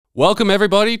Welcome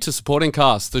everybody to Supporting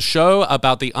Cast, the show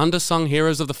about the undersung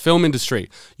heroes of the film industry.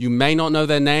 You may not know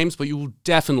their names, but you will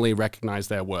definitely recognize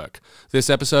their work. This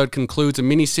episode concludes a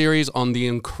mini-series on the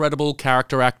incredible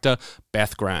character actor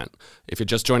Beth Grant. If you're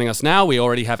just joining us now, we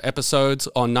already have episodes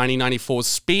on 1994's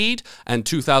Speed and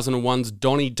 2001's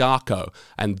Donnie Darko.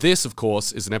 And this, of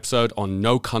course, is an episode on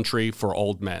No Country for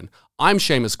Old Men. I'm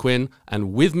Seamus Quinn,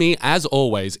 and with me, as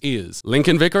always, is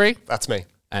Lincoln Vickery. That's me.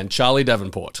 And Charlie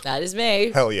Davenport. That is me.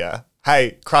 Hell yeah.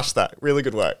 Hey, crushed that. Really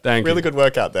good work. Thank you. Really good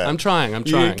work out there. I'm trying.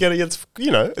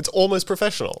 It's almost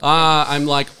professional. I'm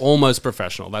like almost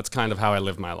professional. That's kind of how I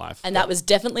live my life. And that was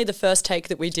definitely the first take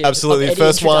that we did. Absolutely. Of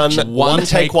First introduction. one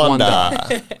take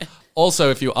wonder.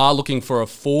 Also, if you are looking for a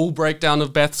full breakdown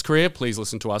of Beth's career, please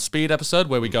listen to our Speed episode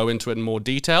where we go into it in more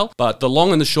detail. But the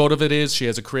long and the short of it is she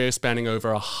has a career spanning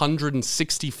over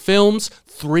 160 films,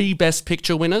 3 Best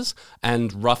Picture winners,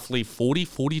 and roughly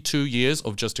 42 years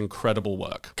of just incredible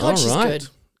work. God, she's good.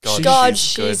 God,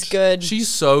 she's good. She's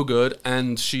so good,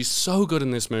 and she's so good in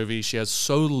this movie. She has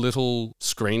so little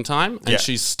screen time, and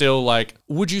she's still like,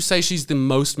 would you say she's the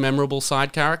most memorable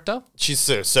side character? She's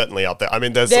certainly up there. I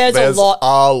mean, there's a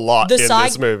lot in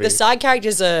this movie. The side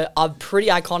characters are pretty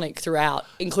iconic throughout,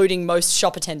 including most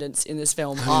shop attendants in this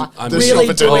film are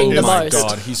really doing the most. Oh my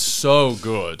God, he's so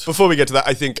good. Before we get to that,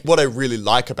 I think what I really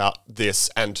like about this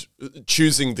and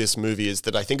choosing this movie is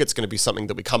that I think it's going to be something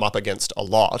that we come up against a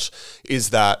lot, is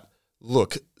that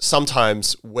look,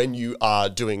 sometimes when you are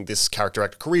doing this character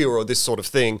actor career or this sort of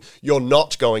thing, you're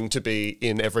not going to be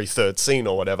in every third scene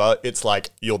or whatever. It's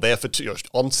like you're there you're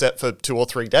on set for 2 or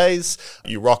 3 days.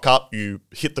 You rock up, you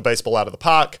hit the baseball out of the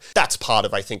park. That's part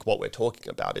of, I think, what we're talking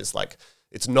about is like,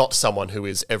 it's not someone who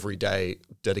is every day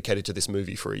dedicated to this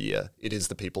movie for a year. It is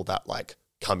the people that like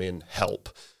come in, help,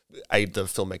 aid the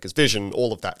filmmaker's vision,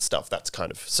 all of that stuff. That's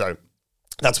kind of, so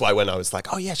that's why when I was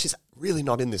like, oh yeah, she's really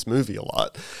not in this movie a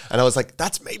lot. And I was like,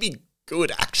 that's maybe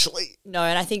good actually. No,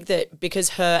 and I think that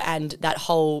because her and that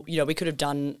whole, we could have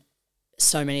done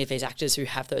so many of these actors who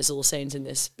have those little scenes in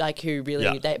this, like who really,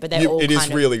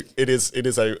 it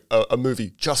is a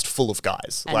movie just full of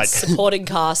guys. And like supporting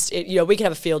cast, we could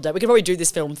have a field day. We could probably do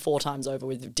this film 4 times over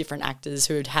with different actors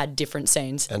who had different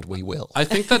scenes. And we will. I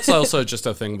think that's also just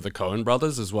a thing with the Coen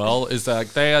brothers as well, is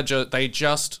that they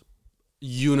just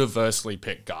universally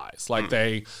pick guys. Like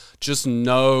they just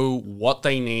know what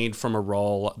they need from a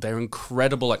role. They're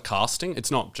incredible at casting.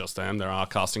 It's not just them. There are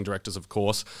casting directors, of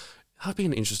course. That'd be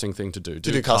an interesting thing to do.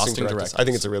 Do casting directors. I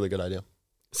think it's a really good idea.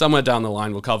 Somewhere down the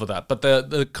line we'll cover that. But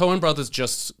the Coen brothers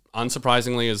just,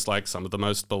 unsurprisingly, as like some of the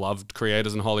most beloved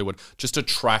creators in Hollywood, just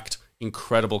attract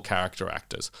incredible character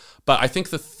actors. But I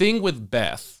think the thing with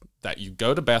Beth that you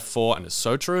go to Beth for, and is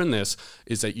so true in this,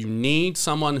 is that you need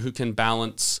someone who can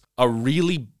balance a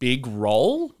really big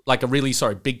role, like a really,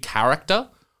 big character,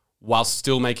 while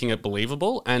still making it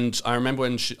believable. And I remember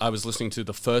when I was listening to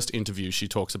the first interview, she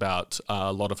talks about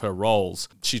a lot of her roles.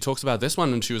 She talks about this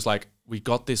one and she was like, we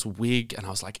got this wig and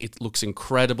I was like, it looks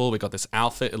incredible. We got this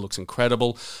outfit, it looks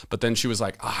incredible. But then she was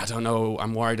like, I don't know,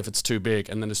 I'm worried if it's too big.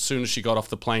 And then as soon as she got off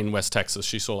the plane in West Texas,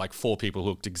 she saw like 4 people who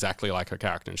looked exactly like her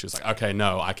character. And she was like, okay,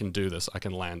 no, I can do this. I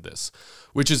can land this.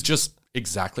 Which is just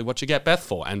exactly what you get Beth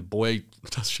for. And boy,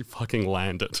 does she fucking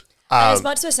land it. And as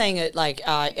much as we're saying it,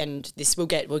 and this we'll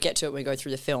get to it when we go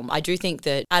through the film. I do think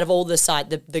that out of all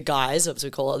the guys, as we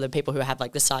call it, the people who have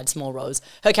like the side small roles,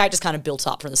 her character's kind of built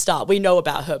up from the start. We know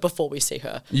about her before we see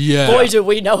her. Yeah, boy, do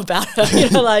we know about her.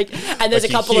 And there's a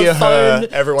couple of phone.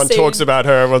 Everyone scenes. Talks about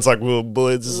her. Everyone's like, "Well,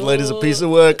 boy, this lady's a piece of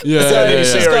work." Yeah, so then you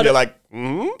see her, and you're like.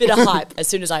 Bit of hype. As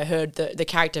soon as I heard the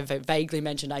character vaguely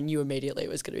mentioned, I knew immediately it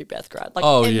was going to be Beth Grant.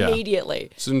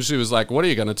 Immediately. As soon as she was like, what are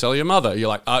you going to tell your mother? You're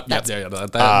like,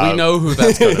 we know who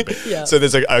that's going to be. Yeah. So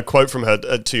there's a quote from her,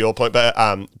 to your point,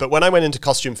 but when I went into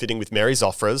costume fitting with Mary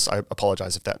Zoffres, I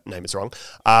apologize if that name is wrong,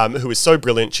 who is so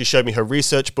brilliant, she showed me her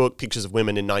research book, pictures of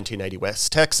women in 1980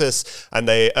 West Texas, and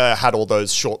they had all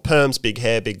those short perms, big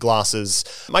hair, big glasses.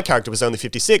 My character was only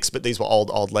 56, but these were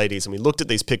old ladies, and we looked at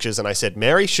these pictures and I said,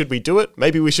 Mary, should we do it?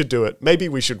 Maybe we should do it. Maybe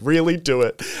we should really do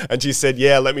it. And she said,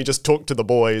 yeah, let me just talk to the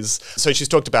boys. So she's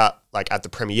talked about, like, at the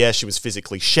premiere, she was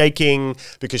physically shaking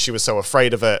because she was so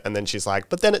afraid of it. And then she's like,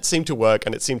 but then it seemed to work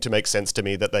and it seemed to make sense to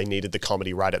me that they needed the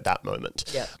comedy right at that moment.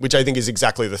 Yeah. Which I think is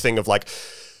exactly the thing of like,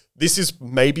 this is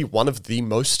maybe one of the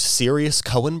most serious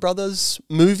Coen brothers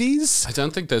movies. I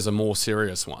don't think there's a more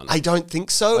serious one. I don't think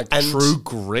so. Like True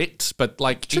Grit, but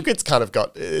like... True Grit's kind of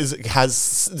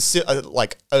has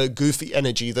like a goofy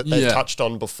energy that they've touched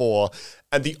on before.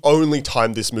 And the only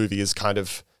time this movie is kind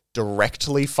of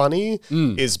directly funny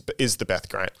is the Beth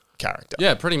Grant character.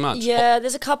 Yeah, pretty much. Yeah,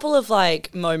 there's a couple of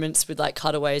like moments with like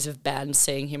cutaways of bands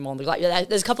seeing him on the like. Yeah,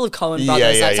 there's a couple of Coen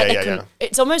brothers.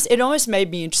 It's almost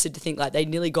made me interested to think like they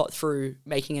nearly got through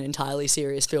making an entirely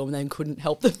serious film and then couldn't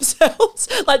help themselves.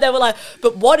 Like they were like,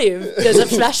 but what if there's a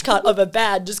flash cut of a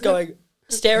band just going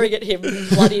staring at him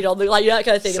bloodied on the like that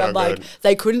kind of thing, So and I'm like, good.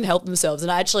 they couldn't help themselves,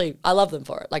 and I love them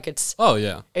for it. Like it's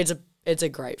a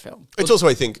great film. It's also,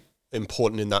 I think,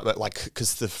 important in that, like,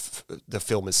 because the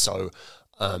film is so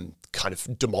kind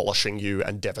of demolishing you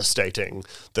and devastating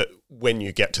that when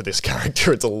you get to this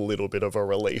character, it's a little bit of a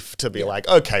relief to be like,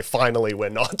 okay, finally we're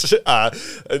not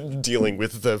dealing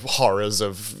with the horrors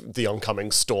of the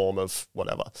oncoming storm of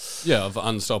whatever. Yeah, of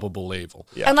unstoppable evil.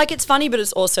 Yeah. And like it's funny, but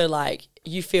it's also like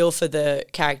you feel for the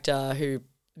character who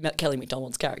Kelly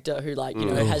MacDonald's character who like, you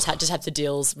know, has had to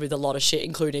deal with a lot of shit,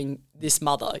 including this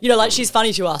mother. You know, like she's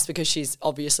funny to us because she's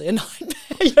obviously a nightmare.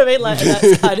 You know what I mean? Like, and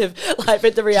that's kind of like,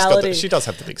 but the reality. She does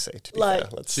have the big C, to be Like-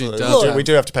 fair. She does. We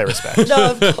do have to pay respect.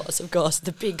 No, of course.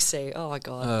 The big C. Oh my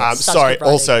God. Such Sorry, good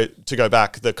writing. also, to go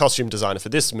back, the costume designer for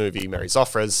this movie, Mary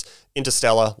Zoffres,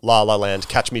 Interstellar, La La Land,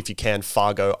 Catch Me If You Can,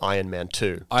 Fargo, Iron Man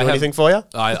 2. Do anything for you?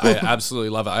 I absolutely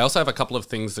love it. I also have a couple of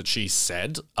things that she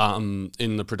said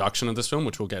in the production of this film,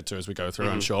 which we'll get to as we go through,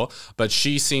 I'm sure. But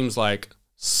she seems like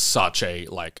such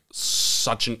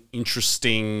an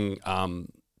interesting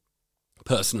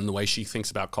person in the way she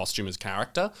thinks about costume as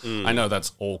character. I know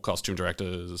that's all costume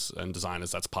directors and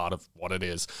designers, that's part of what it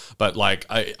is. But like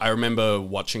I remember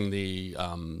watching the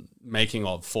making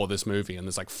of for this movie, and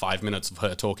there's like 5 minutes of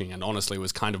her talking, and honestly it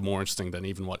was kind of more interesting than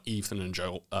even what Ethan and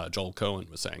Joel Coen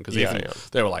were saying, because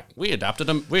they were like, we adapted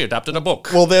a book.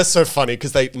 Well, they're so funny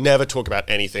because they never talk about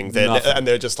anything. Nothing. And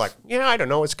they're just like, yeah, I don't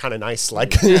know, it's kind of nice.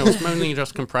 Like, Yeah, it was mainly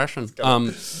just compression.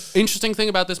 Interesting thing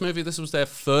about this movie, this was their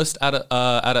first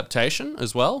adaptation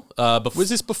as well. was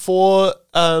this before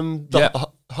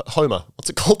Homer? What's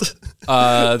it called?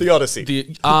 The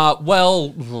Odyssey.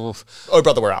 Oh,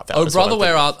 Brother, Where Art Thou? Oh, is what Brother, I'm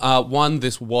Where thinking. Art One,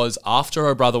 this was after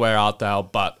Oh, Brother, Where Art Thou,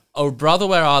 but Oh, Brother,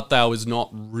 Where Art Thou is not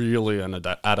really an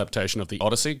adaptation of the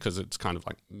Odyssey because it's kind of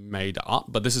like made up,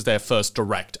 but this is their first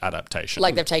direct adaptation.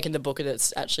 Like they've taken the book and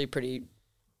it's actually pretty.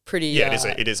 Yeah,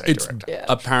 it is a it's direct.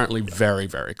 apparently very,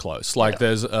 very close. Like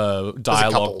there's There's a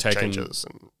dialogue couple taken. changes.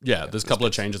 There's a couple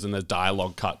of changes and there's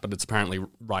dialogue cut, but it's apparently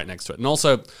right next to it. And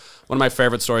also, one of my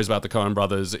favorite stories about the Coen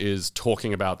brothers is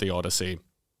talking about the Odyssey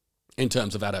in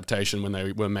terms of adaptation when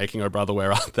they were making Oh Brother,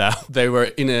 Where Art Thou. They were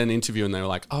in an interview and they were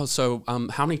like, oh, so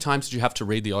how many times did you have to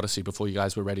read the Odyssey before you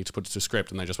guys were ready to put it to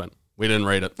script? And they just went, we didn't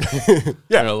read it.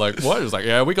 Yeah. And they were like, what? It was like,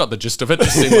 yeah, we got the gist of it. It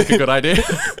seemed like a good idea.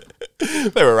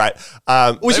 They were right.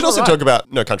 We should were also right. talk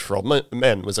about No Country for Old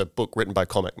Men was a book written by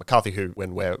Cormac McCarthy, who,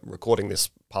 when we're recording this,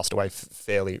 passed away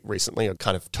fairly recently, a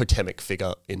kind of totemic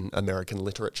figure in American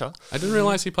literature. I didn't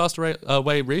realize he passed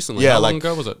away recently. Yeah, How like- long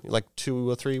ago was it? Like 2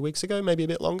 or 3 weeks ago, maybe a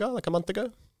bit longer, like a month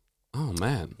ago. Oh,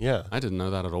 man. Yeah. I didn't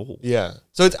know that at all. Yeah.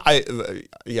 So I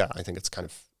think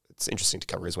it's interesting to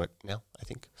cover his work now, I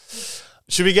think.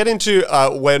 Should we get into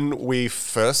when we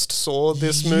first saw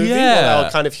this movie? Yeah. What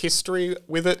our kind of history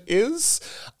with it is?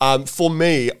 For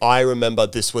me, I remember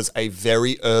this was a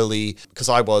very early, because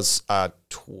I was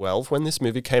 12 when this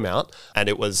movie came out, and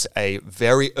it was a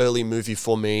very early movie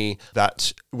for me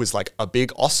that was like a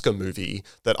big Oscar movie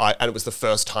and it was the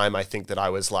first time I think that I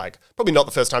was like, probably not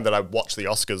the first time that I watched the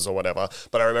Oscars or whatever,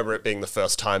 but I remember it being the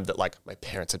first time that like my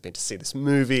parents had been to see this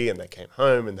movie and they came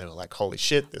home and they were like, holy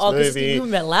shit, this Because movie. you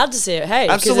weren't allowed to see it. Hey,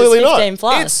 Absolutely because it's not. 15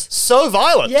 plus. It's so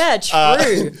violent. Yeah,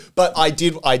 true. But I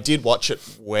did watch it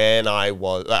when I'm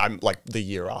like the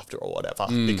year after or whatever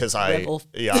because Rebel.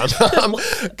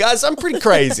 guys, I'm pretty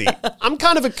crazy. I'm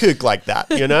kind of a kook like that,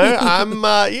 you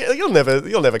know. You'll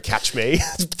never catch me,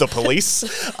 the police.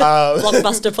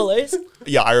 Blockbuster police.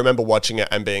 Yeah, I remember watching it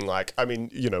and being like, I mean,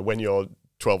 you know, when you're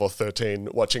 12 or 13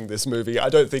 watching this movie, I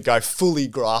don't think I fully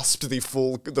grasped the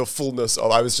fullness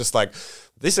of. I was just like,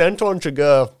 this Anton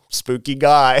Chigurh, spooky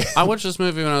guy. I watched this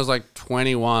movie when I was like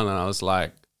 21 and I was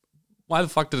like, why the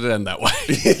fuck did it end that way?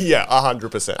 Yeah,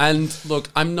 100%. And look,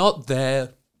 I'm not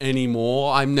there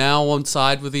anymore. I'm now on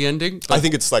side with the ending. I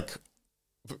think it's like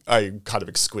a kind of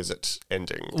exquisite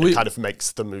ending. It kind of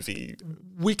makes the movie.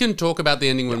 We can talk about the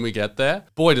ending when we get there.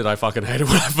 Boy, did I fucking hate it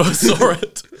when I first saw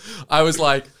it. I was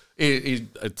like,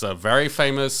 it's a very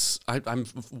famous. I'm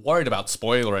worried about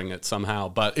spoilering it somehow,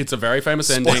 but it's a very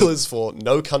famous ending. Spoilers for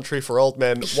No Country for Old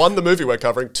Men. 1, the movie we're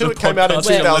covering. 2, it came out in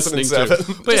podcast you're listening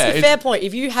 2007. to. But yeah, Just a fair point.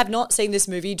 If you have not seen this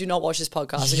movie, do not watch this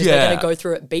podcast because we're Yeah. going to go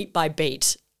through it beat by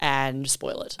beat and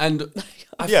spoil it. And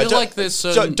I feel like there's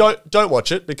certain... Don't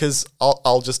watch it because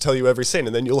I'll just tell you every scene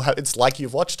and then it's like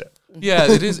you've watched it. Yeah,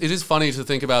 it is funny to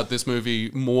think about this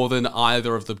movie more than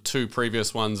either of the two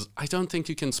previous ones. I don't think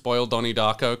you can spoil Donnie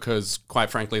Darko because, quite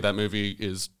frankly, that movie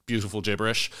is beautiful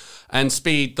gibberish. And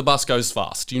Speed, the bus goes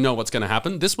fast. You know what's going to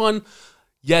happen. This one,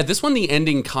 the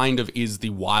ending kind of is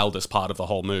the wildest part of the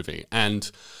whole movie. And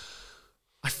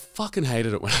I fucking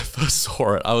hated it when I first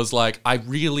saw it. I was like, I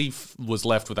really was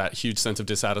left with that huge sense of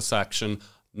dissatisfaction.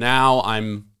 Now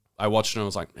I watched it and I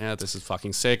was like, yeah, this is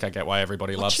fucking sick. I get why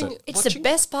everybody loves it. It's the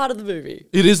best part of the movie.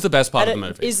 It is the best part of the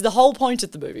movie. It is the whole point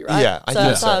of the movie, right? Yeah, I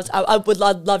think so. I would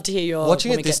love to hear your...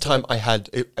 Watching it this time,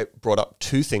 it brought up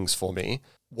two things for me.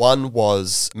 One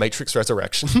was Matrix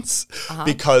Resurrections,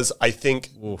 because I think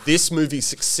this movie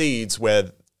succeeds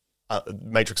where...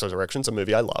 Matrix Resurrections, a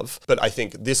movie I love, but I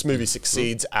think this movie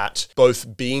succeeds at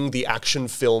both being the action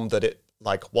film that it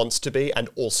wants to be and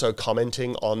also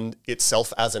commenting on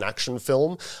itself as an action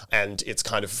film and its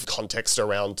kind of context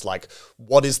around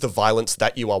what is the violence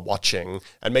that you are watching.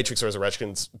 And Matrix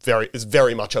Resurrections is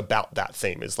very much about that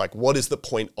theme, is what is the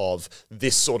point of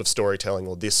this sort of storytelling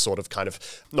or this sort of kind of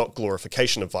not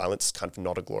glorification of violence, kind of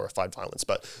not a glorified violence,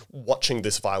 but watching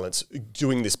this violence,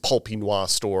 doing this pulpy noir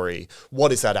story.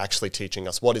 What is that actually teaching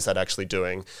us? What is that actually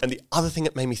doing? And the other thing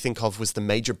it made me think of was the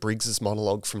Major Briggs's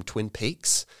monologue from Twin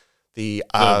Peaks. The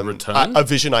return? A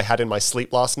vision I had in my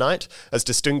sleep last night, as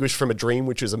distinguished from a dream,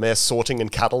 which is a mere sorting and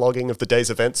cataloguing of the day's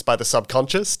events by the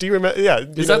subconscious. Do you remember? Yeah,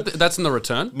 that's in the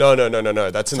return? No.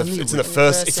 That's it's in the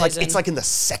first. It's like in the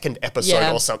second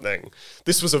episode or something.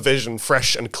 This was a vision,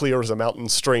 fresh and clear as a mountain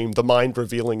stream. The mind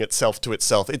revealing itself to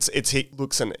itself. He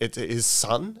looks and it's his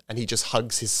son, and he just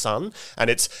hugs his son, and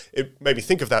it made me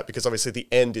think of that because obviously the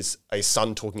end is a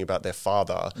son talking about their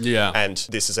father, and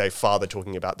this is a father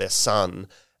talking about their son.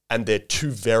 And they're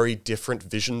two very different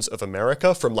visions of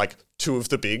America from two of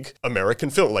the big American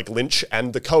film. Lynch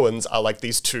and the Coens are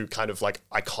these two kind of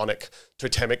iconic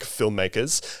totemic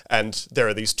filmmakers. And there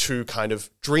are these two kind of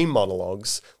dream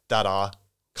monologues that are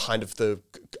kind of the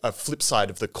flip side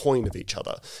of the coin of each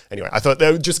other. Anyway, I thought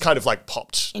they just kind of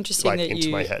popped interesting that into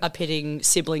my head. Are pitting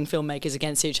sibling filmmakers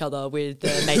against each other with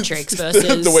the Matrix versus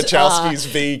the Wachowskis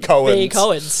v.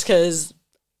 Coens. Because...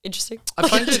 Interesting. I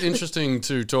find it interesting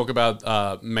to talk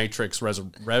about Matrix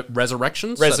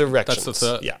Resurrections. Resurrections.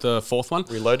 That's the fourth one.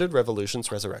 Reloaded,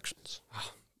 Revolutions, Resurrections.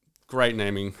 Great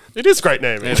naming. It is great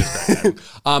naming.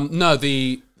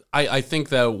 I think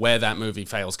that where that movie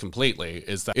fails completely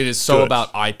is that it is so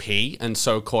about IP and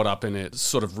so caught up in its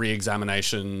sort of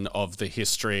re-examination of the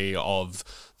history of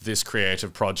this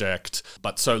creative project,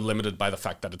 but so limited by the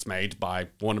fact that it's made by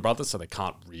Warner Brothers, so they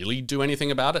can't really do anything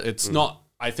about it. It's not...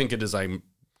 I think it is a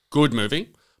good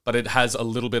movie, but it has a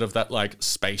little bit of that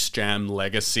Space Jam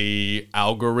legacy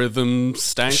algorithm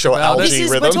stank about it.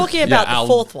 We're talking about the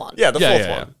fourth one. Yeah, the fourth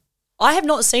one. I have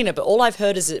not seen it, but all I've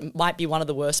heard is it might be one of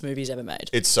the worst movies ever made.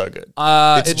 It's so good.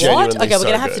 It's genuinely okay, we're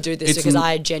going to have to do this because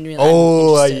I genuinely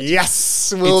am interested.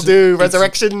 Yes, we'll do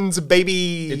Resurrections,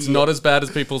 baby. It's not as bad as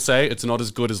people say. It's not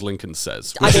as good as Lincoln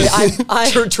says.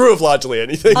 True of largely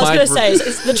anything. I was going to say,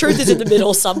 the truth is in the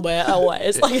middle somewhere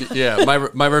always.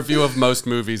 My review of most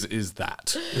movies is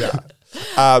that. Yeah.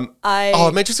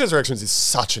 Matrix Resurrections is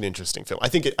such an interesting film. I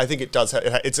think it does.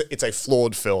 It's a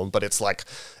flawed film, but it's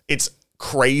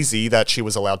crazy that she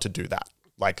was allowed to do that.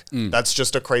 That's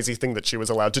just a crazy thing that she was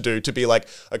allowed to do, to be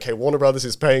okay, Warner Brothers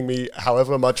is paying me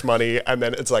however much money, and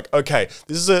then it's okay,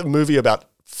 this is a movie about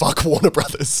fuck Warner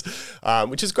Brothers,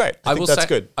 which is great. I think that's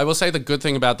good. I will say the good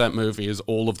thing about that movie is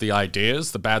all of the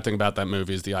ideas. The bad thing about that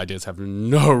movie is the ideas have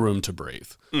no room to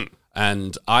breathe.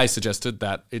 And I suggested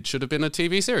that it should have been a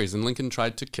TV series, and Lincoln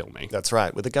tried to kill me. That's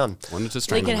right, with a gun. Wanted to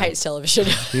strangle Lincoln me. hates television.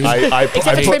 I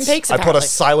put a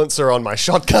silencer on my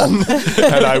shotgun,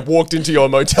 and I walked into your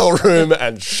motel room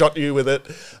and shot you with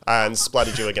it and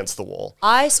splattered you against the wall.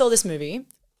 I saw this movie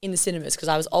in the cinemas because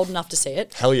I was old enough to see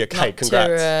it. Hell yeah, Kate,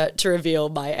 congrats. To reveal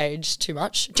my age too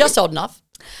much. Just old enough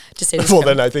to see this Well,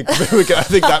 film. then I think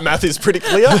that math is pretty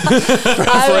clear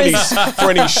for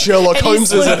any Sherlock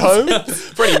Holmeses at home,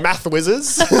 for any math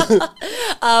whizzes.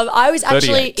 I was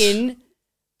actually in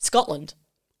Scotland.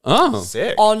 Oh,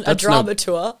 sick. On a drama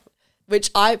tour, which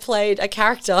I played a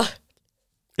character.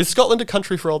 Is Scotland a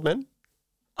country for old men?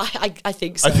 I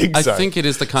think so. I think it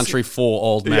is the country for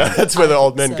old men. Yeah, that's where the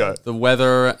old men go. The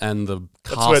weather and the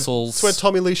castles. That's where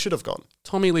Tommy Lee should have gone.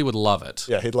 Tommy Lee would love it.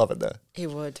 Yeah, he'd love it there. He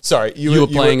would. Sorry, you were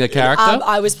playing a character?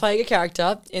 I was playing a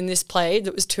character in this play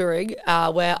that was touring,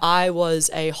 where I was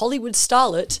a Hollywood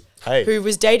starlet Hey. who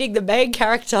was dating the main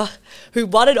character who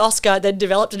won an Oscar, then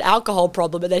developed an alcohol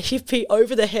problem, and then hit me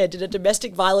over the head in a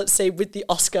domestic violence scene with the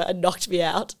Oscar and knocked me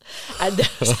out. And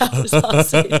that was our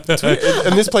scene.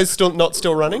 And this play's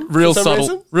still running? Real for some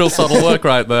reason? subtle work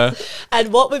right there.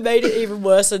 And what made it even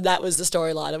worse than that was the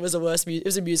storyline. It was it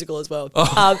was a musical as well.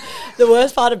 The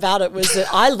worst part about it was that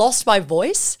I lost my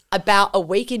voice about a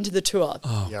week into the tour.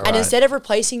 And instead of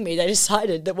replacing me, they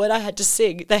decided that when I had to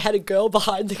sing, they had a girl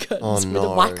behind the curtains with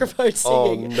a microphone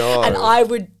singing. And I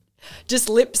would just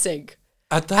lip sync.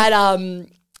 At that, And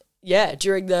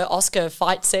during the Oscar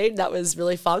fight scene, that was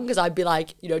really fun because I'd be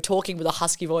like, talking with a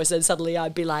husky voice, and suddenly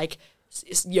I'd be like,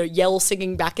 yell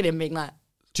singing back at him, being like,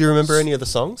 Do you remember any of the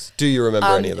songs? Do you remember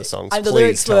any of the songs? and the Please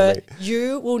lyrics tell were, me.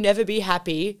 "You will never be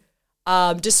happy.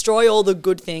 Destroy all the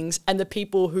good things and the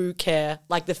people who care.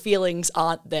 Like the feelings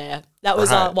aren't there." That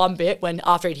was Right. one bit when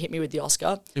after he'd hit me with the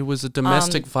Oscar. it was a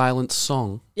domestic violence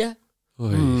song. Yeah. Oy.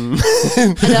 And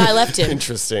then I left him.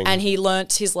 Interesting. And he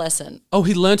learnt his lesson. Oh,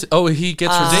 he learnt. Oh, he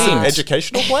gets redeemed.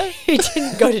 Educational play? He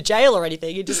didn't go to jail or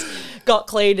anything. He just got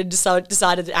clean and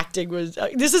decided that acting was.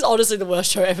 This is honestly the worst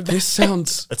show ever. This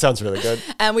sounds. It sounds really good.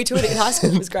 And we toured it in high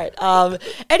school. It was great.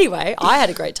 Anyway, I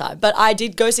had a great time. But I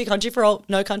did go see No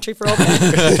Country for Old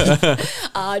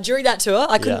Men. During that tour,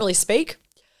 I couldn't really speak.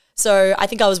 So I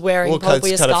think I was wearing Well,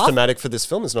 probably a it's kind of scarf. thematic for this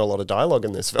film. There's not a lot of dialogue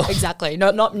in this film. Exactly.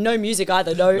 No music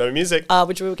either. No music.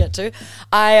 Which we will get to.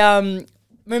 I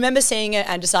remember seeing it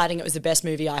and deciding it was the best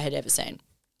movie I had ever seen.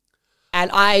 And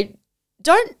I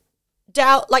don't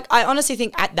doubt, like, I honestly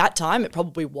think at that time it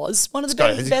probably was one of the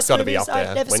best It's got to be movies up I've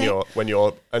there ever when seen.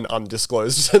 you're an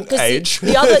undisclosed 'Cause age.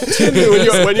 The other two movies.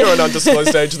 when you're an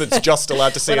undisclosed age that's just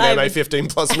allowed to see When an I'm- MA-15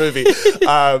 plus movie,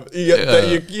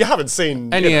 you haven't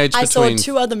seen Any age I saw between.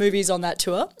 two other movies on that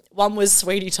tour. One was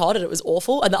Sweeney Todd and it was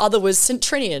awful, and the other was St.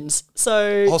 Trinians.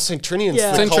 So Oh, St. Trinian's,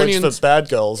 Yeah. the St. college Trinian's. for bad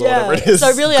girls or whatever it is.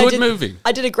 So really, Good movie.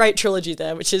 I did a great trilogy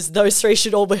there, which is those three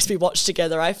should always be watched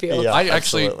together. I feel. Yeah. I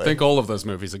actually Absolutely. think all of those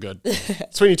movies are good.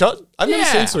 Sweeney Todd? I've never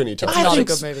Yeah. seen Sweeney Todd. It's I not a think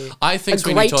good movie. I think A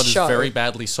Sweeney great Todd show. is very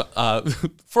badly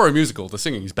for a musical. The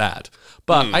singing is bad,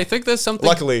 but I think there's something.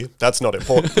 Luckily, that's not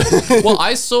important. Well,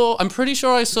 I'm pretty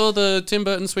sure I saw the Tim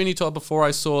Burton Sweeney Todd before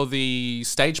I saw the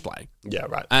stage play. Yeah,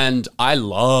 right. And I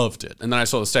loved it. And then I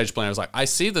saw the stage play and I was like, I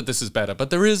see that this is better,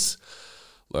 but there is.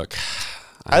 Look,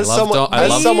 As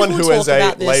someone We who will is talk a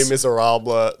about this. Les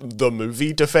Miserables, the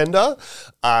movie defender,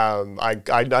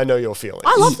 I know your feelings.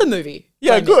 I love the movie.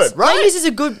 Yeah, Les Mis. good, right? Les Mis is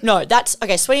a good. No, that's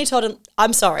okay. Sweeney Todd.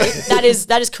 I'm sorry. That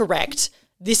is correct.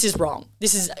 This is wrong.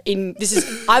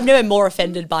 I've never been more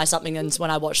offended by something than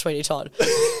when I watched Sweeney Todd.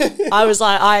 I was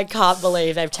like, I can't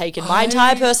believe they've taken my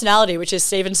entire personality, which is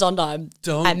Stephen Sondheim,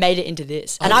 and made it into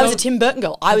this. And I was a Tim Burton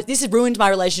girl. This has ruined my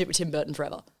relationship with Tim Burton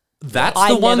forever. That's I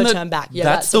the one never that turned back. Yeah,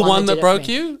 that's the one did that it for broke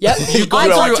me. you. Yep. You got I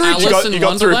got through through- Alice in you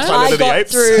got through Wonderland. Planet of the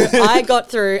Apes. I got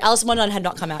through Alice in Wonderland had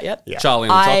not come out yet. Yeah. Charlie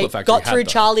and the I Chocolate Factory. got had through that.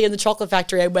 Charlie and the Chocolate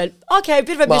Factory and went, okay, a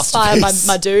bit of a misfire,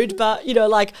 my dude, but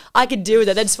like I could deal with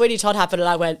it. Then Sweeney Todd happened and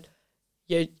I went,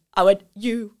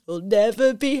 you will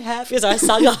never be happy, as I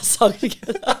sung our song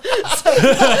together.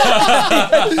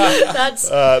 That's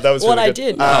That was what really I good.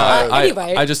 did. I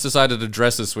Anyway, I just decided to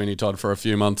dress as Sweeney Todd for a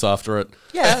few months after it.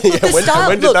 yeah. Look, the style,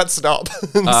 When did look, that stop?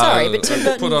 sorry, but Tim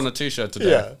Put Burton. on a t-shirt today.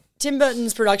 yeah. Tim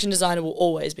Burton's production designer will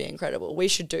always be incredible. We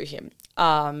should do him.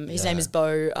 His name is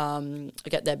Bo. I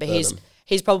get there, but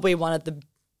he's probably one of the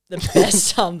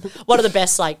best one of the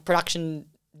best like production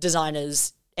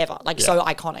designers ever. Like so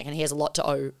iconic, and he has a lot to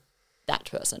owe that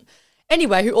person.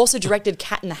 Anyway, who also directed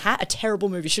Cat in the Hat, a terrible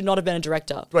movie. Should not have been a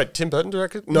director. Wait, Tim Burton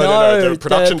directed? No. The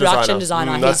production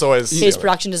designer. His, That's always his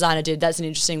production designer did. That's an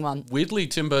interesting one. Weirdly,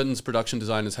 Tim Burton's production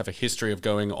designers have a history of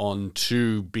going on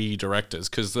to be directors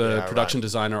because the production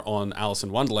designer on Alice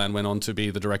in Wonderland went on to be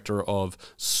the director of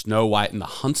Snow White and the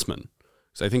Huntsman.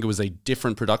 So I think it was a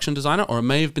different production designer, or it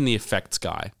may have been the effects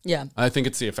guy. Yeah. I think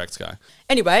it's the effects guy.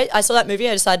 Anyway, I saw that movie.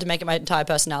 I decided to make it my entire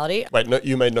personality. Wait, no,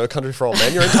 you made No Country for Old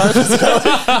Men your entire personality?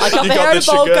 I got You my got hair in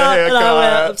the a bowl sugar cut, and I haircut.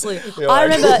 went absolutely. You're I like-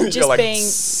 remember you're just like, being,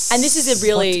 and this is a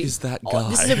really, What is that guy?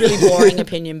 this is a really boring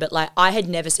opinion, but like I had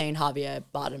never seen Javier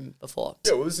Bardem before.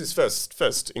 Yeah, well, it was his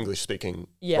first English-speaking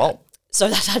Yeah. role. So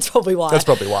that's probably why. That's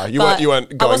probably why. You But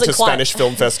weren't I going wasn't to quite- Spanish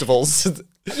film festivals.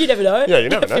 You never know. Yeah, you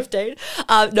never know. 15.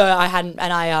 No, I hadn't,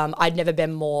 and I'd never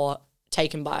been more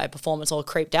taken by a performance or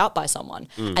creeped out by someone.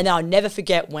 And then I'll never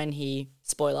forget when he,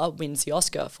 spoiler, wins the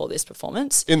Oscar for this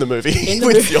performance. In the movie. In the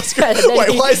Wins movie. the Oscar. And then Wait,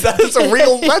 he- why is that?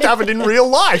 That happened in real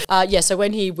life. So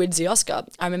when he wins the Oscar,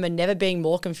 I remember never being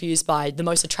more confused by the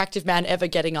most attractive man ever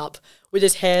getting up with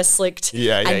his hair slicked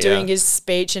and doing his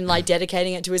speech and like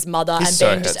dedicating it to his mother and so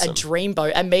being just a handsome.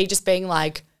 dreamboat, and me just being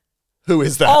like, Who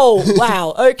is that? Oh,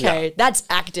 wow. Okay. That's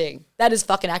acting. That is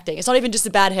fucking acting. It's not even just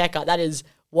a bad haircut. That is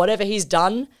whatever he's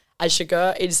done as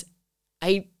Shiger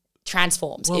he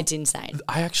transforms. It's insane.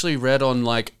 I actually read on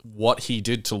like what he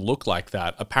did to look like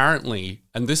that. Apparently,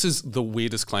 and this is the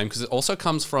weirdest claim because it also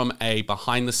comes from a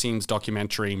behind the scenes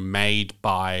documentary made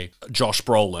by Josh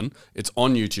Brolin. It's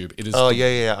on YouTube. It is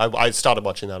I started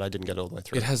watching that. I didn't get all the way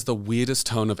through. It has the weirdest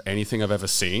tone of anything I've ever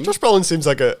seen. Josh Brolin seems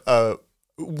like a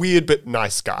weird but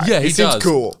nice guy. Yeah, he seems does.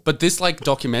 cool. But this like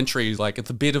documentary, like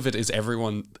the bit of it is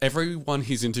everyone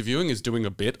he's interviewing is doing a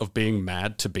bit of being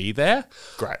mad to be there.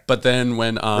 Great. But then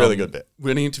when really good bit.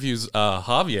 When he interviews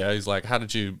Javier, he's like, "How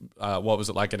did you? What was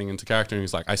it like getting into character?" And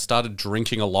he's like, "I started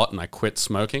drinking a lot and I quit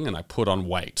smoking and I put on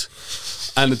weight."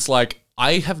 And it's like,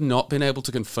 I have not been able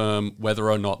to confirm whether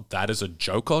or not that is a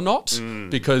joke or not,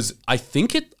 because I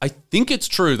think it's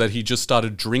true that he just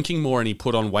started drinking more and he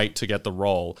put on weight to get the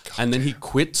role, and then he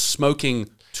quit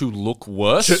smoking to look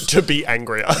worse, to be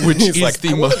angrier, which is like, the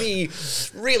I want to be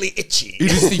really itchy.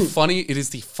 It is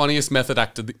the funniest method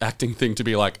acting thing to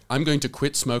be like, I'm going to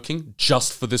quit smoking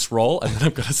just for this role, and then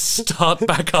I'm going to start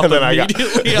back up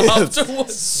immediately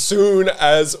afterwards. Soon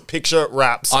as picture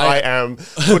wraps, I am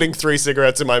putting 3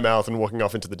 cigarettes in my mouth and walking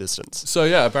off into the distance. So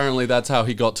yeah, apparently that's how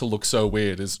he got to look so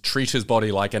weird, is treat his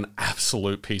body like an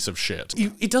absolute piece of shit.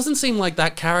 It doesn't seem like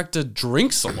that character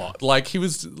drinks a lot. Like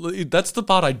that's the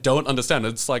part I don't understand.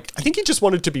 It's like, I think he just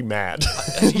wanted to be mad.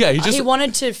 Yeah, he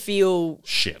wanted to feel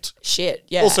shit.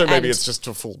 Yeah. Also, maybe it's just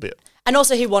a full bit. And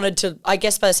also he wanted to, I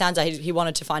guess by the sounds of it, he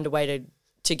wanted to find a way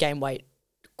to gain weight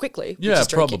quickly. Yeah,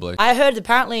 probably. I heard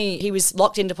apparently he was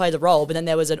locked in to play the role, but then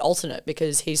there was an alternate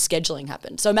because his scheduling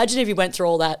happened. So imagine if he went through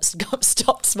all that,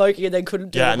 stopped smoking, and then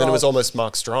couldn't do the and then it role. was almost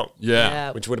Mark Strong.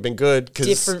 Yeah. Which would have been good.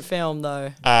 Different film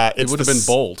though. It would have been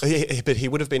bold. But he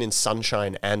would have been in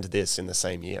Sunshine and this in the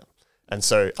same year. And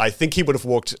so I think he would have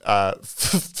walked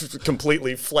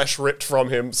completely flesh ripped from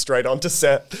him straight onto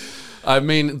set. I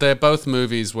mean, they're both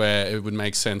movies where it would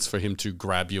make sense for him to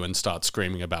grab you and start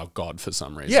screaming about God for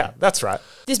some reason. Yeah, that's right.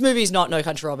 This movie is not No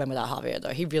Country for Old Men without Javier,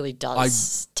 though. He really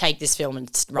does take this film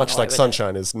and run much like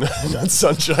Sunshine is not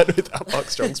Sunshine without Mark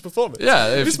Strong's performance. Yeah,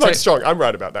 it is Mark Strong. I'm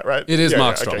right about that, right? It is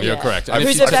Mark Strong. You're correct. And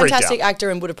who's a fantastic actor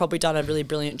and would have probably done a really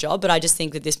brilliant job. But I just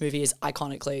think that this movie is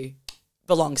iconically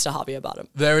belongs to Javier Bardem.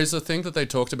 There is a thing that they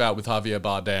talked about with Javier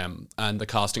Bardem and the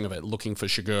casting of it, looking for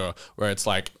Shiger, where it's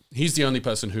like he's the only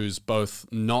person who's both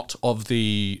not of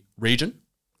the region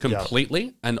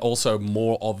completely and also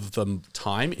more of the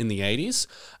time in the 80s.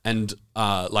 And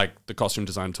like the costume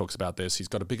designer talks about this, he's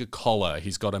got a bigger collar,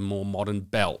 he's got a more modern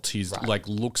belt, he's like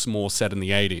looks more set in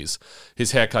the 80s.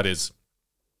 His haircut is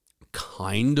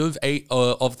kind of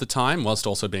the time, whilst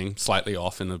also being slightly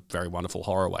off in a very wonderful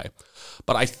horror way.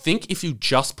 But I think if you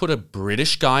just put a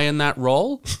British guy in that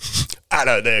role...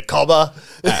 Hello there, cobber.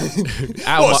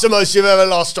 What's the most you've ever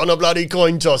lost on a bloody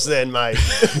coin toss then, mate?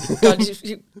 God,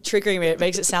 you're triggering me. It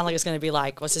makes it sound like it's going to be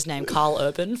like, what's his name, Carl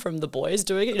Urban from The Boys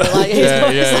doing it. You know, like,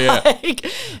 like,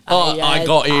 I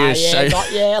got here.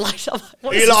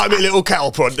 You like me little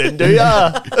cattle prod then, do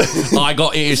ya? I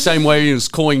got here the same way as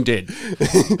Coin did.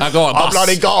 I got a bus. I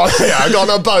bloody got on, I got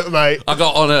on a boat, mate. I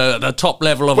got on the top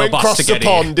level of a bus to get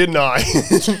here. Went across the pond, didn't I?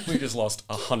 We just lost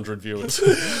 100 viewers. We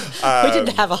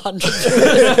didn't have 100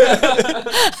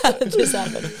 How did this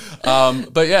happen?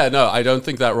 But yeah, no, I don't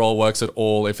think that role works at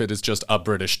all if it is just a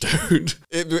British dude.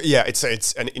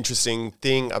 It's an interesting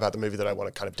thing about the movie that I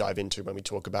want to kind of dive into when we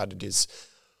talk about it is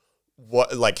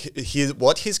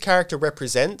what his character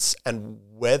represents and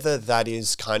whether that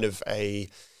is kind of a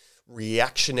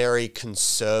reactionary,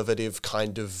 conservative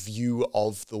kind of view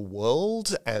of the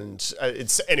world. And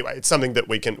it's something that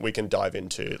we can dive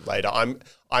into later.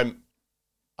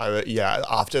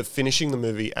 After finishing the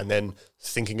movie and then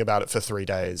thinking about it for 3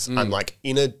 days, I'm like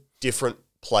in a different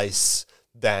place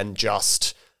than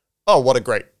just, oh, what a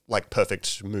great, like,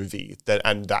 perfect movie.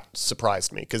 And that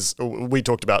surprised me because we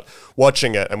talked about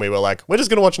watching it and we were like, we're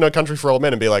just going to watch No Country for Old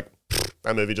Men and be like,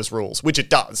 that movie just rules, which it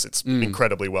does. It's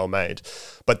incredibly well made.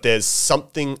 But there's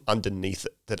something underneath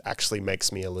it that actually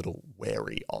makes me a little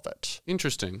wary of it.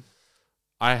 Interesting.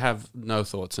 I have no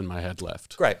thoughts in my head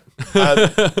left. Great.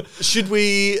 Should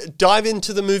we dive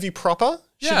into the movie proper?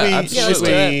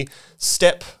 Absolutely.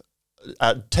 Should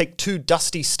we take 2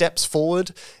 dusty steps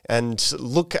forward and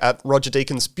look at Roger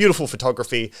Deakins' beautiful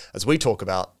photography as we talk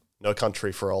about No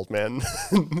Country for Old Men?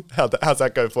 How's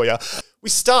that go for you? We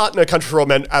start No Country for Old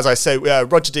Men, as I say,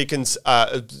 Roger Deakins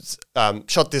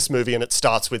shot this movie and it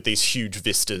starts with these huge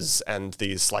vistas and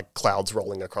these like clouds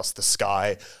rolling across the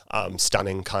sky,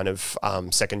 stunning kind of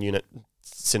second unit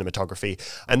cinematography.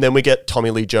 And then we get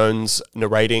Tommy Lee Jones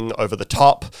narrating over the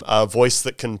top, a voice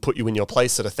that can put you in your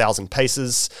place at 1,000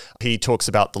 paces. He talks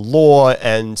about the law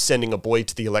and sending a boy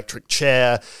to the electric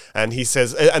chair. And he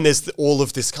says, and there's all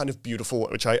of this kind of beautiful,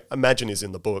 which I imagine is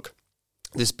in the book,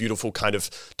 this beautiful kind of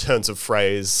turns of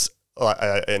phrase.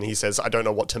 And he says, I don't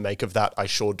know what to make of that. I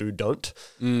sure don't.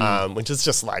 Which is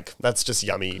just like, that's just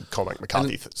yummy Cormac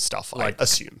McCarthy stuff, I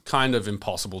assume. Kind of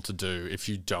impossible to do if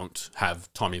you don't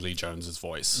have Tommy Lee Jones's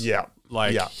voice. Yeah.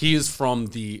 He is from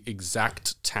the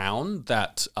exact town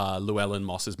that Llewellyn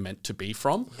Moss is meant to be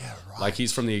from. Yeah, right. Like,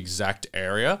 he's from the exact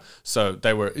area. So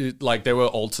there were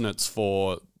alternates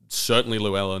for certainly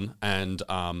Llewellyn and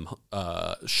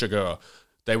Sugar.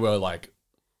 They were like,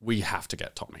 we have to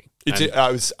get Tommy.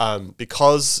 Because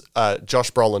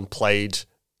Josh Brolin played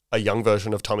a young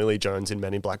version of Tommy Lee Jones in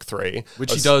Men in Black 3.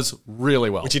 Which he does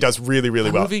really well. Which he does really, really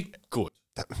well. Movie, good.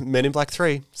 Men in Black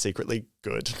 3, secretly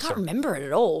good. I can't remember it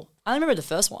at all. I only remember the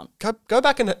first one. Go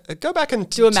back and Do a take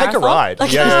a marathon? ride.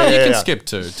 Like, You can skip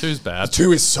 2. 2's bad.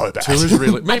 2 is so bad. 2 is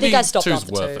really... Maybe I think I stopped 2's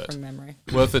after worth 2 it. from memory.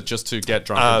 Worth it just to get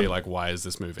drunk and be like, why is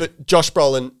this movie? But Josh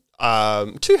Brolin...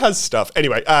 2 has stuff.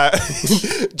 Anyway,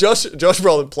 Josh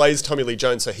Brolin plays Tommy Lee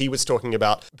Jones, so he was talking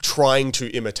about trying to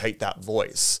imitate that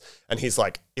voice. And he's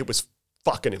like, it was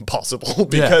fucking impossible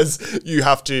because you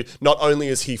have to, not only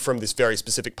is he from this very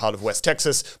specific part of West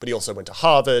Texas, but he also went to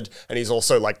Harvard, and he's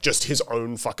also like just his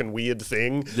own fucking weird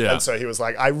thing. Yeah. And so he was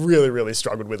like, I really, really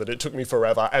struggled with it. It took me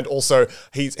forever. And also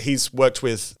he's worked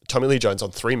with Tommy Lee Jones on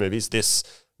 3 movies, this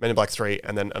Men in Black 3,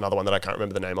 and then another one that I can't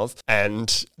remember the name of.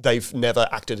 And they've never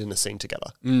acted in a scene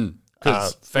together.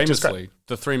 Because famously,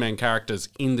 the 3 main characters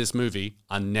in this movie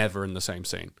are never in the same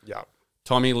scene. Yeah.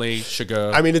 Tommy Lee,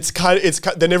 Sugar. I mean,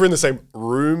 they're never in the same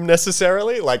room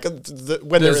necessarily. Like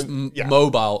when there's they're in,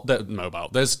 mobile.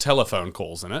 There's telephone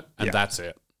calls in it, and that's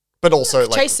it. But also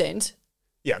like Chase scenes.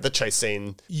 Yeah, the chase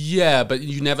scene. Yeah, but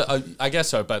you never. I guess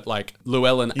so. But like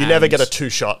Llewellyn, you never get a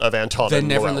 2-shot of Anton. They're and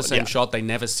never Llewellyn, in the same shot. They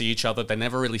never see each other. They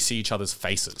never really see each other's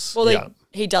faces. Well,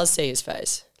 he does see his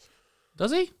face.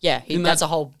 Does he? Yeah, that's a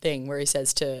whole thing where he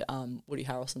says to Woody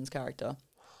Harrelson's character,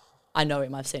 I know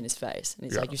him, I've seen his face. And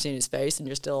he's like, you've seen his face and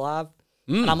you're still alive?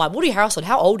 And I'm like, Woody Harrelson,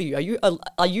 how old are you?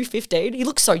 Are you 15? He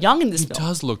looks so young in this film. He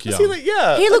does look young.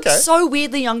 He looks so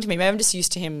weirdly young to me. Maybe I'm just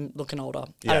used to him looking older.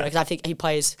 I don't know, because I think he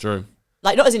plays... True.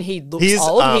 Like, not as in he looks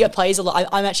old, he plays a lot.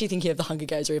 I'm actually thinking of The Hunger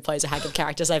Games where he plays a haggard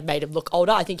character, so they've made him look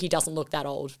older. I think he doesn't look that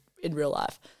old in real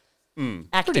life.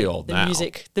 Acting, Pretty old now. The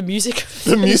music. The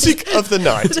music of the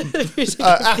night.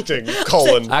 Acting,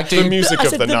 Acting. the music I of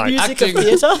said the night. music Acting. of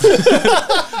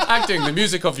theatre. Acting the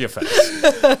music of your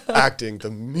face. Acting, the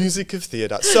music of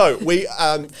theatre. So we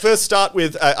first start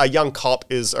with a young cop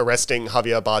is arresting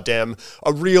Javier Bardem.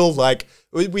 A real, like,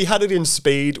 we had it in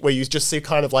Speed where you just see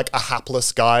kind of like a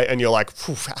hapless guy and you're like,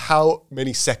 how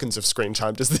many seconds of screen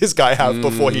time does this guy have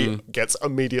before he gets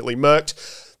immediately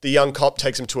murked? The young cop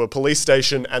takes him to a police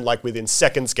station and like within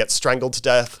seconds gets strangled to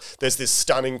death. There's this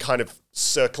stunning kind of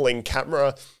circling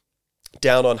camera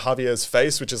down on Javier's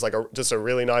face, which is like just a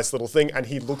really nice little thing. And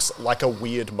he looks like a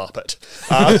weird Muppet.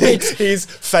 His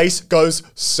face goes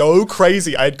so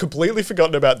crazy. I had completely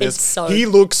forgotten about this. He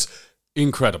looks...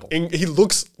 incredible. He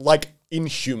looks like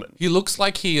inhuman. He looks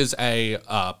like he is a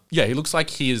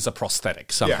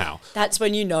prosthetic somehow. That's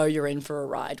when you know you're in for a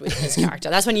ride with his character.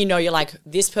 That's when you know you're like,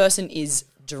 this person is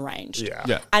deranged.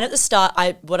 Yeah. And at the start,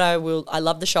 I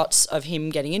love the shots of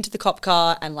him getting into the cop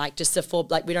car and like just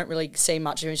we don't really see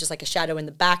much of him. It's just like a shadow in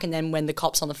the back. And then when the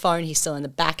cop's on the phone, he's still in the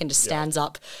back and just stands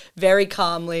up very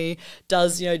calmly,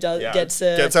 gets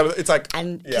out of it's like,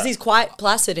 and because he's quite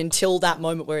placid until that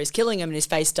moment where he's killing him and his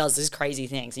face does these crazy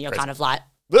things. And you're kind of like,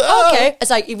 okay.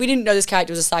 It's like, if we didn't know this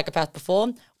character was a psychopath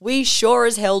before, we sure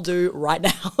as hell do right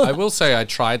now. I will say I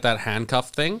tried that handcuff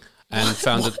thing and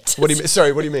found it. What do you mean?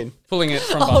 Sorry, what do you mean? Pulling it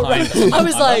from behind. I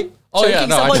was like, oh yeah,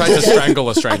 no, I tried to strangle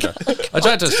a stranger. I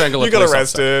tried to strangle a You got police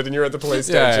arrested officer. and you're at the police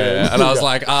station. Yeah. And I was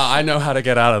like, I know how to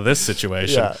get out of this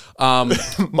situation. Yeah.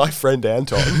 My friend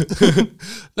Anton.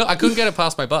 No, I couldn't get it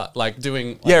past my butt. Like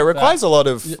doing. Like it requires a lot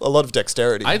of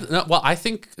dexterity. I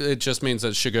think it just means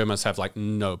that Sugar must have like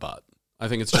no butt. I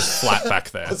think it's just flat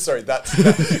back there. Sorry,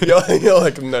 you're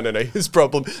like no. His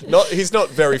problem, he's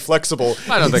not very flexible.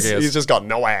 I don't think he is. He's just got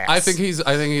no ass. I think he's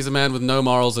a man with no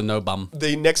morals and no bum.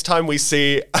 The next time we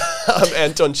see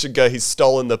Anton Sugar, he's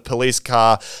stolen the police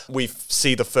car. We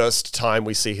see the first time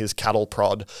we see his cattle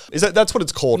prod. That's what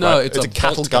it's called? No, right? it's a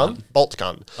cattle bolt gun. Bolt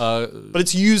gun. But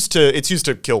it's used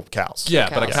to kill cows. Yeah,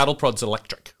 but a cattle prod's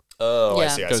electric. Oh, I Yeah.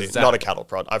 see. Goes Not a zap. cattle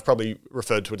prod. I've probably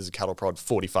referred to it as a cattle prod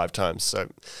 45 times, so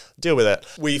deal with it.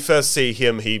 We first see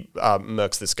him, he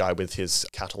murks this guy with his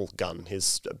cattle gun,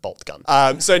 his bolt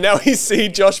gun. So now we see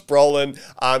Josh Brolin.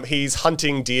 He's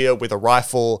hunting deer with a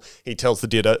rifle. He tells the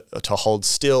deer to hold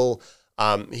still.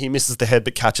 He misses the head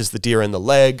but catches the deer in the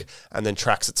leg and then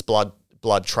tracks its blood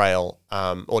trail,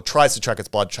 or tries to track its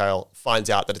blood trail, finds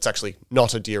out that it's actually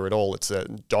not a deer at all. It's a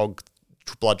dog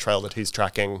blood trail that he's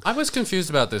tracking. I was confused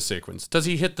about this sequence. Does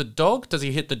he hit the dog? Does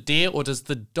he hit the deer? Or does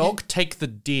the dog take the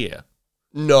deer?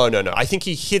 No. I think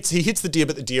he hits the deer,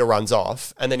 but the deer runs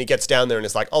off, and then he gets down there and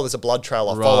is like, "Oh, there's a blood trail.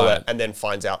 I'll follow Right. it," and then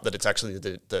finds out that it's actually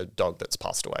the dog that's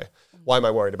passed away. Why am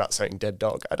I worried about saying dead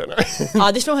dog? I don't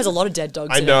know. This film has a lot of dead dogs.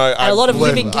 I in know, it, and a lot of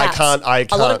living I cats.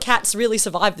 can't- A lot of cats really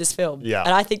survived this film. Yeah.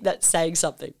 and I think that's saying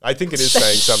something. I think it is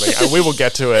saying something, and we will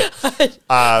get to it.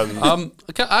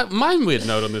 Okay, my weird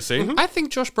note on this scene. I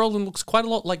think Josh Brolin looks quite a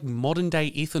lot like modern day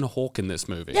Ethan Hawke in this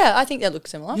movie. Yeah, I think that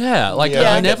looks similar. Yeah, like Yeah,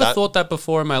 I I get never that. thought that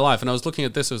before in my life. And I was looking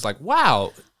at this, it was like,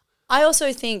 wow. I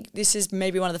also think this is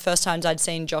maybe one of the first times I'd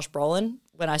seen Josh Brolin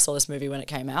when I saw this movie when it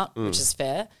came out, which is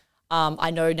fair.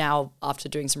 I know now after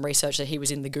doing some research that he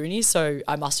was in The Goonies, so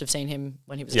I must have seen him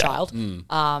when he was a Yeah. child.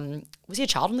 Was he a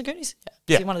child in The Goonies?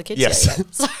 Yeah. Was he one of the kids? Yes. Yeah,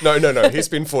 yeah. So No. He's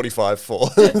been 45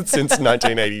 since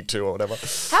 1982 or whatever.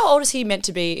 how old is he meant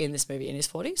to be in this movie? In his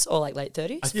 40s or like late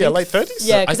 30s? Yeah, late 30s.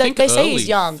 Yeah, I because think they say early he's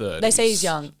young. 30s. They say he's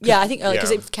young. Yeah, I think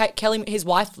because Yeah. Kelly, his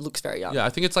wife, looks very young. Yeah, I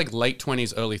think it's like late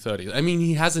 20s, early 30s. I mean,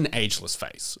 he has an ageless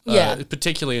face. Yeah.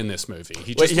 Particularly in this movie.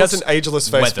 He Well, just he has an looks ageless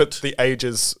face, weathered. but the age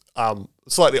is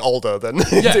slightly older than.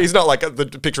 He's not like the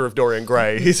picture of Dorian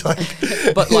Gray. He's like.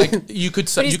 But like, you could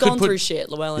say, But he's you could gone put through shit.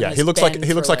 Llewellyn. Yeah, has he looks been like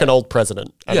through an it. old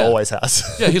president, and Yeah. always has.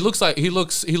 Yeah, he looks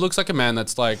like a man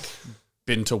that's like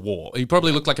been to war. He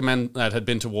probably looked like a man that had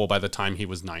been to war by the time he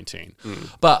was 19.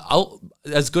 But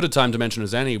as good a time to mention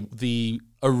as any, the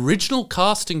original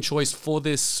casting choice for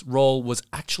this role was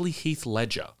actually Heath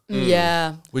Ledger.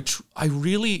 Yeah. Which I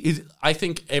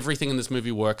think everything in this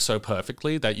movie works so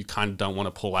perfectly that you kind of don't want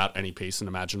to pull out any piece and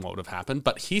imagine what would have happened.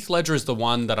 But Heath Ledger is the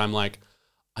one that I'm like,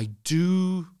 I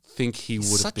do think he would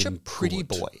have Such been a pretty good.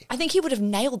 boy. I think he would have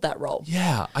nailed that role.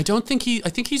 Yeah, I think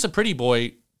he's a pretty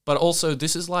boy, but also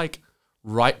this is like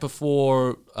right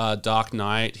before Dark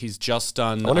Knight. He's just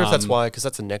done. I wonder if that's why, because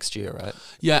that's the next year, right?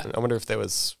 Yeah, I wonder if there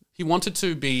was. he wanted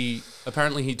to be.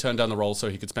 Apparently, he turned down the role so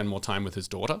he could spend more time with his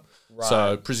daughter.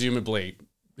 So presumably,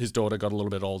 his daughter got a little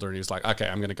bit older, and he was like, "Okay,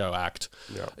 I'm going to go act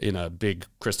in a big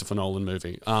Christopher Nolan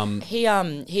movie." He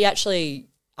actually,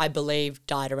 I believe,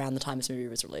 died around the time this movie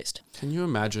was released. Can you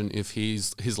imagine if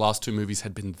his last two movies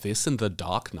had been this and The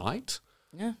Dark Knight?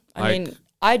 Yeah. Like-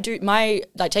 I do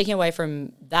taking away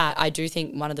from that, I do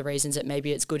think one of the reasons that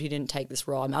maybe it's good he didn't take this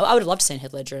role. I mean, I would have loved to see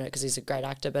Heath Ledger in it because he's a great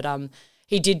actor, but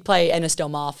he did play Ennis Del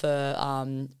Mar for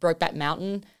Brokeback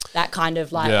Mountain. That kind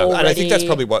of like Yeah. already And I think that's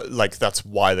probably that's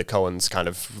why the Coens kind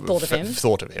of Thought of him.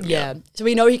 Thought of him. Yeah. So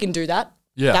we know he can do that.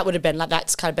 Yeah. That would have been like,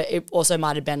 that's kind of, but it also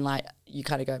might have been like, you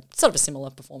kind of go, sort of a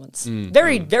similar performance.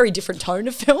 Very, very different tone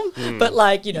of film, but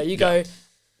like, you go,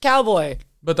 cowboy.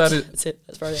 But that is That's it.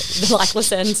 That's probably it. The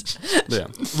likeless ends. yeah.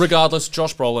 Regardless,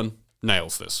 Josh Brolin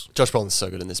nails this. Josh Brolin's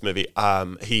so good in this movie.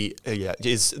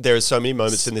 There are so many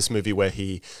moments in this movie where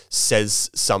he says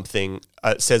something,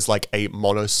 says like a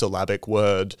monosyllabic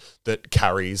word that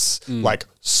carries like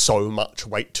so much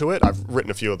weight to it. I've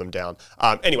written a few of them down.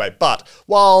 Anyway, but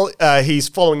while he's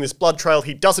following this blood trail,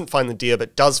 he doesn't find the deer,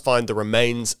 but does find the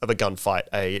remains of a gunfight,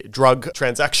 a drug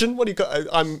transaction. What do you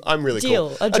call? I'm really Deal.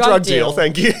 cool. A drug deal.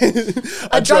 Thank you.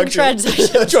 A drug deal.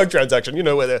 transaction. A drug transaction. You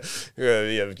know where they're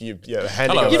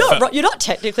handing Hello. over. You're not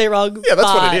technically wrong. Yeah, that's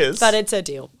what but- it is. But it's a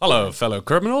deal. Hello, fellow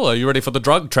criminal. Are you ready for the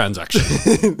drug transaction?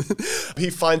 He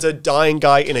finds a dying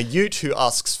guy in a ute who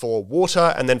asks for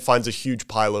water and then finds a huge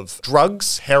pile of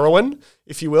drugs, heroin,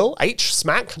 if you will,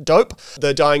 smack, dope.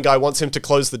 The dying guy wants him to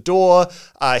close the door.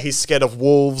 He's scared of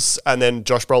wolves. And then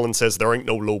Josh Brolin says, there ain't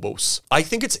no lobos. I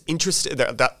think it's interesting,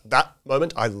 that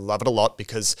moment, I love it a lot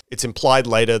because it's implied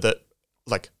later that,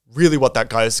 like, really what that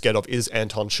guy is scared of is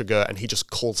Anton Chigurh, and he just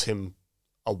calls him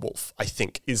a wolf, I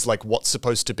think, is like what's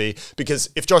supposed to be. Because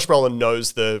if Josh Brolin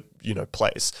knows the,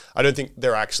 place, I don't think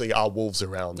there actually are wolves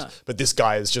around. No. But this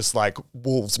guy is just like,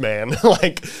 wolves, man.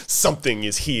 Like, something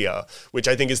is here, which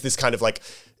I think is this kind of like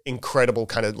incredible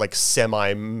kind of like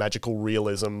semi-magical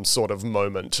realism sort of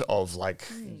moment of like,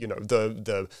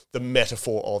 the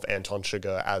metaphor of Anton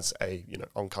Chigurh as a,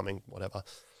 oncoming whatever.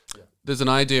 There's an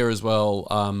idea as well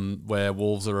where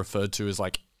wolves are referred to as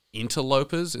like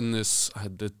interlopers in this.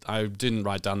 I didn't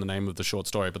write down the name of the short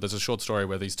story, but there's a short story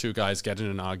where these two guys get in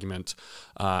an argument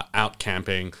out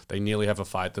camping. They nearly have a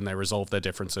fight, then they resolve their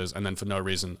differences, and then for no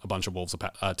reason, a bunch of wolves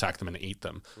attack them and eat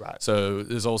them. Right. So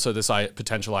there's also this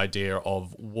potential idea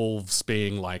of wolves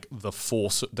being like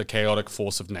the chaotic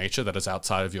force of nature that is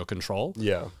outside of your control.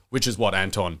 Yeah. Which is what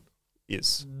Anton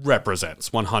is represents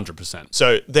 100%.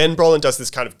 So then Brolin does this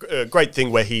kind of great thing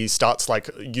where he starts like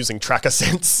using tracker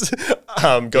sense. He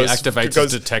activates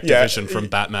his detective vision from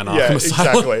Batman Arkham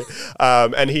Asylum. Exactly.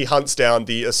 And he hunts down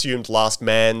the assumed last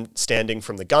man standing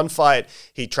from the gunfight.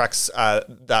 He tracks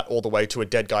that all the way to a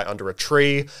dead guy under a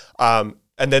tree. And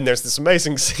then there's this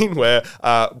amazing scene where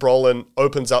Brolin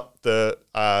opens up the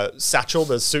satchel,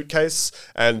 the suitcase,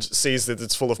 and sees that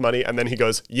it's full of money. And then he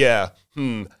goes,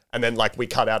 and then, like, we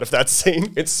cut out of that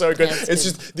scene. It's so good. Yeah, it's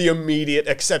just the immediate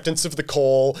acceptance of the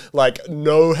call. Like,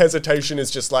 no hesitation. Is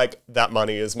just like, that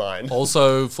money is mine.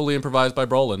 Also fully improvised by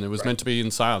Brolin. It was meant to be in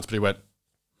silence, but he went,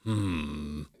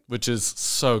 which is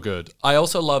so good. I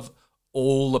also love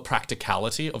all the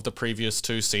practicality of the previous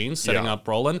two scenes setting up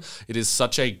Brolin. It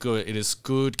is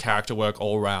good character work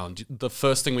all around. The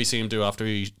first thing we see him do after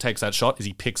he takes that shot is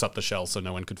he picks up the shell so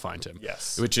no one could find him.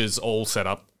 Yes. Which is all set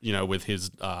up, with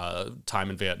his time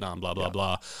in Vietnam, blah, blah,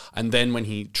 blah. And then when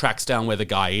he tracks down where the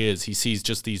guy is, he sees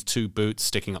just these two boots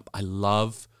sticking up. I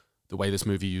love the way this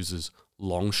movie uses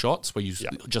long shots where you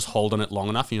just hold on it long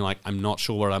enough and you're like, I'm not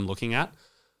sure what I'm looking at.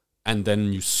 And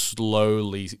then you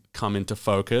slowly come into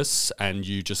focus and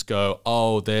you just go,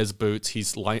 oh, there's Boots.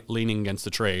 He's leaning against the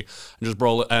tree. And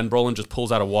Brolin just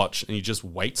pulls out a watch and he just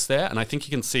waits there. And I think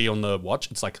you can see on the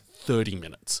watch, it's like 30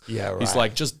 minutes. Yeah, right. He's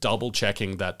like just double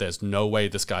checking that there's no way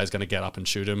this guy's going to get up and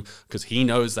shoot him because he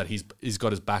knows that he's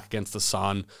got his back against the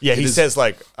sun. Yeah, he says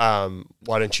like, why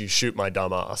don't you shoot my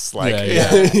dumb ass?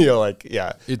 Like, you're like,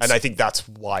 and I think that's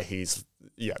why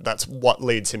that's what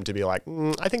leads him to be like,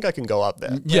 I think I can go up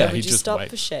there. Yeah, he just stop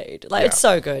for shade. Like, it's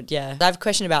so good, yeah. I have a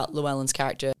question about Llewellyn's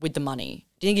character with the money.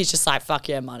 Do you think he's just like, fuck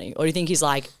yeah, money? Or do you think he's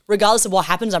like, regardless of what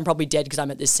happens, I'm probably dead because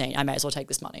I'm at this scene. I may as well take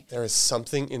this money. There is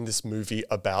something in this movie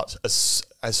about as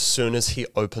soon as he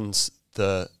opens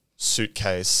the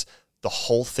suitcase, the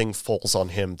whole thing falls on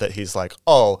him that he's like,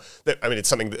 it's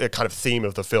something, a kind of theme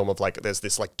of the film of like, there's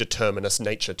this like determinist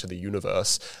nature to the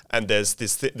universe. And there's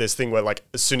this thing where like,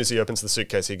 as soon as he opens the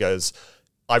suitcase, he goes,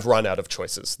 I've run out of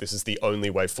choices. This is the only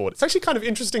way forward. It's actually kind of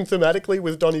interesting thematically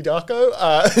with Donnie Darko,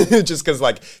 just because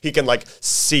like he can like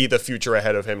see the future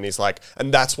ahead of him. And he's like,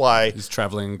 and that's why he's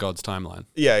traveling in God's timeline.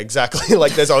 Yeah, exactly.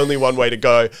 Like there's only one way to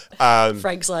go.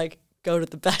 Frank's like, go to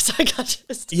the back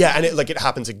psychiatrist. Yeah, and it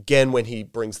happens again when he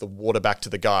brings the water back to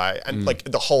the guy. And like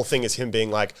the whole thing is him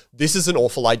being like, this is an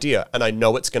awful idea and I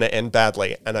know it's going to end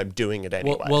badly and I'm doing it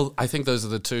anyway. Well, I think those are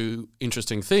the two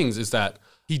interesting things is that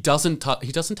he doesn't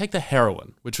take the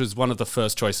heroin, which was one of the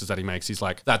first choices that he makes. He's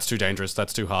like, that's too dangerous,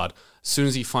 that's too hard. As soon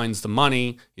as he finds the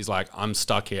money, he's like, I'm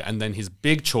stuck here. And then his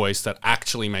big choice that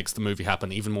actually makes the movie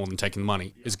happen even more than taking the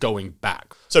money is going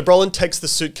back. So Brolin takes the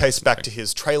suitcase back to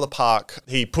his trailer park.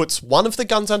 He puts one of the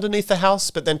guns underneath the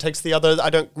house, but then takes the other. I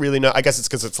don't really know. I guess it's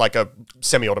because it's like a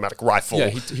semi-automatic rifle. Yeah,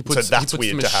 he puts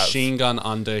the machine gun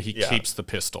under. He keeps the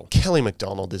pistol. Kelly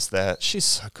MacDonald is there. She's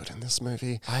so good in this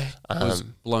movie. I was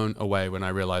blown away when I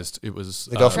realized it was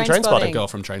the girl from Trainspotting. The girl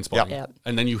from Trainspotting. Yep.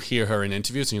 And then you hear her in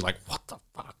interviews and you're like, what the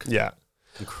fuck? Yeah.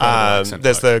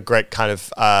 There's the great kind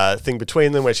of thing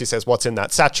between them where she says, what's in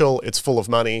that satchel? It's full of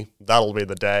money. That'll be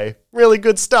the day. Really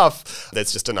good stuff.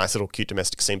 There's just a nice little cute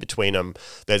domestic scene between them.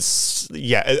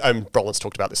 Brolin's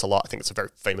talked about this a lot. I think it's a very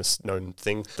famous known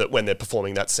thing that when they're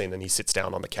performing that scene and he sits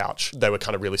down on the couch, they were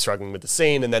kind of really struggling with the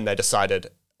scene. And then they decided,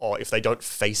 if they don't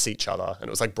face each other, and it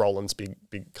was like Brolin's big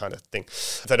kind of thing,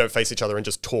 if they don't face each other and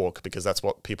just talk, because that's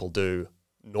what people do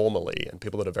normally, and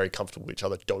people that are very comfortable with each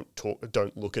other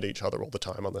don't look at each other all the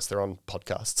time unless they're on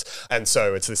podcasts. And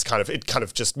so it's this kind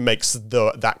of just makes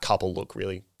that couple look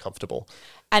really comfortable.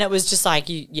 And it was just like,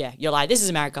 you're like, this is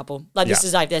a married couple. Like, this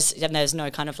is like this, and there's no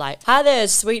kind of like, hi there,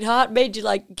 sweetheart, made you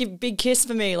like give a big kiss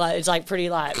for me. Like, it's like pretty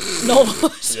like normal.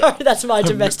 Sorry, that's my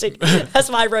domestic, that's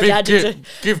my romantic.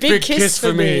 Give big kiss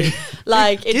for me.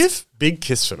 Like, give big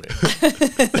kiss for me.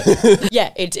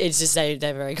 Yeah, it's just they're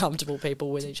very comfortable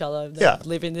people with each other. They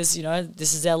live in this,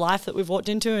 this is their life that we've walked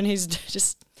into, and he's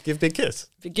just... Give big kiss.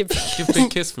 Give big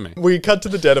kiss for me. We cut to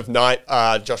the dead of night.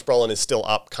 Josh Brolin is still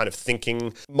up kind of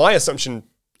thinking. My assumption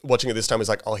watching it this time is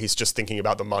like, he's just thinking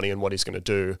about the money and what he's going to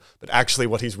do. But actually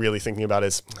what he's really thinking about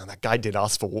is, that guy did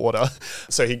ask for water.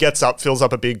 So he gets up, fills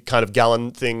up a big kind of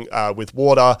gallon thing with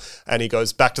water, and he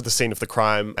goes back to the scene of the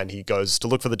crime and he goes to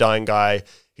look for the dying guy.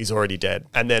 he's already dead.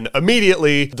 And then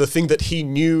immediately the thing that he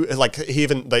knew, like he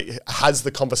even has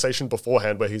the conversation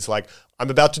beforehand where he's like,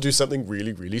 I'm about to do something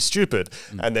really, really stupid.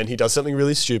 And then he does something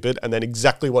really stupid, and then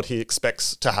exactly what he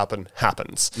expects to happen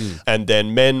happens. And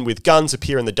then men with guns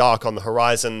appear in the dark on the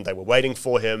horizon. They were waiting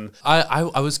for him. I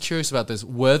was curious about this.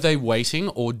 Were they waiting,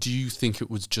 or do you think it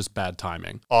was just bad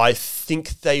timing? I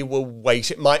think they were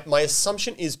waiting. My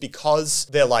assumption is because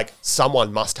they're like,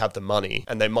 someone must have the money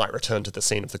and they might return to the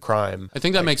scene of the crime. I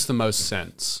think that makes the most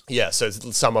sense. Yeah, so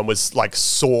someone was like,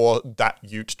 saw that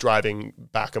ute driving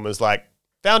back and was like,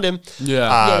 found him.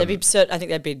 Yeah. There'd be I think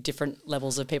there'd be different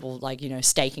levels of people like,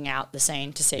 staking out the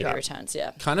scene to see if he returns.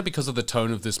 Yeah. Kind of because of the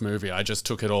tone of this movie, I just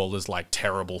took it all as like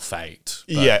terrible fate.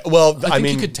 But Yeah, well, I think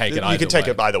mean, you could take it You could take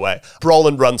it either way.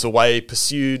 Brolin runs away,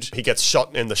 pursued. He gets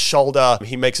shot in the shoulder.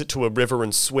 He makes it to a river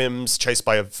and swims, chased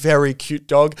by a very cute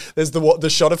dog. There's the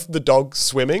shot of the dog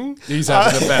swimming. He's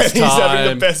having the best time. He's having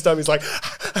the best time. He's like,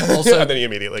 Also, and then he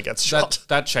immediately gets shot.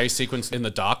 That chase sequence in the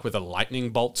dark with a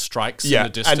lightning bolt strikes in the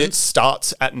distance. And it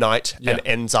starts at night and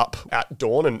ends up at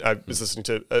dawn. And I was listening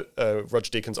to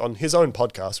Roger Deakins on his own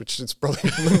podcast, which is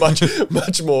probably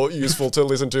much more useful to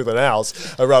listen to than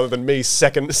ours, rather than me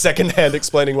secondhand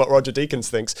explaining what Roger Deakins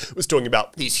thinks. Was talking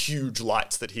about these huge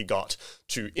lights that he got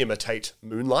to imitate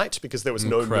moonlight because there was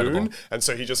no moon, and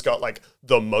so he just got like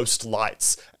the most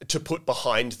lights to put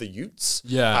behind the utes,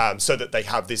 so that they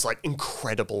have these like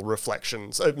incredible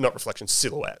reflections, not reflections,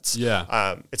 silhouettes.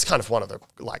 It's kind of one of the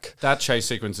like that chase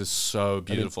sequence is so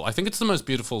beautiful. I think it's the most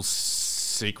beautiful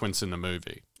sequence in the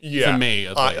movie. Yeah, for me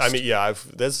at least. I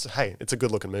mean, it's a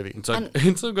good looking movie. It's a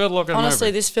good looking movie.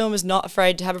 Honestly, this film is not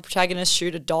afraid to have a protagonist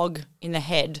shoot a dog in the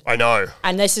head. I know.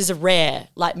 And this is a rare.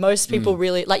 Like, most people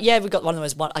really... Like, yeah, we've got one of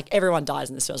those... Like, everyone dies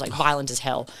in this film. It's, like, violent as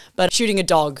hell. But shooting a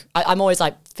dog, I'm always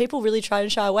like, people really try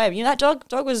and shy away. But, that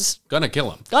dog was... Gonna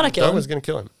kill him. Gonna kill him. Dog was gonna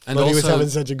kill him. And he was also- having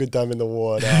such a good time in the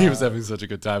water. He was having such a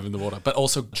good time in the water. But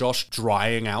also Josh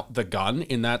drying out the gun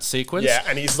in that sequence. Yeah,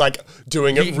 and he's, like,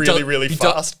 doing it really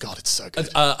fast. God, it's so good.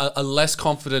 A less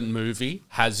confident movie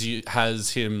has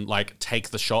him like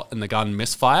take the shot and the gun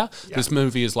misfire. This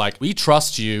movie is like, we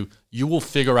trust you. You will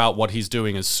figure out what he's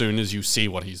doing as soon as you see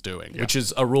what he's doing, which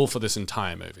is a rule for this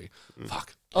entire movie.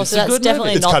 Fuck. Also, that's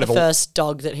definitely not the first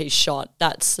dog that he's shot.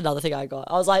 That's another thing I got.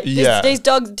 I was like, these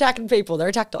dogs attacking people. They're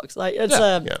attack dogs. Like, it's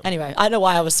anyway. I don't know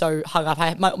why I was so hung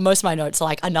up. Most of my notes are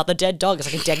like another dead dog.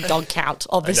 It's like a dead dog count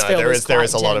of this film. There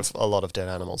is a lot of dead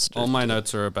animals. All my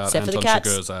notes are about Except for the Anton cats.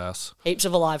 Chigurh's ass. Heaps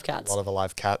of alive cats. A lot of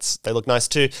alive cats. They look nice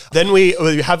too. Then we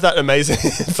have that amazing.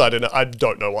 I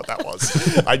don't know what that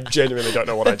was. I genuinely don't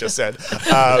know what I just said.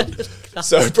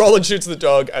 So Brolin shoots the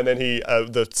dog, and then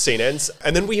the scene ends,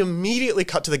 and then we immediately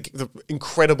cut to the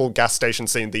incredible gas station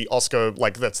scene. The Oscar,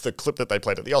 like that's the clip that they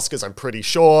played at the Oscars. I'm pretty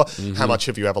sure. How much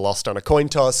have you ever lost on a coin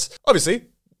toss? Obviously,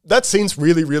 that scene's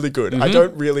really, really good. I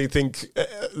don't really think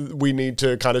we need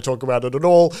to kind of talk about it at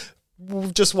all.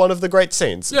 Just one of the great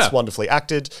scenes. It's wonderfully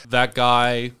acted. That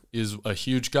guy is a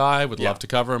huge guy. Would love to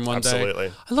cover him one day.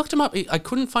 Absolutely. I looked him up. I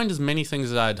couldn't find as many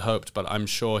things as I had hoped, but I'm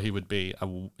sure he would be.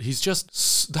 He's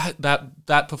just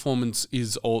that performance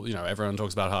is all. Everyone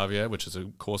talks about Javier, which is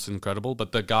of course incredible,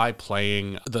 but the guy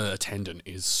playing the attendant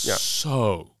is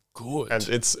so good. And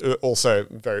it's also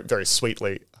very, very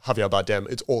sweetly Javier Bardem.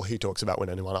 It's all he talks about when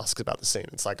anyone asks about the scene.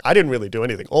 It's like, I didn't really do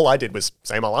anything. All I did was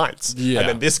say my lines. Yeah. And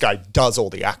then this guy does all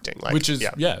the acting. Like, which is,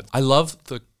 I love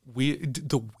the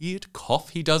weird cough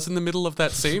he does in the middle of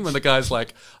that scene when the guy's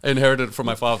like, I inherited it from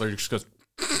my father. He just goes,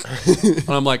 and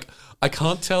I'm like, I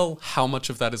can't tell how much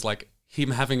of that is like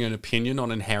him having an opinion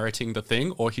on inheriting the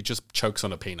thing or he just chokes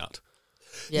on a peanut.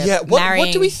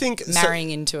 What do we think?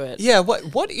 Marrying into it. Yeah,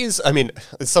 what is, I mean,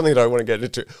 it's something that I want to get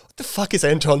into. What the fuck is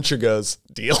Anton Chigurh's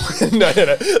deal? No.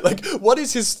 Like, what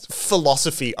is his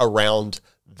philosophy around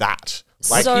that?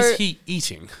 Like, is he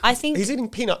eating? I think he's eating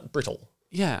peanut brittle.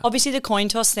 Yeah. Obviously, the coin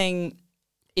toss thing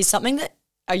is something that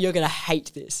you're going to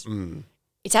hate this.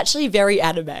 It's actually very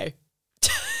anime.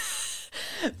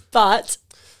 But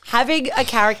having a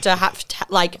character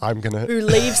who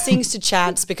leaves things to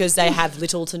chance because they have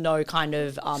little to no kind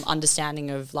of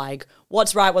understanding of like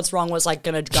what's right, what's wrong, what's like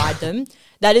going to guide them.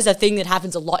 That is a thing that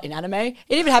happens a lot in anime. It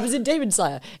even happens in Demon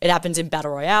Slayer. It happens in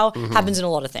Battle Royale. Happens in a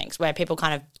lot of things where people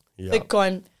kind of flick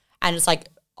coin, and it's like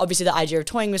obviously the idea of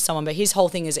toying with someone, but his whole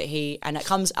thing is that and it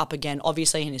comes up again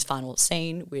obviously in his final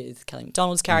scene with Kelly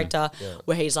MacDonald's character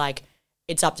where he's like,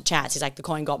 it's up to chance. He's like, the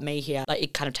coin got me here. Like,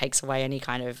 it kind of takes away any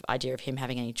kind of idea of him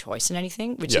having any choice in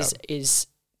anything, which is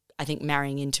I think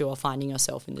marrying into or finding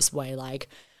yourself in this way. Like,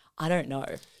 I don't know.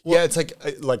 Yeah, it's like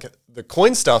the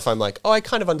coin stuff. I'm like, oh, I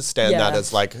kind of understand that Yeah.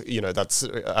 as like, that's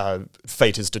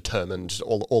fate is determined,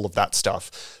 all of that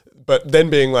stuff. But then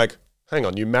being like, hang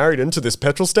on, you married into this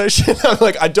petrol station? I'm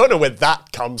like, I don't know where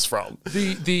that comes from.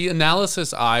 The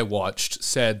analysis I watched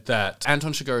said that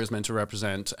Anton Chigurh is meant to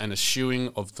represent an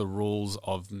eschewing of the rules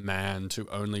of man to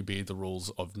only be the rules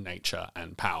of nature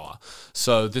and power.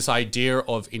 So this idea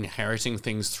of inheriting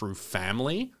things through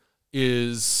family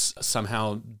is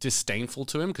somehow disdainful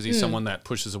to him because he's someone that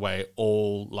pushes away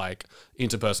all like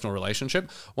interpersonal relationship.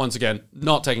 Once again,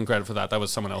 not taking credit for that. That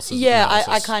was someone else's analysis.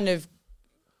 I kind of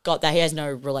got that he has no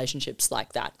relationships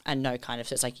like that and no kind of,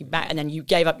 so it's like and then you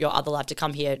gave up your other life to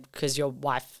come here because your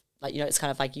wife, like, it's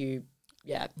kind of like you,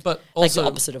 but like also the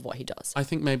opposite of what he does. I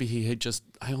think maybe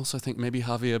I also think maybe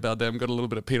Javier Bardem got a little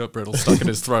bit of peanut brittle stuck in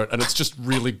his throat and it's just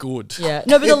really good. Yeah,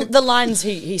 no, but the lines,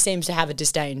 he seems to have a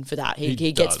disdain for that. He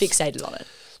gets does. fixated on it.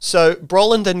 So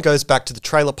Brolin then goes back to the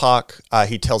trailer park.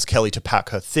 He tells Kelly to pack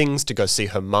her things to go see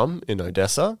her mum in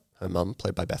Odessa. Her mum,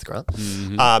 played by Beth Grant.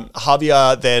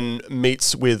 Javier then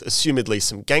meets with, assumedly,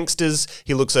 some gangsters.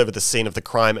 He looks over the scene of the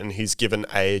crime and he's given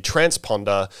a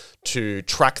transponder to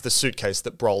track the suitcase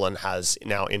that Brolin has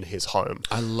now in his home.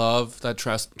 I love that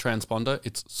transponder.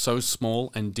 It's so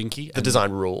small and dinky. The design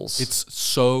rules. It's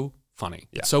so funny.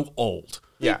 Yeah. It's so old.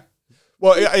 Yeah.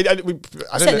 Well, I don't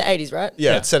Set know. in the 80s, right?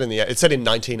 Yeah, it's set in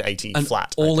 1980 And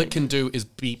flat. all it can do is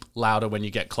beep louder when you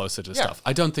get closer to stuff.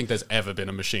 I don't think there's ever been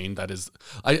a machine that is...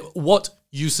 what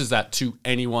use is that to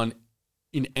anyone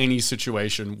in any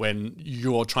situation when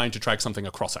you're trying to track something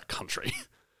across a country?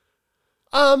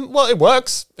 Well, it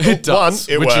works. It does,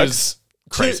 One, it which works. is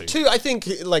crazy. Two, I think,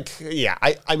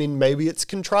 I mean, maybe it's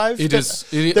contrived. It but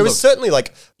is. There was certainly,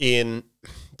 like, in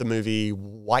the movie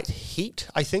White Heat,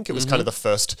 I think, it was kind of the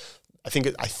first... I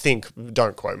think,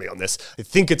 don't quote me on this. I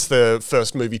think it's the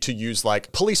first movie to use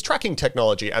like police tracking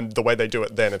technology, and the way they do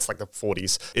it then, it's like the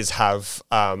 40s, is have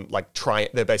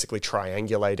they're basically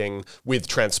triangulating with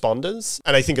transponders.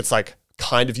 And I think it's like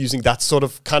kind of using that sort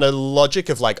of kind of logic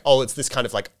of like, oh, it's this kind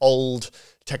of like old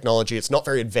technology. It's not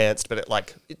very advanced, but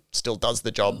it still does the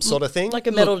job sort of thing. Like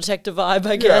a metal detector vibe,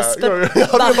 I guess.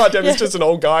 Javier Bardem is just an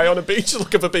old guy on a beach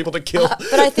looking for people to kill.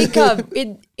 But I think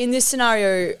in this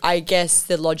scenario, I guess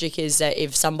the logic is that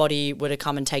if somebody were to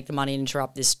come and take the money and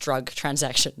interrupt this drug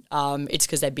transaction, it's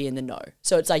because they'd be in the know.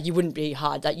 So it's like you wouldn't be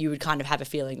hard, that you would kind of have a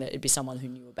feeling that it'd be someone who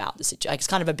knew about the situation. Like, it's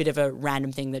kind of a bit of a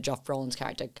random thing that Josh Brolin's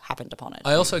character happened upon it.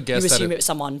 I also guess you that assume it was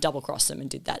someone double-crossed them and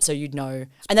did that, so you'd know.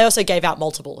 And they also gave out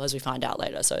multiple, as we find out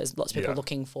later, so there's lots of people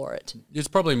looking for it. it's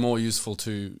probably more useful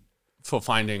for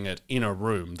finding it in a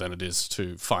room than it is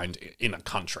to find in a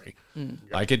country.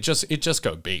 Like it just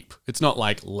go beep. It's not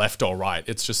like left or right.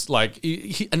 It's just like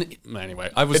anyway.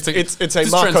 I was thinking it's a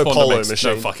this Marco transponder Polo makes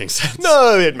machine. No fucking sense.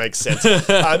 No, it makes sense.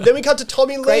 Then we cut to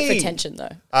Tommy Lee. Great for tension,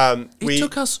 though. It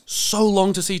took us so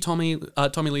long to see Tommy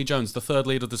Lee Jones, the third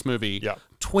lead of this movie. Yeah.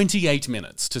 28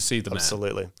 minutes to see the man.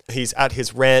 Absolutely. He's at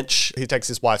his ranch. He takes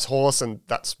his wife's horse, and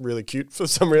that's really cute. For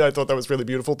some reason, I thought that was really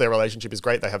beautiful. Their relationship is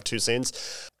great. They have 2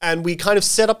 scenes. And we kind of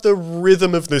set up the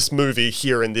rhythm of this movie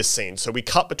here in this scene. So we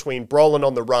cut between Brolin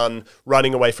on the run,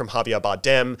 running away from Javier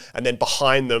Bardem, and then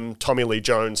behind them, Tommy Lee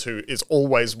Jones, who is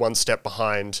always one step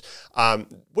behind.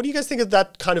 What do you guys think of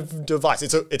that kind of device?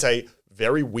 It's a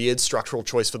very weird structural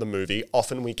choice for the movie.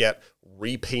 Often we get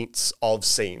repeats of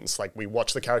scenes. Like we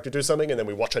watch the character do something and then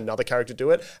we watch another character do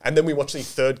it. And then we watch the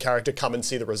third character come and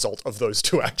see the result of those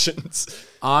 2 actions.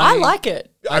 I like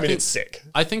it. I mean, it's sick.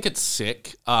 I think it's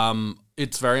sick.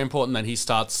 It's very important that he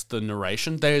starts the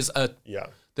narration. There's a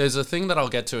thing that I'll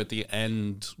get to at the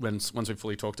end once we've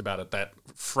fully talked about it that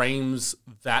frames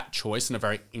that choice in a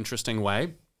very interesting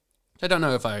way. I don't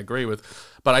know if I agree with,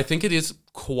 but I think it is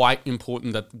quite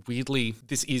important that weirdly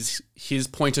this is his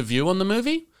point of view on the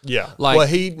movie. Yeah. Like,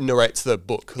 he narrates the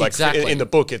book. Like exactly. In the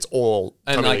book, it's all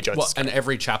Tommy Lee Jones. And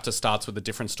every chapter starts with a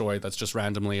different story that's just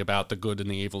randomly about the good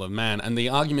and the evil of man. And the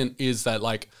argument is that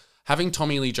like having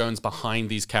Tommy Lee Jones behind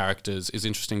these characters is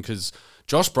interesting because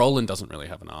Josh Brolin doesn't really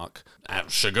have an arc. And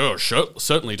Chigurh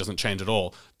certainly doesn't change at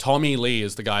all. Tommy Lee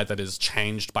is the guy that is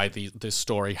changed by this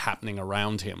story happening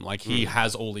around him. Like he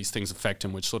has all these things affect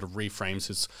him, which sort of reframes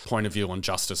his point of view on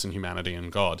justice and humanity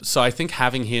and God. So I think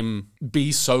having him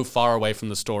be so far away from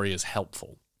the story is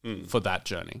helpful. for that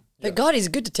journey. But God, he's a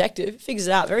good detective. He figures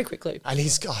it out very quickly. And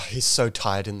he's so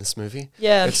tired in this movie.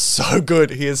 Yeah. It's so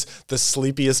good. He is the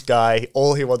sleepiest guy.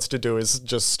 All he wants to do is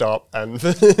just stop and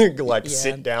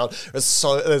sit down.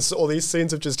 There's all these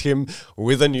scenes of just him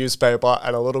with a newspaper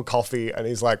and a little coffee, and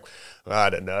he's like, I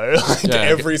don't know.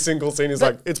 Every single scene he's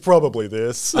like, it's probably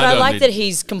this. But I like that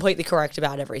he's completely correct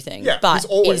about everything. Yeah, but he's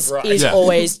always right. is Yeah.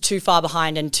 always too far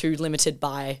behind and too limited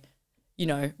by,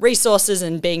 resources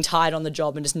and being tired on the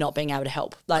job and just not being able to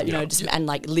help. And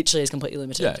literally is completely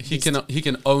limited. Yeah, he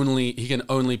can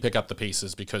only pick up the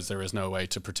pieces because there is no way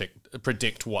to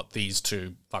predict what these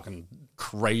two fucking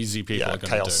crazy people are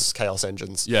going to do. Chaos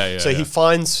engines. So he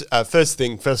finds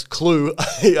first clue.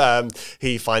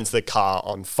 He finds the car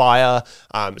on fire.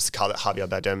 It's the car that Javier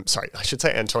Bardem. Sorry, I should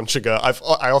say Anton Chigurh.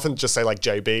 I often just say like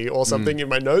JB or something in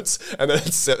my notes, and then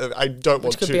I don't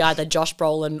want to. Which could be either Josh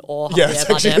Brolin or Javier Yeah, it's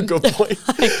actually a Bardem. good point.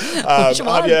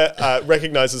 Javier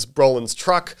recognizes Brolin's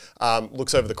truck,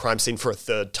 looks over the crime scene for a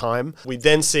third time. We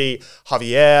then see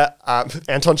Javier,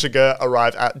 Anton Chigurh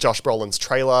arrive at Josh Brolin's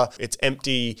trailer. It's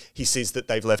empty. He sees that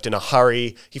they've left in a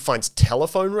hurry. He finds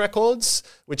telephone records,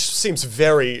 which seems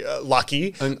very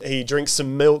lucky. And he drinks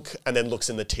some milk and then looks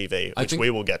in the TV, which we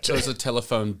will get to. Those are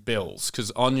telephone bills, because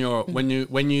on your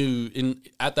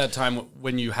at that time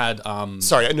when you had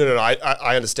Sorry, no.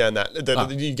 I understand that.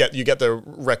 You get the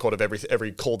record of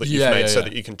every call that you've made so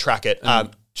that you can track it.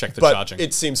 Check the but charging.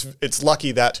 It seems it's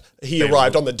lucky that he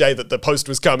arrived on the day that the post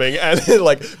was coming, and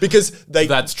because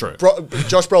that's true.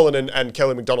 Josh Brolin and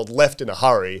Kelly MacDonald left in a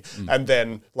hurry, and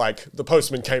then the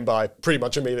postman came by pretty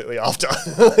much immediately after,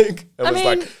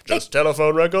 just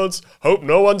telephone records. Hope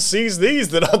no one sees these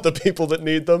that aren't the people that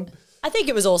need them. I think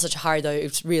it was all such a hurry, though.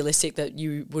 It's realistic that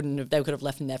they could have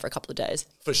left him there for a couple of days.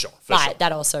 For sure.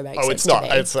 That also makes sense. Oh, it's not. To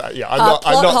me. It's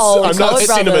I'm not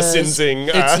cinema sinsing.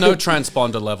 It's no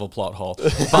transponder level plot hole.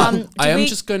 But I am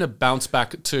just going to bounce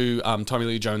back to Tommy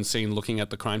Lee Jones' scene looking at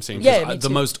the crime scene. Yeah,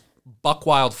 the most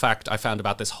buck-wild fact I found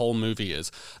about this whole movie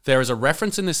is there is a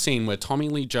reference in this scene where Tommy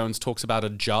Lee Jones talks about a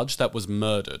judge that was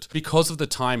murdered. Because of the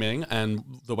timing and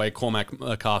the way Cormac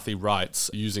McCarthy writes,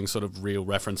 using sort of real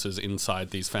references inside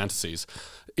these fantasies,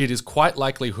 it is quite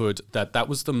likelihood that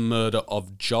was the murder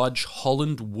of Judge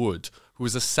Holland Wood, who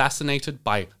was assassinated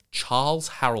by Charles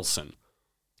Harrelson.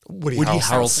 Woody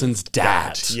Harrelson's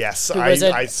dad. Yes,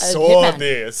 I saw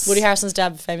this. Woody Harrelson's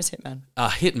dad, famous hitman. A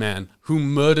hitman who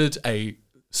murdered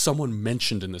someone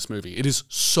mentioned in this movie. It is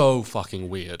so fucking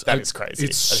weird. That is crazy.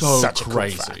 It's so such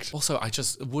crazy. A cool fact. Also,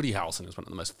 Woody Harrelson is one of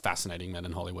the most fascinating men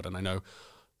in Hollywood, and I know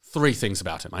 3 things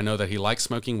about him. I know that he likes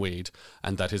smoking weed,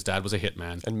 and that his dad was a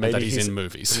hitman, and that he's in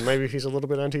movies. And maybe he's a little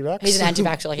bit anti-vax. He's an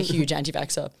anti-vaxxer, like a huge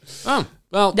anti-vaxxer. Oh,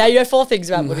 well. Now you know 4 things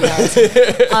about Woody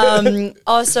Harrelson.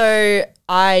 Also,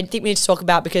 I think we need to talk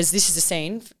about, because this is a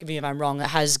scene, forgive me if I'm wrong, that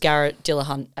has Garrett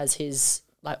Dillahunt as his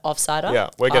offsider. Yeah,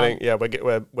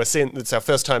 we're seeing. It's our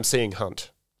first time seeing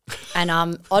Hunt. And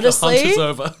honestly, the hunt is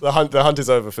over. The hunt is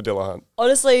over for Dillahunt.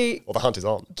 Honestly, the hunt is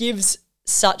on. Gives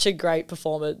such a great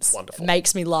performance. Wonderful.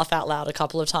 Makes me laugh out loud a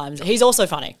couple of times. He's also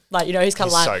funny. He's kind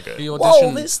of like, so good.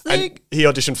 Whoa, this thing. And he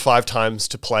auditioned 5 times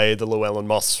to play the Llewellyn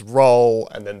Moss role,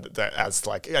 and then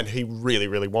and he really,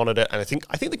 really wanted it. And I think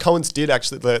the Coens did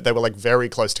actually. They were very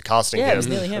close to casting him. It was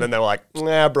nearly him. And then they were like,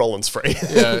 nah, Brolin's free.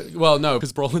 Yeah, well, no,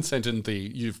 because Brolin sent in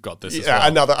you've got this. Yeah,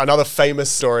 as well. another famous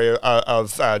story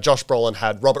of Josh Brolin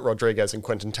had Robert Rodriguez and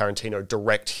Quentin Tarantino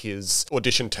direct his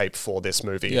audition tape for this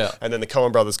movie. Yeah. And then the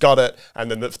Coen brothers got it,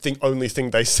 and then the only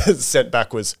thing they sent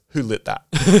back was, who lit that?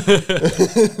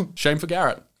 Shame for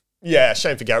Garrett. Yeah,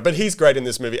 shame for Garrett. But he's great in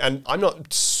this movie. And I'm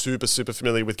not super, super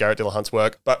familiar with Garrett Dillahunt's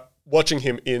work, but watching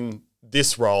him in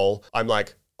this role, I'm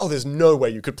like, oh, there's no way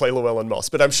you could play Llewellyn Moss.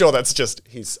 But I'm sure that's just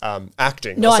his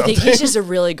acting. No, or I something. think he's just a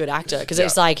really good actor, because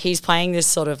it's he's playing this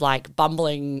sort of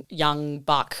bumbling young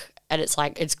buck. And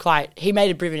it's quite, he made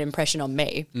a brilliant impression on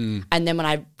me. And then when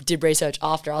I did research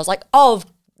after, I was like, oh,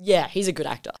 yeah, he's a good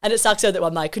actor. And it sucks that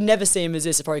I'm could never see him as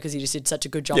this, probably because he just did such a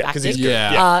good job acting. He's good.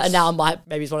 And now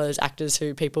maybe he's one of those actors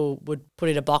who people would put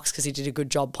in a box because he did a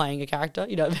good job playing a character.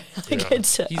 He's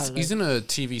in a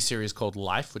TV series called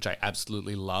Life, which I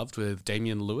absolutely loved, with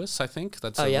Damian Lewis, I think.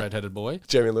 That's a redheaded boy.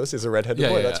 Damian Lewis is a redheaded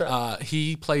boy, that's right.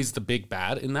 He plays the big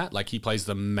bad in that. He plays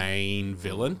the main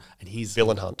villain. And he's...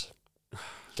 Villain Hunt.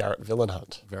 Garrett Villain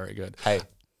Hunt. Very good. Hey.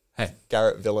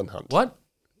 Garrett Villain Hunt. What?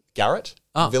 Garrett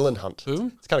Villain Hunt.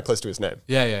 Who? It's kind of close to his name.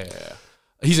 Yeah.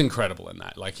 He's incredible in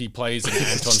that. Like, he plays an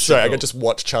Anton Sorry, I Chigurh. could just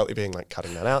watch Charlie being like,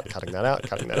 cutting that out, cutting that out,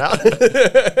 cutting that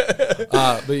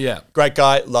out. But yeah. Great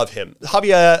guy, love him.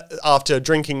 Javier, after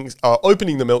drinking,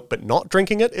 opening the milk but not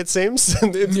drinking it, it seems.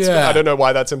 Yeah. I don't know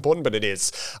why that's important, but it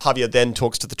is. Javier then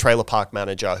talks to the trailer park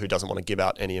manager who doesn't want to give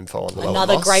out any info on the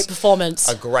Another great performance.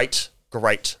 A great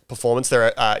performance.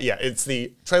 There are, it's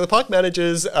the trailer park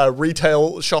managers,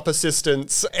 retail shop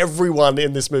assistants. Everyone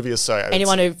in this movie is so.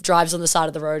 Anyone who drives on the side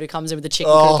of the road, who comes in with a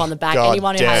chicken coop on the back. God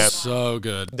Anyone who damn. has. So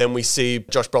good. Then we see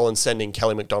Josh Brolin sending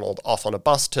Kelly MacDonald off on a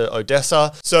bus to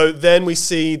Odessa. So then we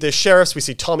see the sheriffs, we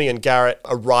see Tommy and Garrett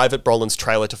arrive at Brolin's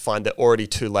trailer to find they're already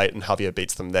too late and Javier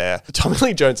beats them there. Tommy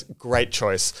Lee Jones, great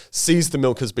choice, sees the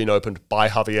milk has been opened by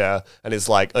Javier and is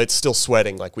like, it's still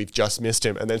sweating, like we've just missed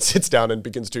him, and then sits down and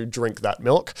begins to drink that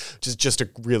milk, which is just a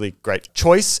really great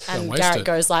choice. And Garrett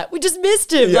goes like, we just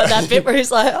missed him. Like that bit where he's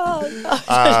like,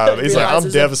 he's like, I'm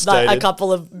devastated. Like a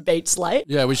couple of beats late.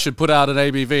 Yeah, we should put out an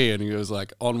ABV. And he goes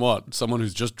like, on what? Someone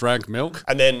who's just drank milk?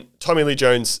 And then Tommy Lee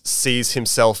Jones sees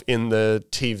himself in the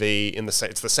TV,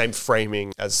 it's the same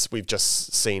framing as we've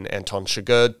just seen Anton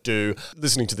Chigurh do.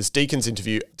 Listening to this Deacons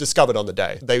interview, discovered on the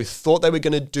day. They thought they were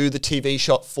going to do the TV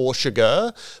shot for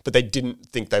Chigurh, but they didn't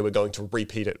think they were going to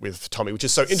repeat it with Tommy, which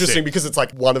is so interesting because it's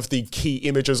like one of the key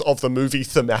images of the movie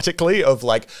thematically of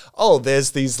like, oh,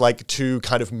 there's these like two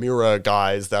kind of mirror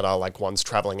guys that are like one's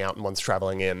traveling out and one's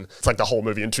traveling in. It's like the whole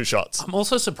movie in two shots. I'm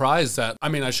also surprised that, I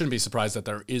mean, I shouldn't be surprised that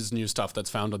there is new stuff that's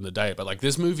found on the day, but like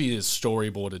this movie is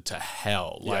storyboarded to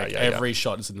hell. Like every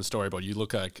shot is in the storyboard. You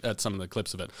look at some of the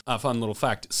clips of it. Fun little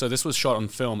fact. So this was shot on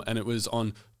film and it was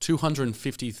on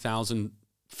 250,000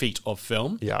 feet of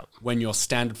film. Yeah. When your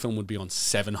standard film would be on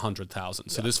 700,000.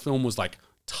 So this film was like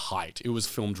tight. It was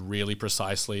filmed really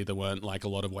precisely. There weren't like a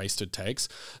lot of wasted takes.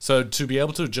 So to be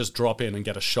able to just drop in and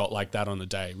get a shot like that on the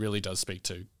day really does speak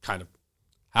to kind of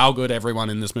how good everyone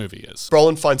in this movie is.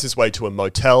 Brolin finds his way to a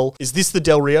motel. Is this the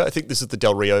Del Rio? I think this is the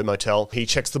Del Rio motel. He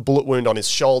checks the bullet wound on his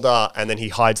shoulder and then he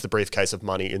hides the briefcase of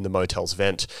money in the motel's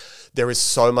vent. There is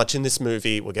so much in this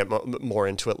movie, we'll get more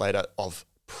into it later, of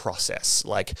process.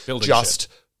 Like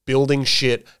building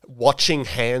shit, watching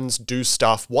hands do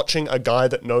stuff, watching a guy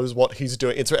that knows what he's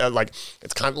doing. It's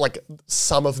kind of like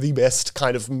some of the best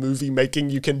kind of movie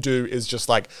making you can do is just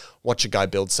like watch a guy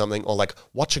build something or like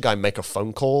watch a guy make a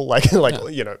phone call.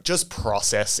 Just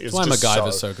process is That's why just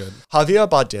MacGyver's so good. Javier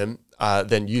Bardem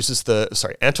then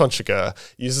Anton Chigurh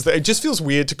it just feels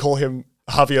weird to call him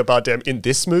Javier Bardem in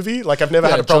this movie. Like, I've never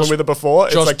had a problem with it before.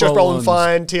 It's like Josh Brolin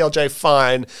fine, TLJ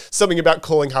fine. Something about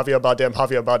calling Javier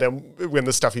Bardem when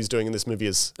the stuff he's doing in this movie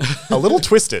is a little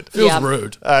twisted. Feels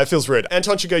rude. It feels rude.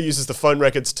 Anton Chigurh uses the phone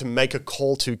records to make a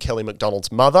call to Kelly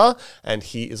MacDonald's mother, and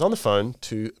he is on the phone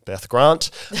to Beth Grant.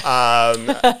 Wow,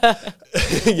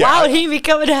 he be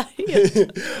coming out here.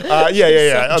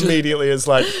 Immediately is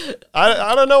like,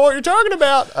 I don't know what you're talking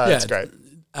about. It's great.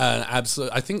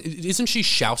 Absolutely. I think, isn't she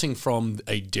shouting from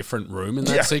a different room in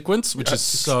that sequence, which is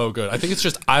so good. I think it's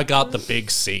just, I got the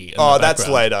big C. That's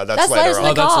later. That's later on.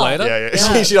 Oh, that's later?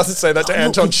 Yeah. She doesn't say that to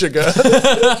Anton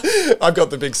Chigurh. I've got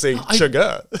the big C,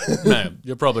 Chigurh. No,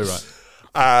 you're probably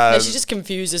right. She's just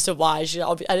confused as to why.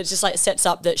 And it just like sets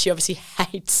up that she obviously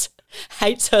hates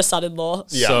her son-in-law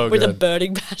with a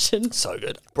burning passion. So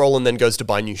good. Brolin then goes to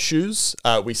buy new shoes.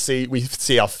 We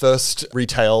see our first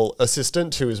retail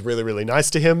assistant who is really, really nice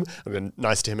to him, and then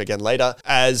nice to him again later.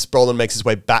 As Brolin makes his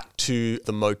way back to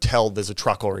the motel, there's a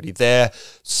truck already there.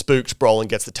 Spooked, Brolin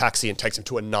gets the taxi and takes him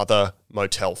to another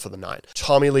motel for the night.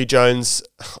 Tommy Lee Jones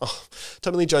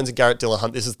and Garrett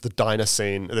Dillahunt. This is the diner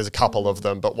scene. There's a couple of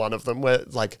them, but one of them where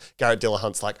like Garrett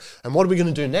Dillahunt's like, and what are we going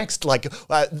to do next? Like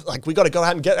we got to go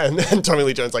out and get, and Tommy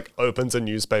Lee Jones like opens a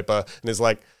newspaper and is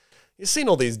like, you seen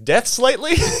all these deaths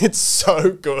lately? It's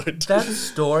so good. That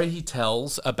story he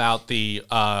tells about the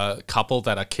couple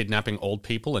that are kidnapping old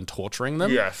people and torturing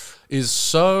them is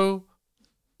so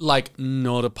like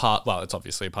not a part, well, it's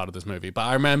obviously a part of this movie, but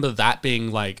I remember that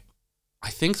being like, I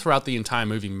think throughout the entire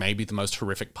movie, maybe the most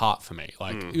horrific part for me.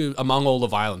 Like, among all the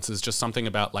violence, is just something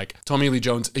about, like, Tommy Lee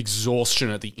Jones'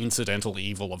 exhaustion at the incidental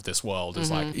evil of this world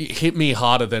is, like, it hit me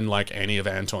harder than, like, any of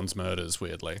Anton's murders,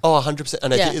 weirdly. Oh, 100%.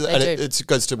 And it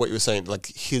goes to what you were saying. Like,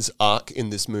 his arc in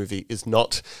this movie is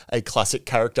not a classic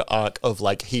character arc of,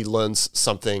 like, he learns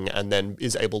something and then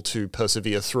is able to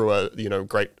persevere through a,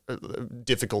 great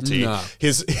difficulty. No.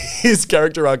 His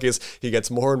character arc is he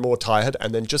gets more and more tired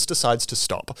and then just decides to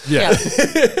stop. Yeah.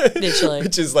 Literally.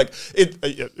 Which is like it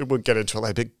we'll get into it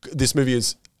later, but this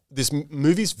movie's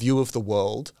view of the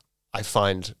world I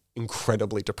find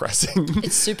incredibly depressing.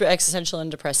 It's super existential and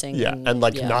depressing. Yeah, and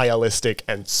nihilistic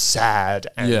and sad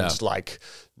and like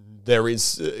there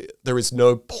is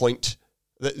no point.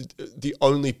 the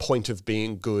only point of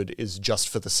being good is just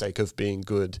for the sake of being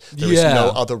good. There is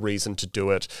no other reason to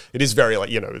do it. It is very like,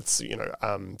 it's,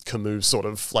 Camus sort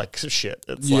of like shit.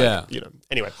 It's like,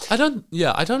 anyway. I don't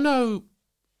know.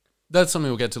 That's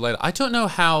something we'll get to later. I don't know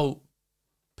how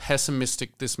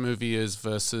pessimistic this movie is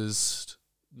versus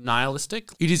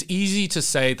nihilistic. It is easy to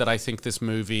say that I think this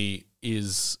movie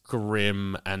is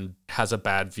grim and has a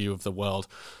bad view of the world,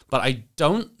 but I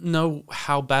don't know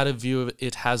how bad a view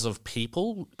it has of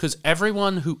people, because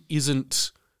everyone who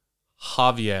isn't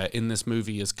Javier in this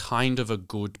movie is kind of a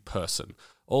good person.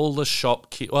 All the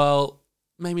shopkeepers, well,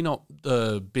 maybe not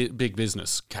the big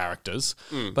business characters,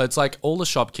 but it's like all the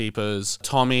shopkeepers,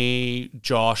 Tommy,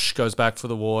 Josh goes back for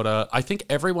the water. I think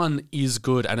everyone is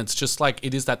good, and it's just like,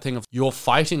 it is that thing of you're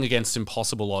fighting against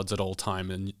impossible odds at all times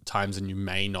and you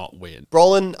may not win.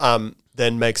 Brolin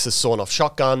then makes a sawn-off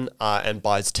shotgun and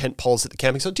buys tent poles at the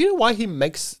camping site. Do you know why he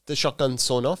makes the shotgun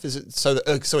sawn off? Is it so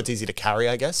it's easy to carry,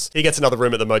 I guess? He gets another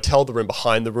room at the motel, the room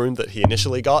behind the room that he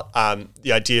initially got.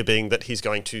 The idea being that he's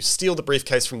going to steal the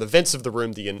briefcase from the vents of the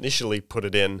room that he initially put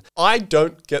it in. I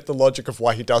don't get the logic of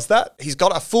why he does that. He's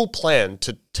got a full plan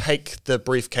to take the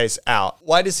briefcase out.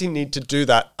 Why does he need to do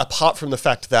that, apart from the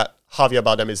fact that Javier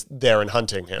Bardem is there and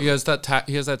hunting him? He has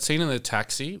that scene in the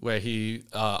taxi where he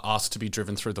asks to be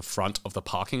driven through the front of the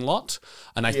parking lot,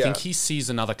 and I think he sees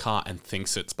another car and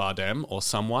thinks it's Bardem or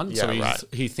someone.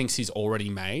 He thinks he's already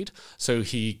made, so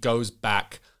he goes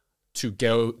back to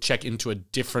go check into a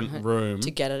different room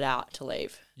to get it out to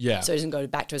leave. Yeah. So he doesn't go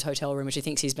back to his hotel room, which he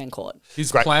thinks he's been caught.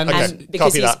 His plan is...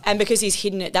 And because he's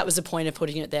hidden it, that was the point of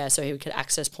putting it there, so he could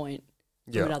access point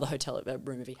from another hotel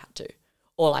room if he had to.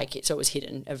 Or like it, so it was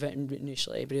hidden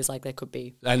initially, but he was like, there could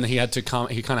be. And he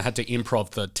kind of had to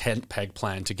improv the tent peg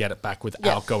plan to get it back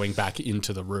without going back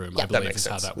into the room. I believe is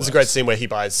how that works. There's a great scene where he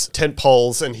buys tent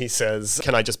poles and he says,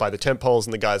 "Can I just buy the tent poles?"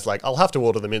 And the guy's like, "I'll have to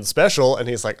order them in special." And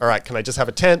he's like, "All right, can I just have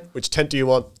a tent? Which tent do you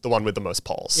want? The one with the most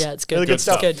poles." Yeah, it's good. Really good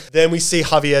stuff. Good. Then we see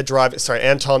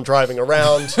Anton driving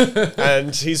around,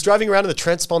 and he's driving around in the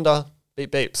transponder.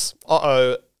 Beep beeps.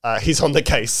 He's on the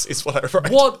case, is what I wrote.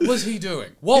 What was he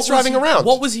doing? He's driving around.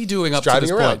 What was he doing up to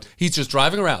this point? He's just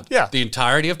driving around. Yeah. The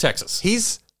entirety of Texas.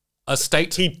 He's a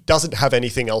state. He doesn't have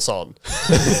anything else on.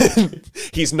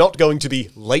 He's not going to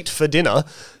be late for dinner.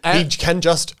 He can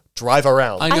just drive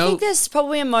around. I think there's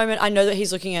probably a moment, I know that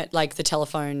he's looking at like the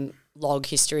telephone log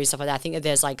history, stuff like that. I think that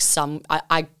there's like some,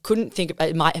 I couldn't think,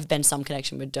 it might have been some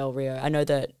connection with Del Rio. I know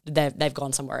that they've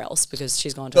gone somewhere else because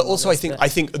she's gone to. But also, I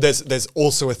think there's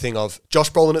also a thing of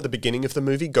Josh Brolin at the beginning of the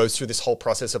movie goes through this whole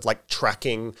process of like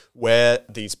tracking where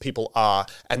these people are,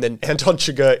 and then Anton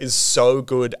Chigurh is so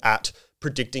good at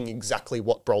predicting exactly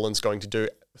what Brolin's going to do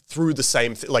through the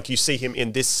same thing. Like you see him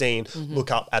in this scene, look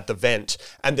up at the vent,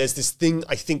 and there's this thing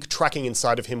I think tracking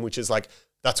inside of him, which is like,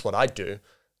 that's what I'd do.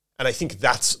 And I think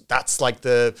that's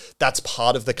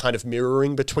part of the kind of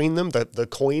mirroring between them, the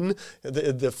coin,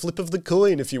 the flip of the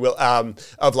coin, if you will,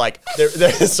 of like,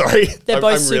 they're sorry, I'm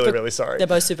really sorry. They're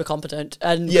both super competent.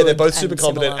 And they're both super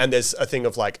competent. And there's a thing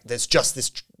of like, there's just this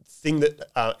thing that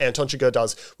Anton Chigurh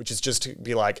does, which is just to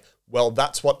be like, well,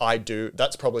 that's what I do.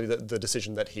 That's probably the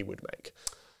decision that he would make.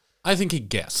 I think he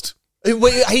guessed.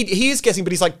 He is guessing,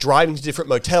 but he's like driving to different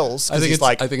motels. I think it's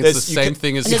the same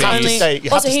thing as you have to stay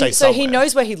somewhere. So he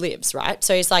knows where he lives, right?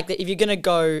 So he's like, if you're gonna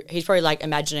go, he's probably like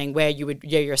imagining where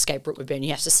your escape route would be, and you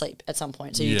have to sleep at some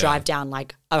point. So you drive down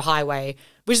like a highway,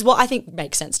 which is what I think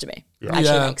makes sense to me.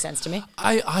 Makes sense to me.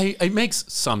 It makes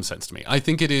some sense to me. I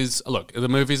think it is. Look, the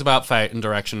movie's about fate and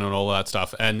direction and all that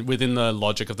stuff, and within the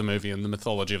logic of the movie and the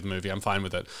mythology of the movie, I'm fine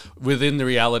with it. Within the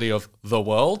reality of the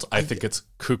world, I think it's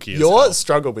kooky. Your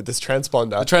struggle with this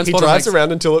transponder. He drives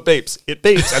around until it beeps. It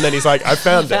beeps, and then he's like, "I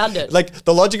found it." Like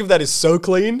the logic of that is so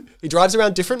clean. He drives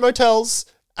around different motels.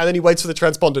 And then he waits for the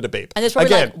transponder to beep. And there's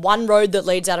probably like one road that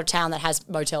leads out of town that has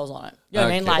motels on it. You know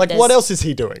what I mean? Like what else is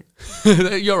he doing?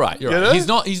 You're right. You're right.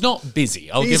 He's not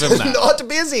busy. I'll give him that. He's not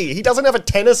busy. He doesn't have a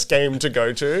tennis game to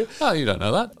go to. Oh, you don't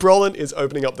know that. Brolin is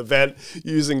opening up the vent,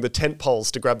 using the tent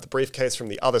poles to grab the briefcase from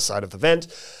the other side of the vent.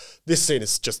 This scene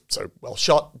is just so well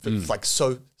shot. It's like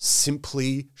so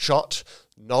simply shot.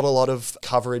 Not a lot of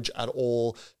coverage at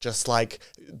all. Just like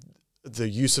the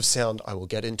use of sound I will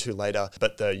get into later,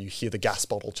 but you hear the gas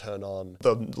bottle turn on,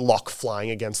 the lock flying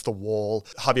against the wall.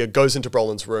 Javier goes into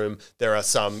Brolin's room. There are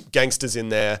some gangsters in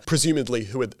there, presumably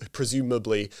who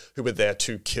were there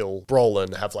to kill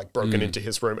Brolin, have like broken into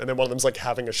his room, and then one of them's like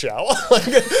having a shower.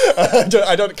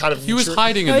 I don't kind of. He was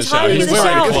hiding in the shower. He was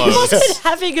wearing clothes. He wasn't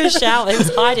having a shower. He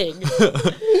was hiding.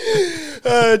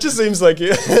 It just seems like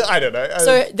I don't know.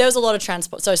 So there was a lot of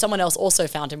transport. So someone else also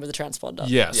found him with a transponder.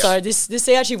 Yes. So this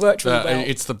actually worked really well.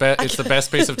 It's the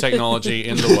best piece of technology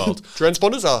in the world.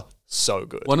 Transponders are so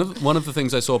good. One of the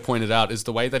things I saw pointed out is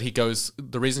the way that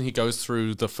the reason he goes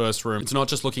through the first room, it's not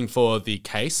just looking for the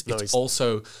case, it's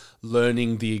also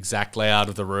learning the exact layout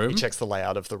of the room. He checks the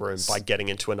layout of the room by getting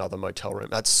into another motel room.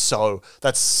 That's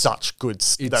such good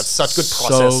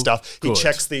process stuff. Good. He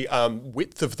checks the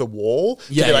width of the wall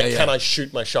to be like, can I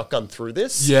shoot my shotgun through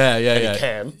this? Yeah. He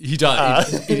can. He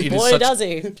does. Boy, does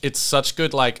he. It's such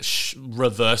good like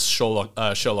reverse Sherlock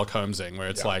Holmesing, where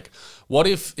it's like, what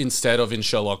if instead of in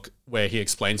Sherlock where he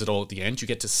explains it all at the end, you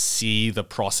get to see the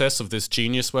process of this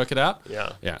genius work it out?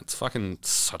 Yeah. Yeah, it's fucking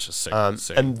such a sick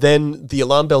scene. And then the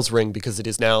alarm bells ring because it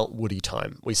is now Woody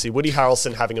time. We see Woody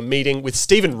Harrelson having a meeting with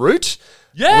Stephen Root.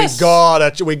 Yes! We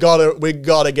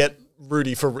gotta get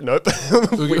Rudy for nope.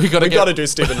 we gotta do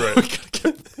Stephen Root.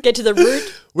 Get to the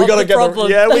root. We gotta get problem.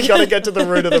 we gotta get to the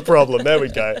root of the problem. There we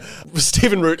go.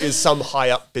 Stephen Root is some high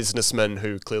up businessman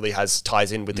who clearly has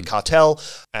ties in with the cartel,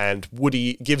 and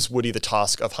Woody gives Woody the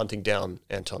task of hunting down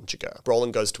Anton Chigurh.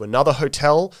 Brolin goes to another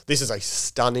hotel. This is a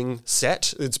stunning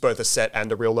set. It's both a set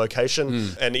and a real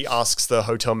location, and he asks the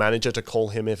hotel manager to call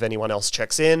him if anyone else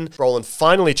checks in. Brolin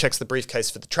finally checks the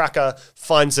briefcase for the tracker,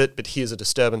 finds it, but hears a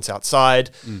disturbance outside.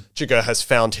 Chigurh has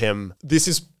found him. This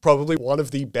is probably one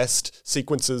of the best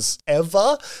sequences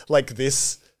ever. Like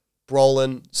this,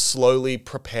 Brolin slowly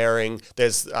preparing.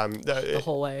 There's The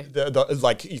hallway.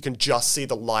 Like you can just see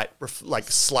the light,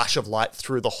 slash of light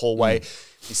through the hallway.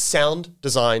 The sound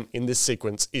design in this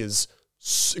sequence is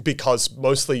because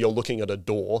mostly you're looking at a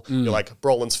door. You're like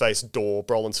Brolin's face,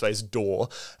 door,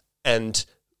 and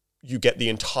you get the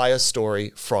entire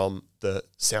story from the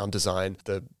sound design,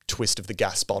 the twist of the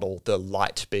gas bottle, the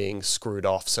light being screwed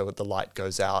off so that the light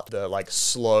goes out, the like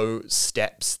slow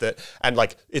steps and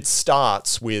it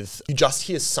starts with, you just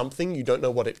hear something, you don't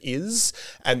know what it is,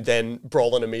 and then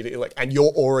Brolin immediately and you're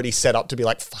already set up to be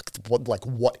like, fuck,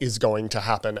 what is going to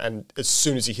happen? And as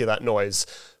soon as you hear that noise,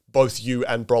 both you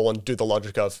and Brolin do the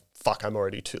logic of, fuck, I'm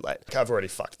already too late. I've already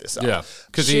fucked this up. Yeah.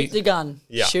 Shoot the gun.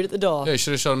 Yeah. Shoot at the door. Yeah, he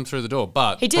should have shot him through the door,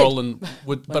 but He did.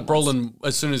 Brolin,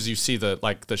 as soon as you see the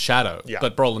shadow,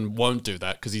 but Brolin won't do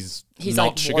that because he's not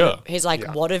like, Chigurh. He's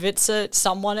like, what if it's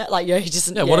someone? He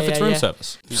just What if it's room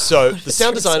service? So the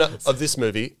sound designer of this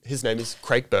movie, his name is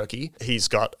Craig Berkey. He's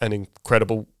got an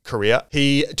incredible career.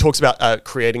 He talks about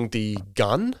creating the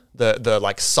gun,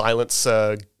 the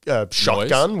silencer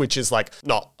shotgun, which is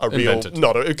not a real, Invented.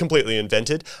 not a, completely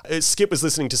invented. Skip was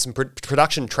listening to some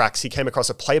production tracks. He came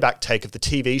across a playback take of the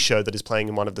TV show that is playing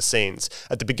in one of the scenes.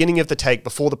 At the beginning of the take,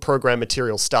 before the program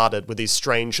material started, with these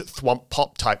strange thwomp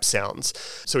pop type sounds.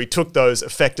 So he took those,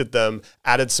 affected them,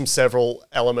 added several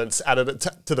elements, added it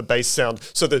to the bass sound.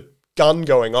 So the gun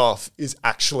going off is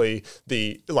actually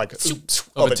the of a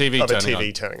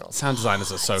TV turning on. Sound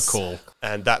designers are so cool.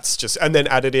 And that's and then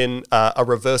added in a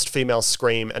reversed female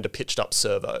scream and a pitched up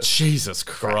servo. Jesus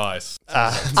Christ.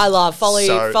 I love Foley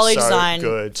design.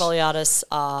 Good. Foley artists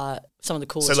are some of the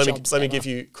coolest So jobs let me ever. give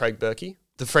you Craig Berkey.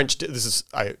 The French, this is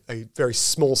a very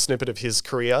small snippet of his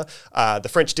career. The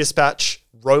French Dispatch,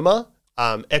 Roma,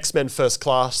 X-Men First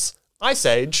Class, Ice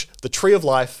Age, The Tree of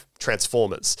Life,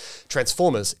 Transformers.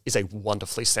 Transformers is a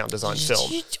wonderfully sound designed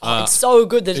film. It's so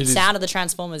good. The sound of the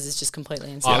Transformers is just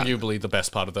completely insane. Arguably the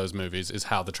best part of those movies is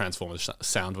how the Transformers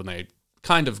sound when they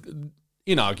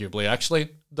inarguably actually,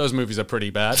 those movies are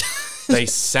pretty bad. They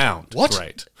sound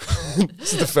great.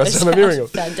 This is the first time I'm hearing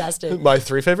of. Fantastic. My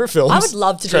three favorite films. I would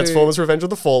love to do Transformers Revenge of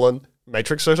the Fallen,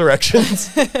 Matrix Resurrections,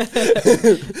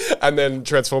 and then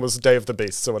Transformers Day of the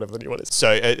Beasts, or whatever the new one is.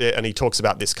 So, and he talks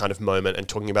about this kind of moment and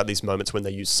talking about these moments when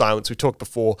they use silence. We talked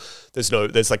before,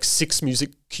 there's like 6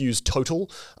 music cues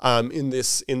total in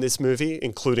this movie,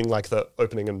 including like the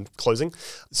opening and closing.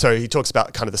 So he talks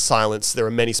about kind of the silence. There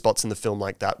are many spots in the film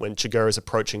like that. When Chigurh is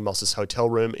approaching Moss's hotel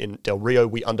room in Del Rio,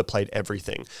 we underplayed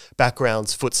everything.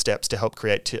 Backgrounds, footsteps to help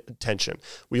create tension.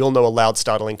 We all know a loud,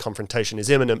 startling confrontation is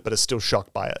imminent, but are still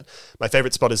shocked by it. My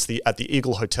favorite spot is at the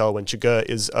Eagle Hotel when Chigurh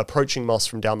is approaching Moss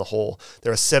from down the hall.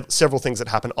 There are several things that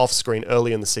happen off screen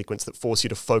early in the sequence that force you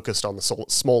to focus on the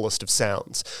smallest of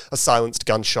sounds. A silenced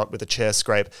gunshot with a chair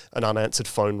scrape, an unanswered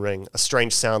phone ring, a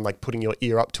strange sound like putting your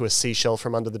ear up to a seashell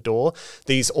from under the door.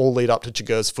 These all lead up to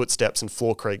Chigurh's footsteps and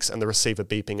floor creaks and the receiver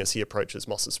beeping as he approaches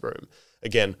Moss's room.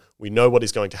 Again, we know what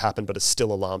is going to happen, but are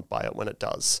still alarmed by it when it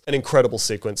does. An incredible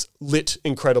sequence, lit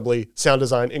incredibly, sound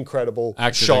design incredible,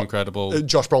 Acted shot incredible.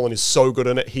 Josh Brolin is so good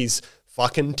in it. He's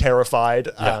fucking terrified.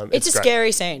 It's a great.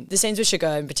 scary scene. The scenes with Sugar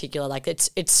in particular, like it's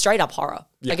straight up horror.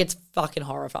 Like it's fucking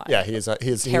horrifying. Yeah, he is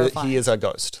a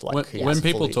ghost. Like when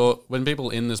people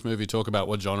in this movie talk about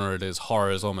what genre it is,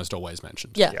 horror is almost always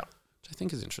mentioned. Yeah. Which I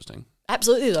think is interesting.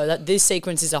 Absolutely though, that this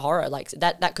sequence is a horror. Like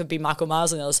that could be Michael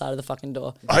Myers on the other side of the fucking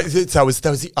door. That was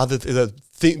the other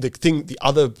thing,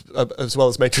 as well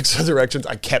as Matrix Resurrections.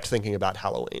 I kept thinking about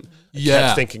Halloween. I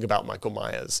kept thinking about Michael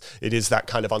Myers. It is that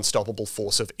kind of unstoppable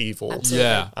force of evil. Absolutely.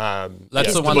 Yeah,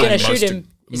 that's the one You're I gonna shoot him.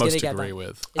 most agree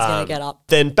with. He's going to get up.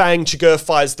 Then bang, Chigurh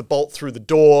fires the bolt through the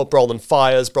door. Brolin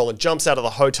fires. Brolin jumps out of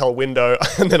the hotel window.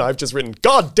 And then I've just written,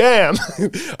 God damn.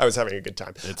 I was having a good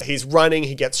time. He's running.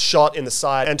 He gets shot in the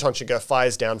side. Anton Chigurh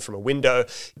fires down from a window.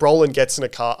 Brolin gets in a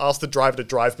car, asks the driver to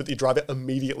drive, but the driver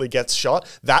immediately gets shot.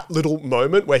 That little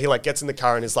moment where he like gets in the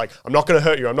car and is like, I'm not going to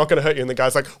hurt you. I'm not going to hurt you. And the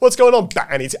guy's like, what's going on?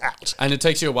 And he's out. And it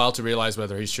takes you a while to realize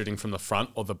whether he's shooting from the front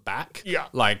or the back. Yeah.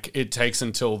 Like it takes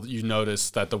until you notice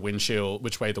that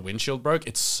which way the windshield broke.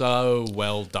 It's so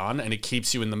well done, and it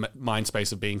keeps you in the mind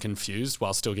space of being confused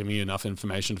while still giving you enough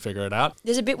information to figure it out.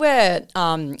 There's a bit where,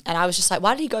 and I was just like,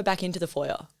 why did he go back into the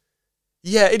foyer?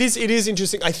 Yeah, it is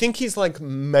interesting. I think he's like,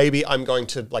 maybe I'm going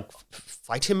to like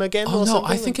fight him again or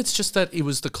something. I think it's just that it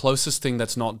was the closest thing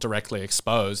that's not directly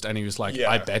exposed, and he was like,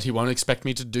 I bet he won't expect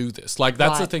me to do this. Like,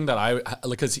 that's the thing that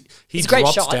because he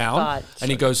drops down and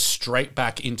he goes straight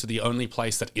back into the only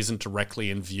place that isn't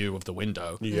directly in view of the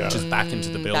window, which is back into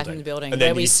the building. Back in the building. And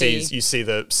then you see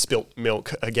the spilt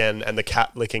milk again and the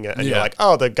cat licking it, and you're like,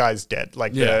 oh, the guy's dead.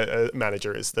 Like, the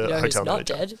manager is the hotel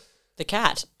manager. Not dead. The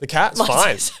cat. The cat's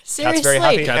fine. Seriously. Cat's very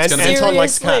happy. Cat's and Anton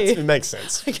likes cats. It makes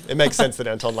sense. It makes sense that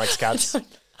Anton likes cats.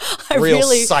 Real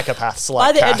psychopaths like cats.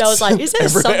 By the end, I was like, is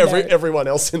there everyone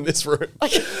else in this room.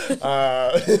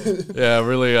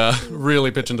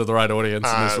 Really pitching to the right audience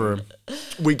in this room.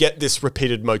 We get this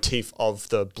repeated motif of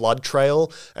the blood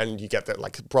trail, and you get that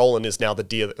like Brolin is now the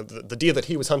deer that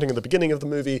he was hunting in the beginning of the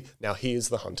movie. Now he is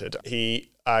the hunted. He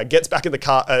gets back in the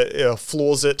car,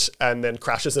 floors it, and then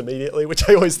crashes immediately, which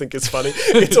I always think is funny.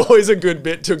 It's always a good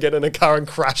bit to get in a car and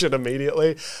crash it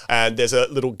immediately. And there's a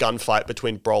little gunfight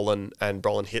between Brolin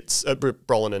and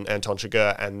Anton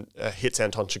Chigurh, and hits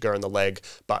Anton Chigurh in the leg.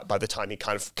 But by the time he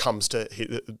kind of comes to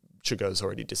Chigurh's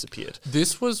already disappeared.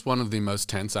 This was one of the most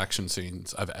tense action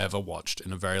scenes I've ever watched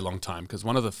in a very long time, because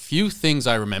one of the few things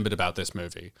I remembered about this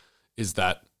movie is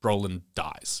that Brolin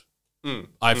dies.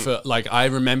 I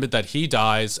remembered that he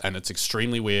dies, and it's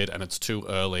extremely weird, and it's too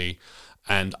early,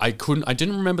 and I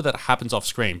didn't remember that it happens off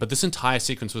screen, but this entire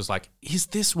sequence was like, is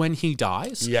this when he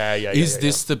dies? Is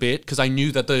this the bit? Because I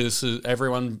knew that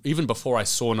everyone, even before I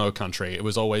saw No Country, it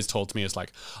was always told to me as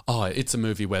like, oh, it's a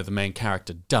movie where the main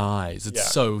character dies.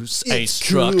 It's so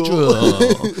structural,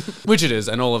 cool. Which it is,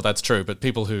 and all of that's true, but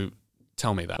people who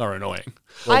tell me that are annoying.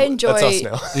 Well, that's us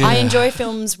now. I enjoy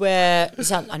films where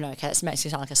I know, okay, this makes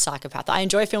me sound like a psychopath. I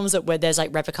enjoy films where there's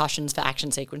like repercussions for action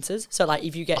sequences. So like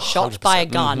if you get shot 100%. By a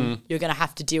gun, you're gonna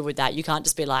have to deal with that. You can't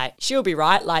just be like, she'll be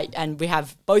right. Like, and we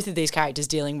have both of these characters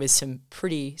dealing with some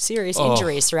pretty serious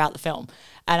injuries throughout the film.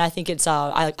 And I think it's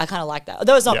I kind of like that.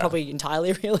 Although it's not probably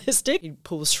entirely realistic. He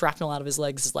pulls shrapnel out of his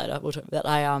legs later. We'll talk about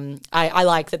that. I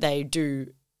like that they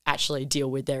do actually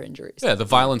deal with their injuries. Yeah, the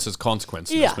violence is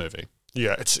consequence in this movie.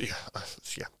 Yeah,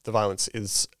 the violence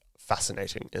is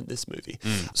fascinating in this movie.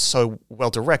 So well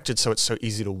directed, so it's so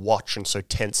easy to watch and so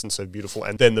tense and so beautiful.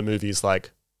 And then the movie is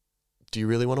like, do you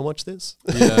really want to watch this?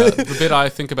 Yeah, the bit I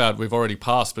think about, we've already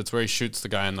passed, but it's where he shoots the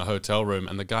guy in the hotel room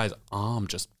and the guy's arm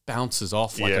just bounces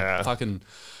off like a fucking...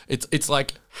 It's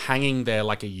like hanging there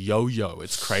like a yo-yo.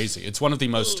 It's crazy. It's one of the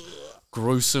most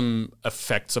gruesome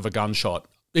effects of a gunshot.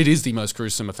 It is the most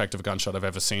gruesome effect of a gunshot I've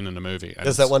ever seen in a movie. And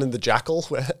there's that one in The Jackal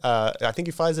where I think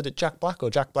he fires it at Jack Black, or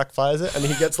Jack Black fires it, and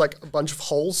he gets like a bunch of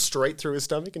holes straight through his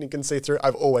stomach and he can see through.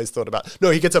 I've always thought about... No,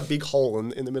 he gets a big hole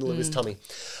in the middle of his tummy.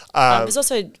 There's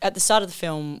also, at the start of the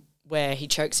film, where he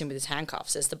chokes him with his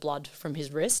handcuffs, there's the blood from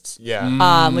his wrists.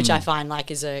 Yeah. Which I find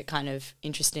like is a kind of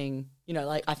interesting,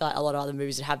 like I feel like a lot of other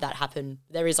movies that have that happen,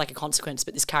 there is like a consequence,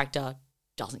 but this character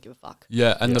doesn't give a fuck.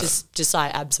 Yeah, and just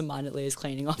like absentmindedly is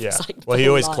cleaning off. Yeah. Like well, he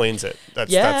always cleans it. That's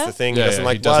the thing. He doesn't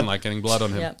like blood. Doesn't like getting blood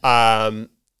on him. Yeah.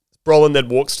 Brolin then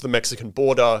walks to the Mexican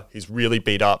border. He's really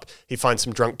beat up. He finds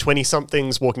some drunk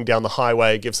 20-somethings walking down the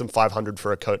highway, gives them $500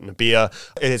 for a coat and a beer.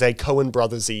 It is a Coen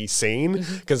Brothers-y scene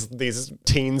because these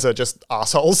teens are just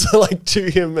assholes like to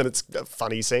him, and it's a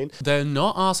funny scene. They're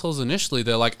not assholes initially.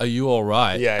 They're like, are you all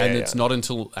right? It's not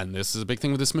until, and this is a big thing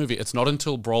with this movie, it's not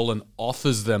until Brolin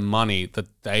offers them money that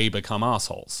they become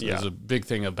assholes. There's a big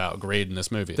thing about greed in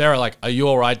this movie. They're like, are you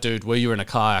all right, dude? Were you in a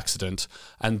car accident?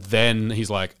 And then he's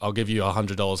like, I'll give you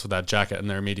 $100 for that jacket, and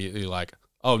they're immediately like,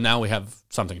 oh, now we have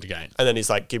something to gain. And then he's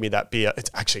like, give me that beer.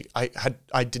 It's actually,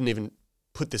 I didn't even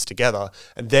put this together.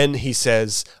 And then he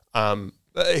says,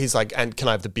 he's like, and can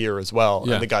I have the beer as well?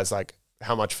 Yeah. And the guy's like,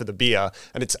 how much for the beer?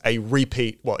 And it's a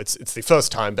repeat. Well, it's the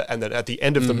first time, and then at the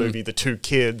end of the movie, the two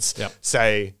kids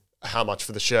say, how much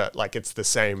for the shirt? Like, it's the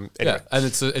same. Anyway. Yeah, and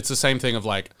it's the same thing of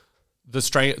like,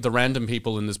 the random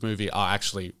people in this movie are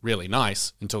actually really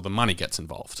nice until the money gets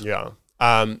involved. Yeah.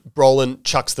 Brolin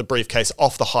chucks the briefcase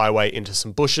off the highway into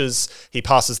some bushes. He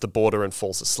passes the border and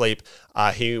falls asleep.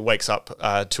 He wakes up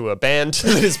to a band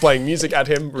that is playing music at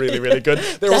him. Really, really good.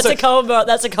 That's a Coen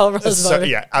Brothers moment.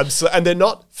 Yeah, absolutely. And they're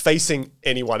not facing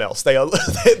anyone else. They are.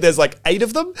 There's like 8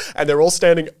 of them, and they're all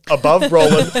standing above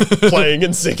Brolin, playing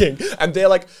and singing. And they're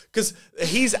like, because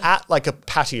he's at like a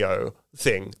patio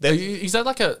thing. Is that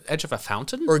like a edge of a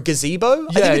fountain? Or a gazebo?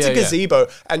 I think it's a gazebo.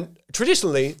 And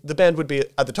traditionally, the band would be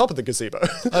at the top of the gazebo.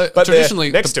 But traditionally,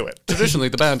 next to it. Traditionally,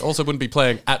 the band also wouldn't be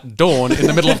playing at dawn in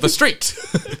the middle of the street.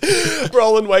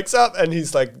 Brolin wakes up and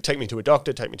he's like, take me to a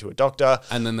doctor, take me to a doctor.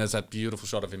 And then there's that beautiful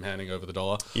shot of him handing over the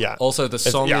dollar. Yeah. Also, the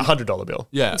song... $100 bill.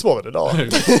 Yeah. It's more than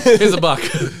 $1. Here's a buck.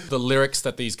 The lyrics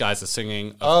that these guys are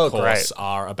singing, of course,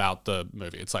 are about the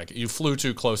movie. It's like, you flew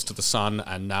too close to the sun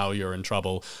and now you're in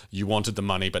trouble. You wanted the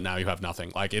money, but now you have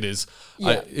nothing. Like, it is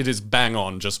bang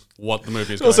on just what the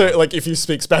movie is going Also, on. like, if you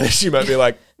speak Spanish, you might be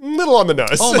like, little on the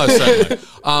nose. Almost certainly.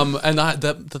 And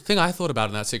the thing I thought about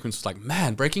in that sequence was like,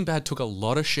 man, Breaking Bad took a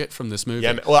lot of shit from this movie.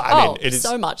 Yeah, well, I mean, it is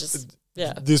so much.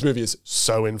 Yeah. This movie is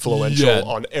so influential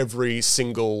on every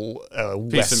single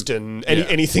Western,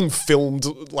 anything filmed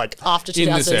like after in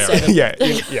this 2007.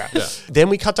 yeah. Then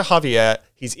we cut to Javier.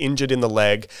 He's injured in the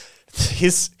leg.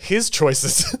 His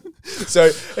choices. So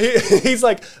he's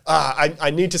like,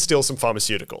 I need to steal some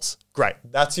pharmaceuticals. Great,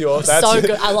 that's so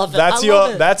good. I love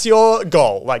it. That's your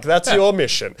goal. Like, that's your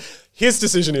mission. His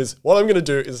decision is, what I'm going to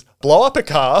do is blow up a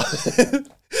car.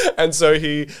 And so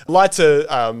he lights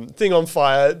a thing on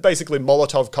fire, basically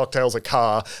Molotov cocktails a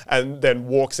car, and then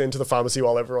walks into the pharmacy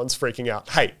while everyone's freaking out.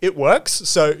 Hey, it works.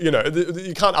 So, you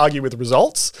you can't argue with the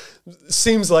results.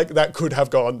 Seems like that could have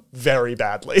gone very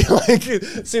badly. Like,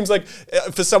 it seems like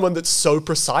for someone that's so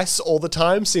precise all the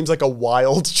time, seems like a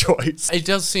wild choice. It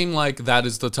does seem like that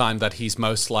is the time that he's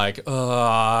most like,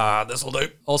 this'll do.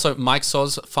 Also, Mike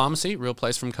Saw's Pharmacy, real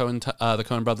place from the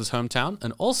Coen Brothers' hometown,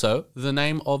 and also the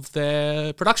name of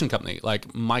their production company,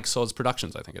 like Mike Saw's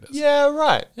Productions, I think it is. Yeah,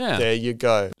 right. Yeah. There you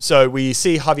go. So we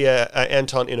see Javier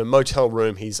Anton in a motel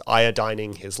room. He's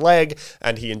iodining his leg,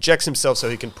 and he injects himself so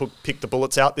he can pick the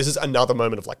bullets out. This is another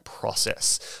moment of like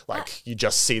process. Like, you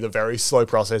just see the very slow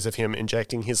process of him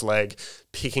injecting his leg,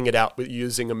 picking it out with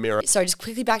using a mirror. Sorry, just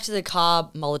quickly back to the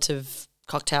car Molotov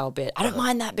cocktail bit. I don't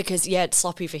mind that because, it's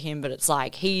sloppy for him, but it's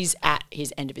like he's at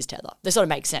his end of his tether. This sort of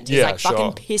makes sense. He's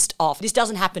fucking pissed off. This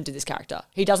doesn't happen to this character.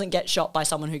 He doesn't get shot by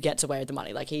someone who gets away with the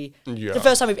money. Like, the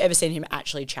first time we've ever seen him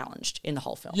actually challenged in the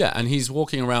whole film. Yeah, and he's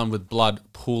walking around with blood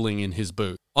pooling in his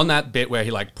boot. On that bit where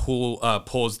he like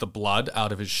pours the blood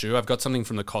out of his shoe, I've got something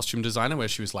from the costume designer where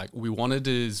she was like, we wanted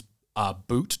his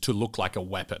boot to look like a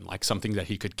weapon, like something that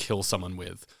he could kill someone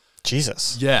with.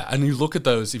 Jesus. Yeah, and you look at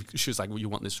those, she was like, well, you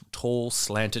want this tall,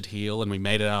 slanted heel, and we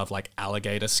made it out of like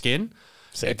alligator skin.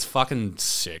 Sick. It's fucking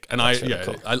sick. And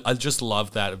cool. I just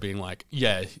love that of being like,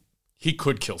 he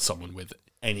could kill someone with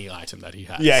any item that he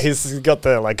has. Yeah, he's got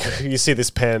the, like, you see this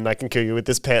pen, I can kill you with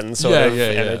this pen sort of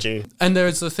energy. And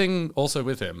there's the thing also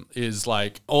with him is,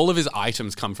 like, all of his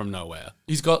items come from nowhere.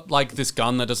 He's got, like, this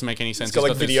gun that doesn't make any sense. He's got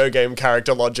like, video game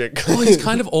character logic. Well, he's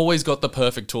kind of always got the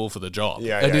perfect tool for the job.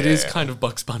 And it is kind of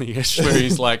Bugs Bunny-ish, where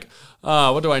he's like,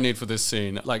 what do I need for this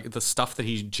scene? Like, the stuff that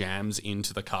he jams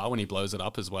into the car when he blows it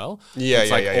up as well.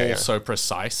 It's so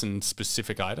precise and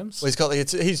specific items. Well,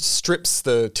 he strips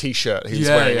the t-shirt. He's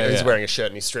wearing a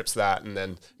shirt and he strips that, and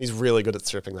then he's really good at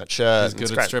stripping that shirt. He's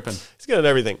good at stripping. He's good at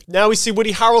everything. Now we see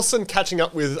Woody Harrelson catching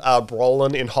up with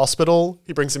Brolin in hospital.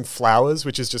 He brings him flowers,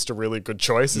 which is just a really good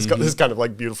choice. He's got this kind of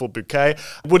like beautiful bouquet.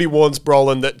 Woody warns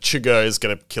Brolin that Chigo is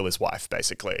going to kill his wife,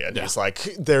 basically. And he's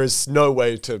like, there is no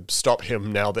way to stop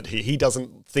him now that he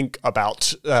doesn't think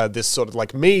about this sort of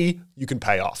like, me, you can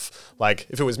pay off. Like,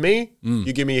 if it was me,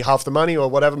 you give me half the money or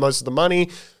whatever, most of the money,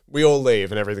 we all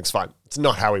leave and everything's fine. It's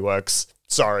not how he works.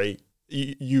 Sorry.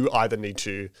 You either need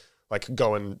to like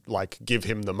go and like give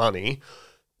him the money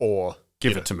or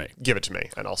give it to me. Give it to me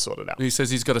and I'll sort it out. He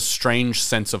says he's got a strange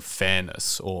sense of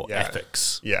fairness or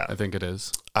ethics. Yeah. I think it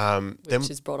is. Which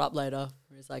is brought up later.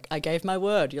 He's like, I gave my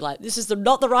word. You're like, this is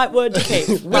not the right word to keep.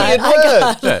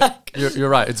 You're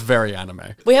right. It's very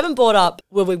anime. We haven't brought up,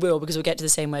 well, we will, because we'll get to the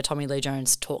scene where Tommy Lee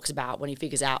Jones talks about when he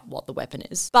figures out what the weapon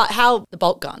is. But how the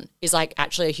bolt gun is like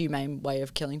actually a humane way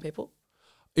of killing people.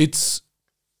 It's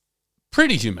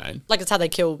Pretty humane. Like, that's how they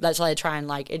kill. That's how they try and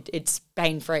it's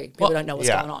pain free. People don't know what's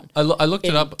going on. I looked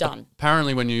it up. Done.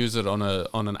 Apparently, when you use it on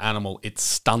an animal, it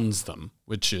stuns them,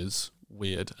 which is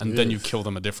weird. And then you kill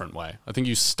them a different way. I think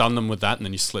you stun them with that, and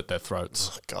then you slit their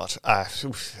throats. Oh, God.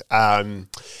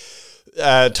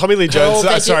 Tommy Lee Jones.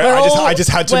 Sorry, I just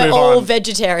had to move on. We're all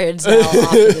vegetarians now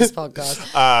after this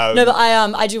podcast. No, but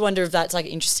I do wonder if that's like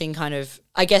interesting kind of.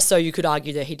 I guess so. You could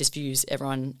argue that he just views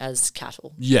everyone as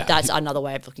cattle. Yeah, that's another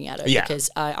way of looking at it. Yeah, because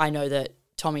I know that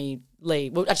Tommy Lee.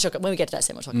 Well, actually, when we get to that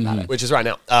scene, we'll talk about it. Which is right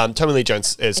now. Tommy Lee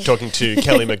Jones is talking to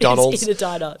Kelly McDonald. He's in a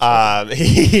diner.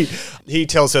 He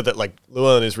tells her that like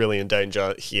Llewellyn is really in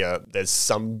danger here. There's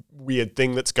some weird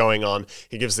thing that's going on.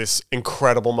 He gives this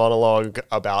incredible monologue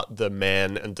about the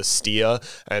man and the steer,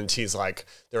 and he's like,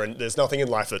 there's nothing in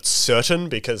life that's certain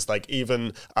because like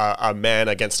even a man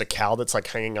against a cow that's like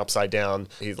hanging upside down,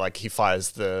 he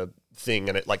fires the thing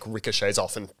and it like ricochets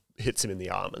off and hits him in the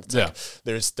arm. And like,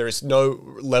 there's no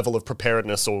level of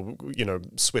preparedness or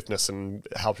swiftness and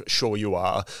how sure you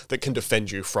are that can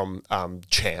defend you from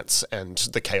chance and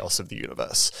the chaos of the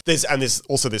universe. There's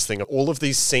also this thing of all of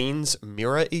these scenes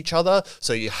mirror each other.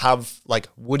 So you have like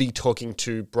Woody talking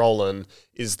to Brolin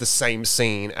is the same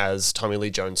scene as Tommy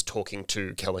Lee Jones talking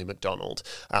to Kelly MacDonald.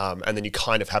 And then you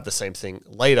kind of have the same thing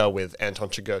later with Anton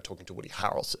Chigurh talking to Woody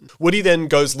Harrelson. Woody then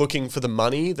goes looking for the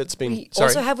money that's been... We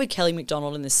also have with Kelly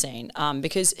MacDonald in this scene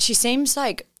because she seems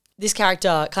like this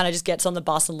character kind of just gets on the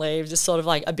bus and leaves, just sort of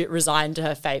like a bit resigned to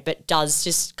her fate, but does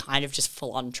just kind of just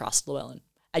full on trust Llewellyn.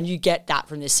 And you get that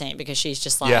from this scene because she's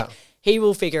just like, he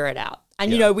will figure it out.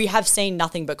 And, we have seen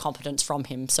nothing but competence from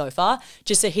him so far,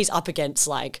 just that he's up against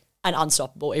like an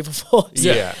unstoppable evil force.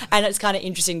 Yeah. And it's kind of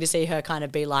interesting to see her kind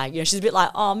of be like, she's a bit like,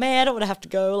 oh man, I don't want to have to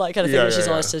go, like kind of thing. She's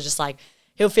always just like,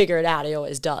 he'll figure it out. He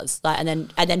always does. Like, and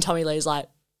then Tommy Lee's like,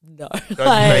 no,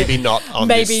 maybe not on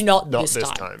maybe this, not this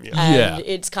this time. And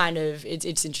it's kind of,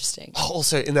 it's interesting.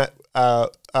 Also in that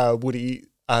Woody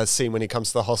scene when he comes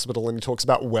to the hospital and he talks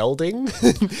about welding.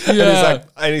 And he's like,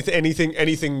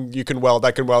 anything you can weld,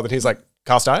 I can weld. And he's like,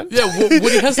 cast iron? Yeah,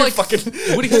 Woody has like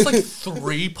Woody has like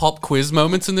 3 pop quiz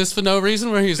moments in this for no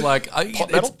reason where he's like,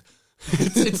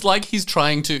 it's like he's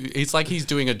he's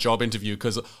doing a job interview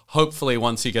because hopefully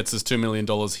once he gets his $2 million,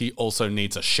 he also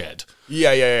needs a shed.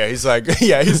 Yeah. He's like,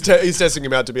 he's testing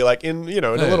him out to be like, in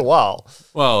a little while.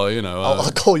 Well,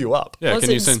 I'll call you up. Yeah, can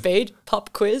you send Speed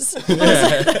pop quiz?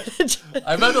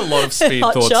 I've had a lot of Speed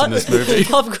hot thoughts shot. in this movie.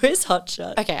 Pop quiz, hot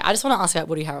shot. Okay, I just want to ask about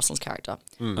Woody Harrelson's character.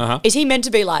 Is he meant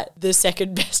to be like the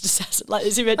second best assassin? Like,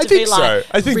 is he meant to be like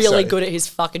really good at his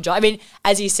fucking job? I mean,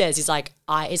 as he says, he's like,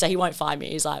 he won't find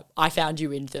me. He's like, I found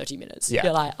you in 30 minutes. Yeah.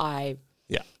 You're like,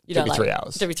 Took me 3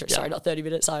 hours. Took me sorry, not 30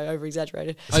 minutes. I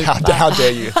over-exaggerated. How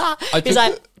dare you? He's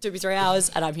like, took me 3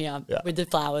 hours and I'm here with the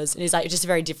flowers. And he's like, it's just a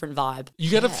very different vibe. You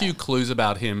get a few clues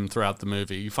about him throughout the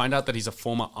movie. You find out that he's a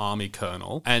former army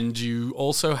colonel. And you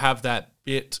also have that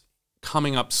bit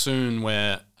coming up soon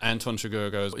where Anton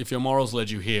Chigurh goes, if your morals led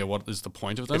you here, what is the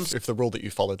point of them? If the rule that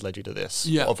you followed led you to this,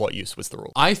 of what use was the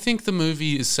rule? I think the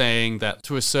movie is saying that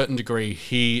to a certain degree,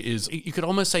 you could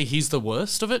almost say he's the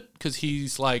worst of it because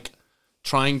he's like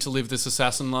trying to live this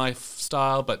assassin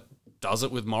lifestyle, but does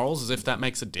it with morals, as if that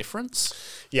makes a difference.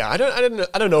 Yeah, I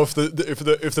don't know if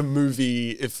the movie,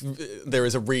 if there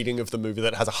is a reading of the movie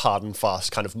that has a hard and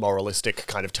fast kind of moralistic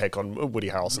kind of take on Woody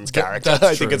Harrelson's character.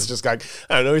 I think it's just like,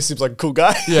 I don't know, he seems like a cool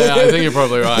guy. Yeah, I think you're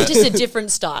probably right. Just a different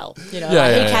style, he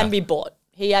can be bought.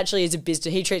 He actually is a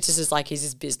business. He treats this as like he's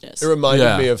his business. It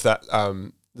reminded me of that.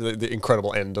 The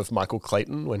incredible end of Michael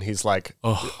Clayton when he's like,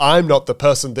 I'm not the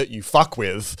person that you fuck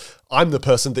with. I'm the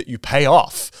person that you pay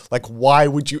off. Like, why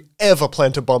would you ever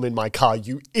plant a bomb in my car,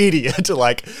 you idiot?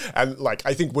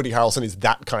 I think Woody Harrelson is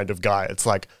that kind of guy. It's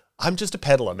like, I'm just a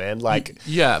peddler, man. Like,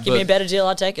 give me a better deal,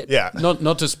 I'll take it. Yeah.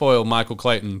 Not to spoil Michael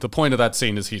Clayton. The point of that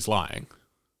scene is he's lying.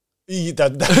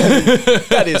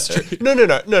 That is true. No.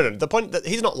 The point that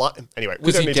he's not lying. Anyway,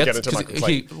 we don't need to get into Michael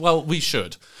Clayton. Well, we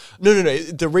should. No.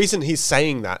 The reason he's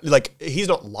saying that, like, he's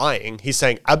not lying. He's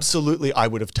saying, absolutely, I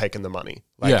would have taken the money.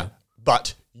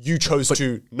 But you chose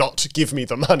to not give me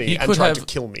the money and tried to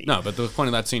kill me. No, but the point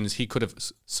of that scene is he could have...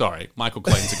 Sorry, Michael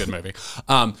Clayton's a good movie.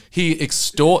 He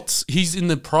extorts... He's in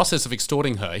the process of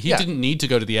extorting her. He didn't need to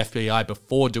go to the FBI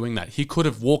before doing that. He could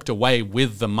have walked away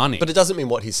with the money. But it doesn't mean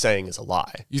what he's saying is a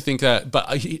lie. You think that... But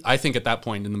I think at that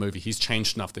point in the movie, he's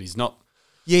changed enough that he's not...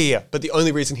 Yeah. But the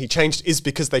only reason he changed is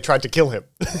because they tried to kill him.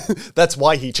 That's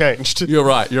why he changed. You're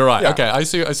right. Yeah. Okay, I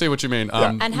see what you mean.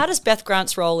 And how does Beth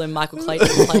Grant's role in Michael Clayton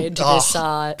play into this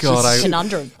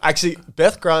conundrum? Actually,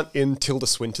 Beth Grant in Tilda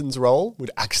Swinton's role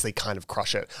would actually kind of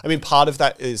crush it. I mean, part of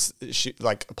that is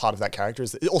part of that character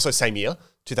is also same year.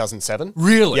 2007.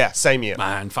 Really? Yeah, same year.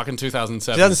 Man, fucking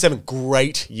 2007. 2007,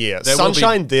 great year. There will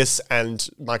Sunshine, this, and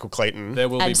Michael Clayton. There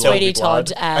will be And blood. Sweetie blood.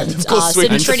 Todd and of course,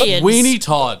 Sweetie Todd. Centurions. Sweeney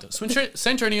Todd.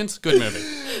 Centurions, good movie.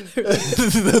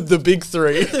 the big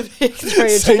three. Three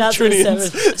in St. 2007.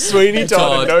 Trinians, Sweeney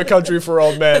Todd, and No Country for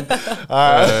Old Men.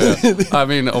 I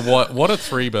mean, what a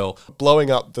three bill.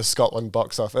 Blowing up the Scotland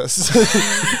box office.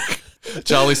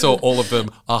 Charlie saw all of them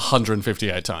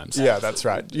 158 times. Yeah, that's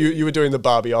right. You were doing the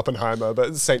Barbie Oppenheimer,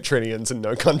 but St. Trinians and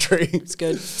No Country. It's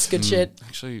good. It's good shit.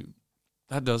 Actually,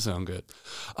 that does sound good.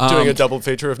 Doing a double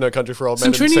feature of No Country for Old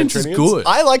Men St. and Trinians St. is Trinians. good.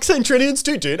 I like St. Trinians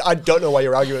too, dude. I don't know why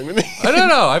you're arguing with me. I don't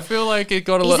know. I feel like it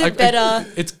got a Is little... it better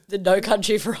It's... than No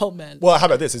Country for Old Men? Well, how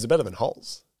about this? Is it better than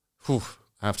Holes? Whew,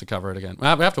 I have to cover it again. We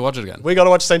have to watch it again. We got to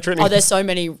watch St. Trinians. Oh, there's so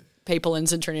many people in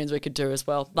Centurions we could do as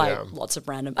well. Like Yeah. lots of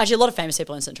random. Actually, a lot of famous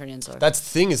people in Centurions. So. That's the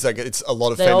thing is like it's a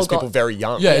lot of They all famous got- people very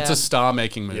young. Yeah, it's Yeah. a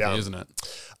star-making movie, Yeah. isn't it?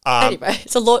 Anyway,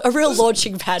 it's a real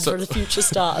launching pad for the future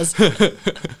stars.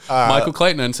 Michael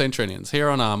Clayton and St. Trinians here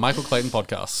on our Michael Clayton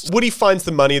podcast. Woody finds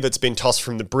the money that's been tossed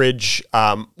from the bridge,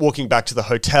 walking back to the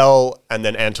hotel, and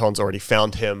then Anton's already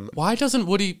found him. Why doesn't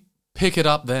Woody pick it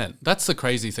up then? That's the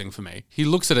crazy thing for me. He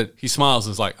looks at it, he smiles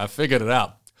and is like, I figured it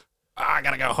out. I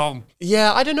gotta go home.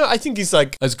 Yeah, I don't know. I think he's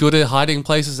like, As good at hiding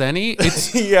place as any.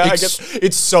 It's yeah, I guess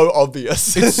it's so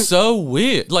obvious. It's so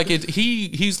weird. Like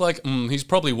he's like, he's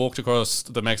probably walked across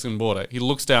the Mexican border. He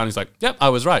looks down. He's like, "Yep, I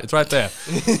was right. It's right there.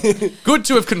 Good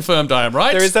to have confirmed I am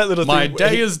right. There is that little My thing where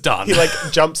day is done." He like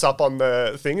jumps up on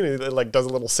the thing and he like does a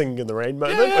little singing in the rain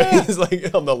moment where he's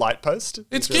like on the light post.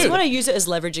 It's Do you cute. want to use it as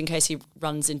leverage in case he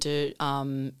runs into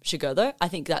Shigo, though? I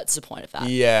think that's the point of that.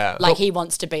 Yeah. Like he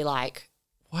wants to be like,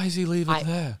 Why is he leaving it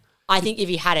there? I think if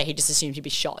he had it, he just assumed he'd be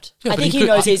shot. Yeah, I but think he he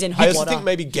could- knows he's in I hot also water. think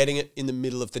maybe getting it in the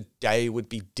middle of the day would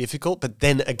be difficult, but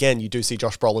then again, you do see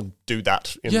Josh Brolin do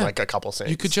that in like a couple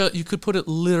scenes. You could put it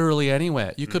literally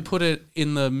anywhere. You could put it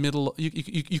in the middle.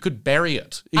 You could bury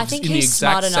it. I think in the he's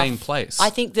exact smart enough. same place. I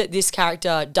think that this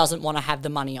character doesn't want to have the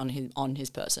money on his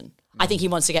person. I think he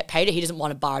wants to get paid it. He doesn't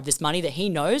want to borrow this money that he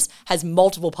knows has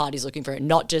multiple parties looking for it,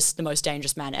 not just the most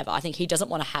dangerous man ever. I think he doesn't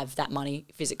want to have that money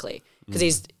physically because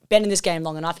he's been in this game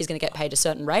long enough. He's going to get paid a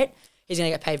certain rate. He's going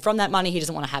to get paid from that money. He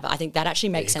doesn't want to have it. I think that actually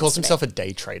makes He sense calls to himself me. a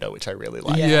day trader, which I really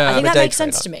like. Yeah. I think I'm a that day makes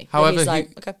sense trader. to me. However, He's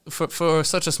like, okay. for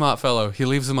such a smart fellow, he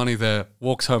leaves the money there,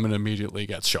 walks home, and immediately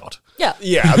gets shot. Yeah.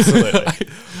 Yeah, absolutely.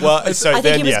 Well, so I then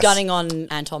think he was yes. gunning on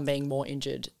Anton being more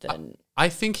injured than... I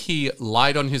think he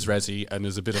lied on his resi and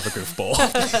is a bit of a goofball.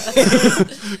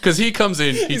 Because he comes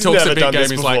in, he He's talks never a big done game.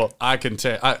 this He's before.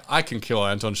 like, I can kill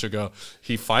Anton Chigurh.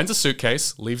 He finds a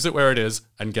suitcase, leaves it where it is,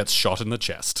 and gets shot in the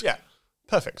chest. Yeah,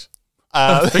 perfect.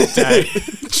 Big day.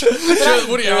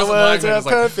 Woody It Harrelson was lying there a is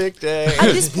like, perfect day.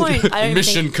 At this point, I don't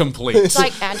mission think... complete. It's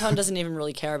like Anton doesn't even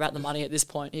really care about the money at this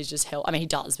point. He's just hell. I mean, he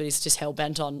does, but he's just hell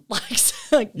bent on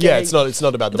like Yeah, getting- it's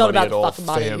not about the not money about at the all fucking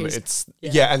for money. him. He's- It's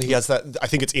yeah. and he has that. I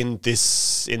think it's in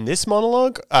this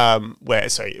monologue where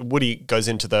Woody goes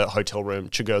into the hotel room.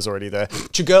 Chigurh's already there.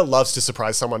 Chigurh loves to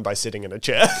surprise someone by sitting in a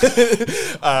chair.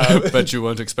 Bet you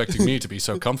weren't expecting me to be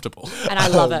so comfortable. And I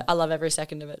love it. I love every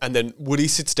second of it. And then Woody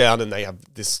sits down and they have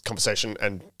this conversation,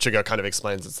 and Chigurh kind of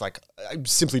explains, it's like, I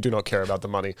simply do not care about the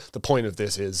money. The point of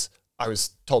this is I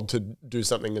was told to do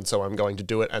something and so I'm going to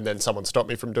do it, and then someone stopped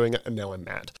me from doing it and now I'm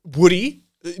mad. Woody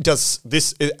does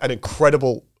this, an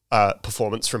incredible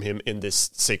performance from him in this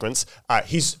sequence.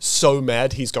 He's so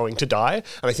mad he's going to die,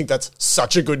 and I think that's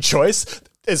such a good choice.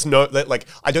 There's no, like,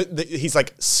 he's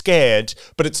like scared,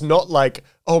 but it's not like,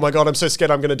 oh my God, I'm so scared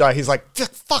I'm going to die. He's like,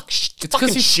 fuck,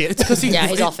 fucking shit. It's because Yeah,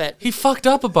 he's off it. He fucked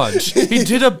up a bunch. He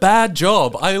did a bad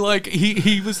job.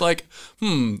 He was like,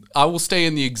 I will stay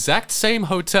in the exact same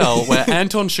hotel where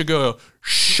Anton Chigurh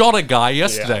shot a guy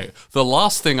yesterday. Yeah. The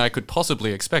last thing I could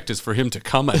possibly expect is for him to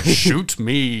come and shoot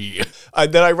me.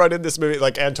 And then I wrote in this movie,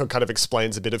 like, Anton kind of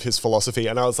explains a bit of his philosophy,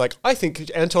 and I was like, I think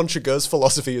Anton Chigurh's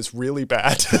philosophy is really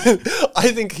bad.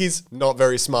 I think he's not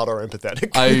very smart or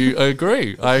empathetic. I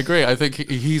agree. I think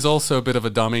he's also a bit of a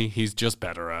dummy. He's just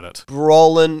better at it.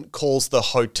 Brolin calls the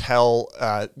hotel,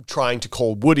 trying to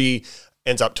call Woody,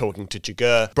 ends up talking to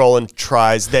Chigurh. Brolin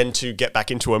tries then to get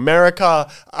back into America.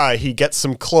 He gets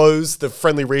some clothes. The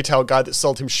friendly retail guy that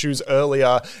sold him shoes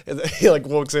earlier, he like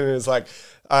walks in and is like,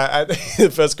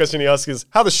 the first question he asks is,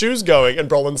 how are the shoes going? And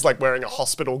Brolin's like wearing a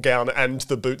hospital gown and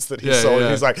the boots that he Yeah, sold. yeah.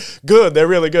 And he's like, good, they're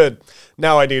really good.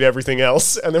 Now I need everything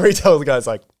else. And the retail guy's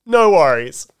like, no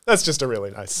worries. That's just a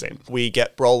really nice scene. We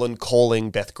get Brolin calling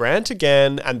Beth Grant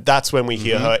again, and that's when we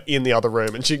hear her in the other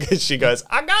room, and she goes,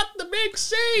 I got the big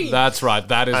C! That's right.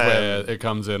 That is where it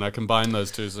comes in. I combine those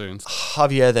two scenes.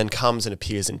 Javier then comes and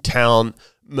appears in town.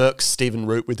 murks Stephen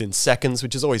Root within seconds,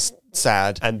 which is always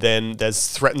sad. And then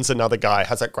threatens another guy,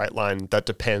 has that great line, that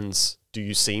depends, do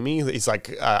you see me? He's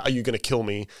like, are you going to kill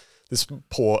me? This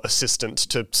poor assistant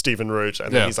to Stephen Root.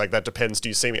 And then he's like, that depends, do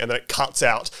you see me? And then it cuts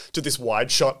out to this wide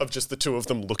shot of just the two of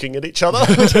them looking at each other,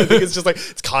 which I think is just like,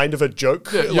 it's kind of a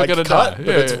joke like cut, but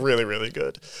it's really, really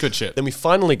good. Good shit. Then we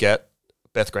finally get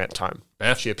Beth Grant time.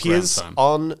 She appears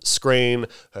on screen,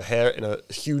 her hair in a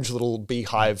huge little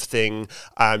beehive thing.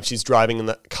 She's driving in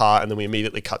the car, and then we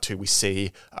immediately cut to, we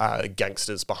see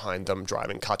gangsters behind them,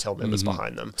 driving cartel members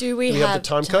behind them. Do we have the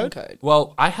time code?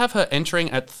 Well, I have her entering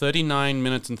at 39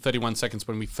 minutes and 31 seconds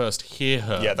when we first hear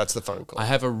her. Yeah, that's the phone call. I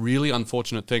have a really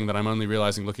unfortunate thing that I'm only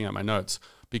realizing looking at my notes.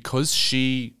 Because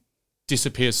she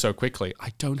disappears so quickly,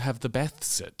 I don't have the Beth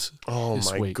sit. Oh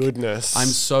this my week. Goodness. I'm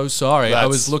so sorry. I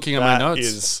was looking at my notes. That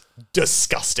is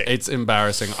disgusting. It's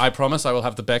embarrassing. I promise I will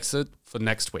have the Beth sit for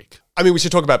next week. I mean, we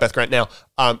should talk about Beth Grant now.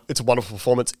 It's a wonderful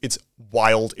performance. It's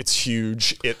wild. It's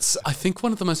huge. I think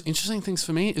one of the most interesting things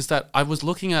for me is that I was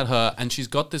looking at her and she's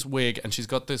got this wig and she's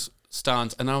got this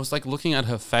stance, and I was like looking at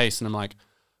her face and I'm like,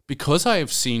 because I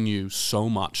have seen you so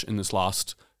much in this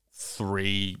last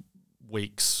 3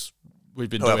 weeks we've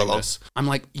been doing this, I'm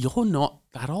like, you're not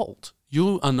that old.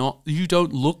 You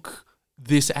don't look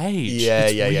this age.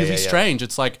 It's really strange.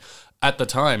 It's like, at the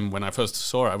time when I first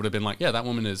saw her, I would have been like, yeah, that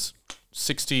woman is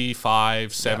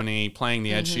 65, 70, playing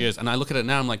the age she is. And I look at it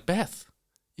now, I'm like, Beth,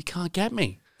 you can't get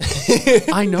me.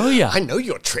 I know you. I know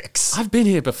your tricks. I've been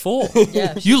here before.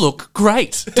 You look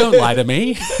great. Don't lie to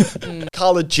me.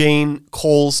 Carla Jean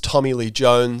calls Tommy Lee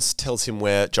Jones, tells him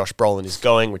where Josh Brolin is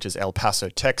going, which is El Paso,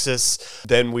 Texas.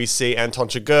 Then we see Anton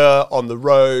Chigurh on the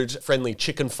road. Friendly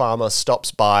chicken farmer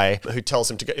stops by, who tells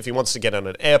him to go, if he wants to get on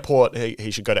an airport, he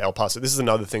should go to El Paso. This is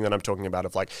another thing that I'm talking about,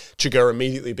 of like Chigurh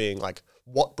immediately being like,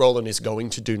 what Brolin is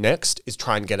going to do next is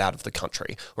try and get out of the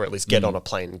country, or at least get on a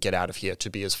plane and get out of here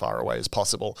to be as far away as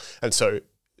possible. And so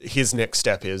his next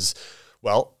step is,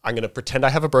 well, I'm going to pretend I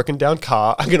have a broken down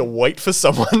car. I'm going to wait for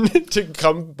someone to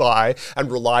come by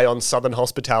and rely on Southern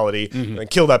hospitality and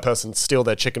kill that person, steal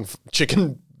their chicken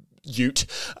ute.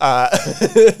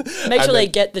 Make sure they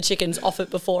get the chickens off it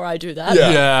before I do that.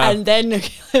 Yeah. And then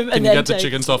get the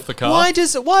chickens off the car. Why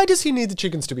does he need the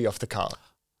chickens to be off the car?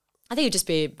 I think it'd just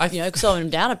be, slowing him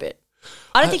down a bit.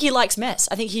 I don't think he likes mess.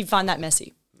 I think he'd find that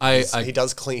messy. He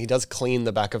does clean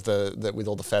the back of the with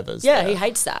all the feathers. Yeah, he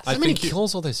hates that. I mean, he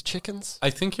kills all those chickens. I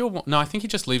think he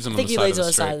just leaves them I think he leaves on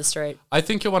the side of the street. I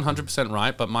think you're 100%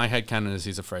 right, but my headcanon is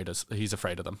he's afraid of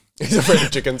them. He's afraid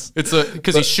of chickens. It's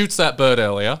because he shoots that bird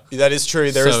earlier. That is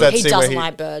true. There is that scene where he doesn't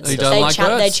like birds. He doesn't like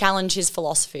birds. They challenge his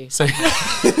philosophy.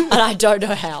 And I don't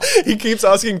know how. He keeps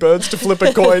asking birds to flip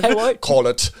a coin. Call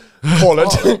it. Call it,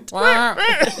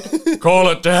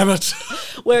 damn it.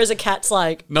 Whereas a cat's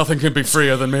like, nothing can be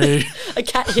freer than me. A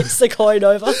cat hits the coin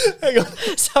over. Hang on.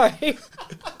 Sorry.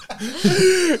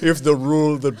 If the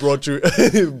rule that brought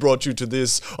you to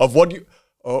this of what you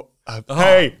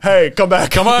hey, come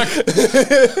back. If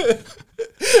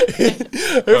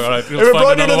it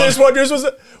brought you to this, what yours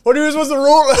was the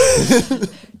rule?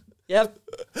 Yep.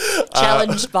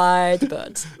 Challenged by the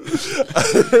birds.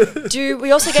 Do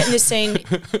we also get in this scene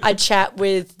a chat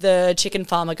with the chicken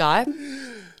farmer guy,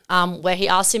 where he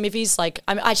asks him if he's like,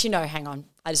 hang on.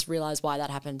 I just realized why that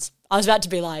happens. I was about to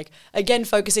be like, again,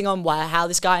 focusing on how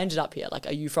this guy ended up here. Like,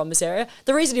 are you from this area?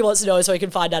 The reason he wants to know is so he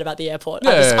can find out about the airport.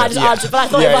 I just answered, but I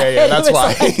thought that's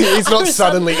why. Like, he's not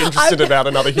suddenly interested about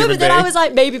another human being. Then I was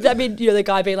like, maybe, the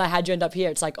guy being like, how'd you end up here?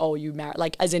 It's like, oh, you married.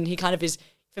 Like, as in, he kind of is...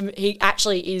 He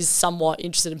actually is somewhat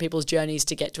interested in people's journeys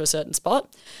to get to a certain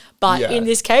spot. But in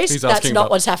this case, that's not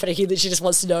what's happening. He literally just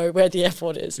wants to know where the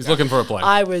airport is. He's looking for a plane.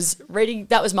 I was reading,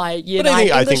 that was my year 9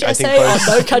 English essay on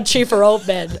No Country for Old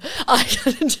Men.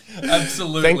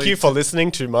 Absolutely. Thank you for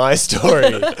listening to my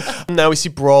story. Now we see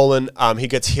Brolin. He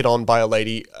gets hit on by a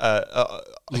lady.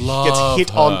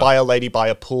 On by a lady by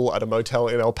a pool at a motel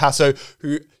in El Paso,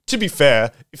 who, to be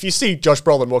fair, if you see Josh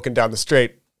Brolin walking down the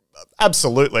street,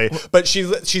 absolutely, but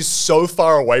she's so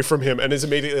far away from him and is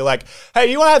immediately like, "Hey,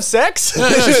 you want to have sex?"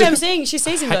 That's what I'm saying. She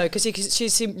sees him though because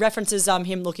she references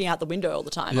him looking out the window all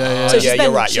the time. So she's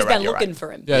been looking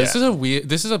for him. Yeah,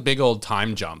 this is a big old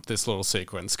time jump. This little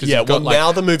sequence.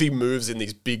 Now the movie moves in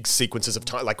these big sequences of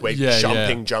time, like we're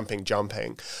jumping.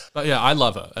 But yeah, I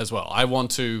love her as well. I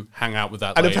want to hang out with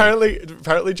that. And lady.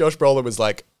 apparently, Josh Brolin was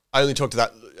like, I only talked to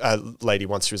that lady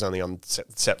once. She was only on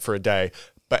set for a day.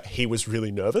 But he was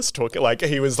really nervous talking. Like,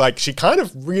 he was like, she kind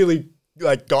of really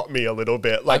like got me a little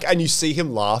bit. Like, and you see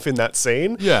him laugh in that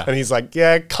scene. Yeah. And he's like,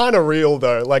 yeah, kind of real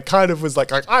though. Like, kind of was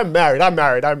like I'm married.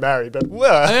 But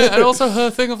And also her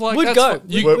thing of like, Would that's go. fine.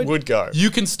 You, would go. you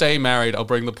can stay married. I'll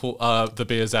bring the pool, the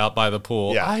beers out by the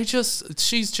pool. Yeah.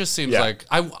 She just seems Yeah. like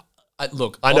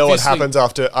look. I know what obviously- happens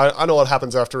after. I know what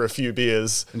happens after a few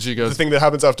beers. And she goes, the thing that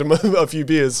happens after a few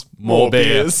beers, more beer.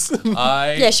 beers.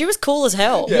 Yeah, she was cool as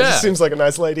hell. Yeah, she seems like a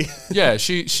nice lady. Yeah,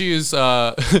 she is.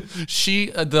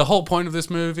 The whole point of this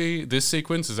movie, this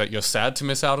sequence, is that you're sad to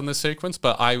miss out on this sequence.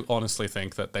 But I honestly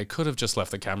think that they could have just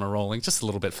left the camera rolling just a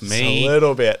little bit for me. A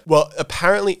little bit. Well,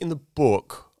 apparently in the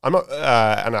book, I'm not,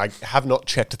 and I have not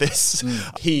checked this.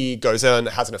 He goes in and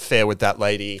has an affair with that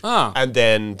lady, and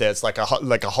then there's like a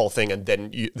whole thing, and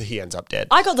then he ends up dead.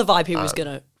 I got the vibe he was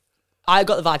gonna.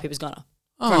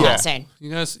 From that scene. You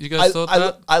guys thought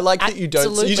that? I like that you don't.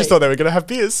 Absolutely. You just thought they were going to have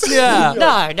beers. Yeah. No.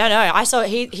 I saw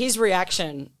his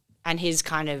reaction and his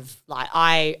kind of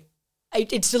like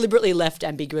it's deliberately left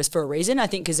ambiguous for a reason. I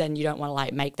think because then you don't want to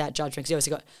like make that judgment. Because you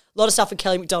obviously got a lot of stuff with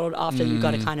Kelly MacDonald after you've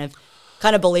got to kind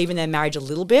of believe in their marriage a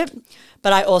little bit.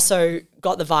 But I also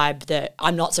got the vibe that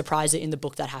I'm not surprised that in the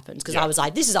book that happens because I was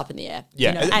like, this is up in the air.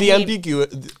 Yeah, you know?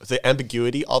 the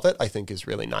ambiguity of it, I think, is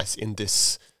really nice in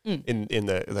this. In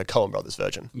the Coen Brothers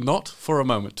version. Not for a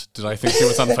moment did I think he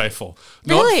was unfaithful.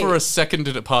 Really? Not for a second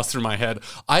did it pass through my head.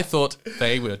 I thought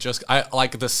they were just...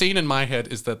 like, the scene in my head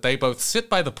is that they both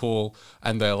sit by the pool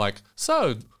and they're like,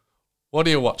 so, what are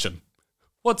you watching?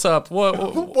 What's up?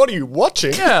 What are you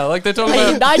watching? Yeah, like they're talking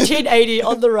about... 1980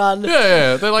 on the run.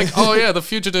 Yeah. They're like, oh yeah, The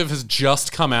Fugitive has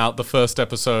just come out, the first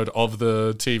episode of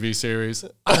the TV series.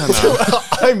 I don't know.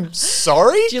 I'm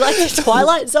sorry? Do you like the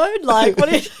Twilight Zone? Like,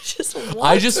 what is just what?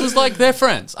 I just was like, they're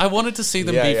friends. I wanted to see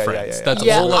them be friends. yeah. That's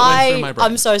all that went through my brain.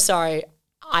 I'm so sorry.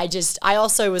 I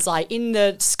also was like, in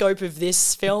the scope of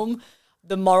this film,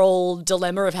 the moral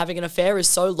dilemma of having an affair is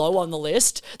so low on the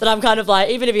list that I'm kind of like,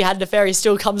 even if he had an affair, he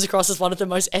still comes across as one of the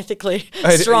most ethically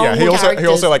strong he characters.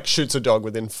 also like shoots a dog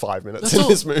within 5 minutes in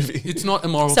this movie. It's not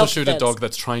immoral to shoot a Self-defense. dog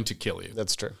that's trying to kill you.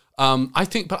 That's true. I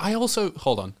think, but I also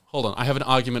hold on. I have an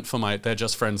argument for my they're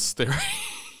just friends theory.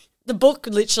 The book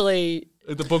literally...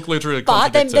 The book literally But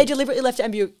contradicts they it. deliberately left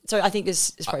ambiguous. So I think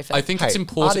this is probably fair. I think it's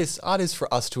important. Art is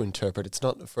for us to interpret. It's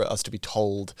not for us to be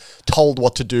told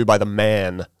what to do by the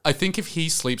man. I think if he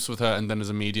sleeps with her and then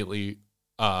is immediately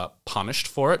punished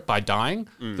for it by dying,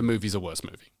 the movie's a worse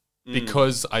movie.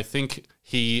 Because I think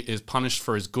he is punished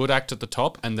for his good act at the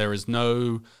top, and there is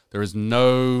no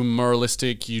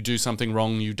moralistic, you do something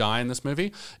wrong, you die in this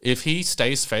movie. If he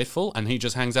stays faithful and he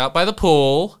just hangs out by the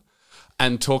pool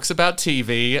and talks about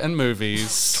TV and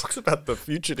movies. Talks about the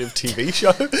Fugitive TV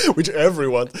show, which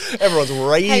everyone's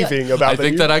raving about. I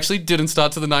think that actually didn't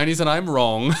start to the 90s and I'm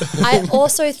wrong. I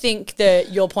also think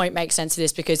that your point makes sense to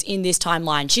this because in this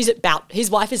timeline, his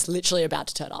wife is literally about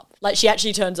to turn up. Like she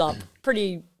actually turns up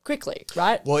pretty quickly,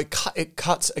 right? Well, it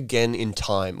cuts again in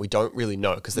time. We don't really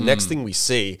know because the next thing we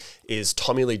see is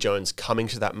Tommy Lee Jones coming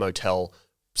to that motel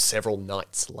several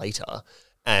nights later,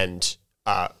 and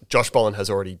Josh Brolin has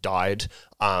already died.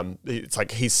 It's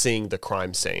like he's seeing the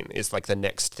crime scene is like the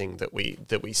next thing that we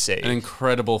see. An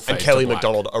incredible fade and Kelly to black.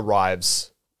 MacDonald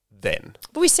arrives then.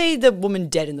 But we see the woman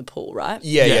dead in the pool, right?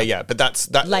 Yeah. But that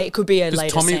It could be a Does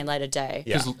later Tommy- scene, later day.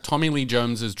 Yeah. Because Tommy Lee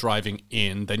Jones is driving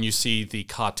in, then you see the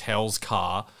cartel's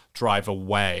car drive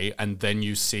away, and then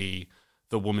you see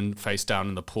the woman face down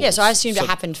in the pool. Yeah, so I assumed it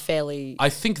happened fairly... I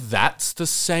think that's the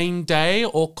same day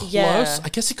or close. Yeah. I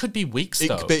guess it could be weeks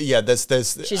though. But yeah, there's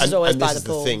She's just always and by this the is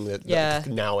pool. the thing that Yeah.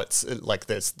 now it's like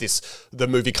there's the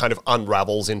movie kind of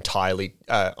unravels entirely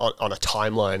on a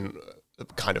timeline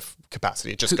kind of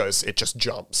capacity. It just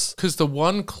jumps. Because the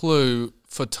one clue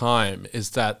for time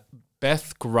is that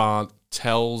Beth Grant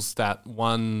tells that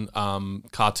one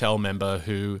cartel member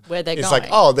who... Where they're It's going. like,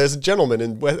 oh, there's a gentleman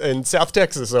in South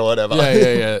Texas or whatever.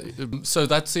 Yeah. So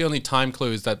that's the only time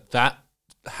clue is that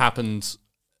happened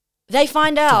They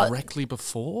find out... directly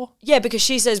before? Yeah, because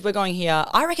she says, we're going here.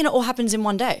 I reckon it all happens in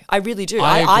one day. I really do.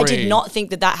 I I agree. did not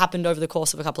think that happened over the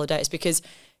course of a couple of days because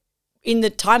in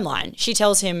the timeline, she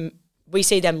tells him, we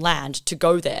see them land to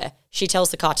go there. She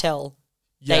tells the cartel,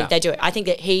 Yeah. they do it. I think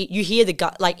that you hear the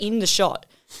gut, like in the shot,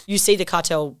 you see the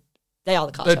cartel, they are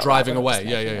the cartel. They're driving right? away.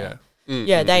 Whatever Yeah.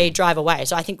 Yeah, they drive away.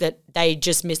 So I think that they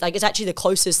just missed, like it's actually the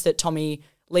closest that Tommy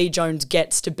Lee Jones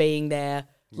gets to being there,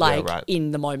 like right.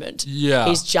 in the moment. Yeah.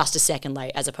 He's just a second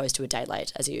late as opposed to a day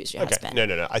late as he usually has Okay. been.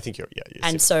 No. I think you're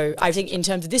And so I think in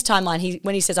terms of this timeline,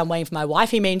 when he says I'm waiting for my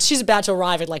wife, he means she's about to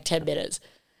arrive in like 10 minutes.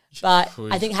 But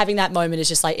I think having that moment is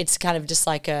just like, it's kind of just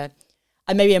like a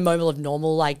maybe a moment of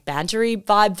normal like bantery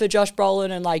vibe for Josh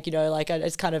Brolin, and like, you know, like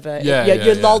it's kind of a Yeah,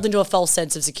 you're yeah. lulled into a false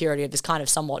sense of security of this kind of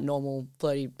somewhat normal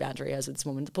flirty bantery as it's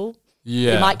woman in the pool.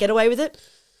 Yeah. He might get away with it.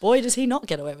 Boy, does he not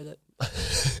get away with it.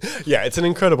 Yeah, it's an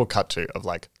incredible cut too of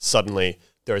like suddenly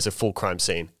there is a full crime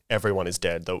scene. Everyone is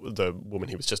dead. The woman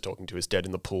he was just talking to is dead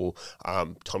in the pool.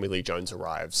 Tommy Lee Jones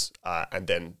arrives and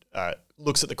then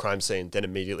looks at the crime scene, then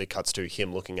immediately cuts to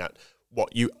him looking at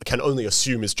what you can only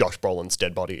assume is Josh Brolin's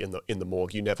dead body in the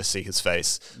morgue. You never see his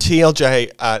face.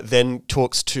 TLJ then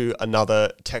talks to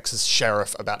another Texas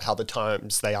sheriff about how the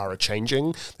times they are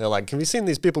changing. They're like, have you seen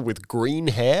these people with green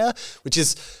hair? Which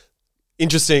is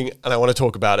interesting, and I want to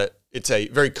talk about it. It's a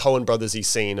very Coen Brothers-y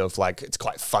scene of like, it's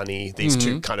quite funny, these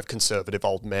two kind of conservative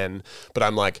old men. But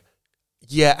I'm like,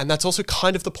 yeah, and that's also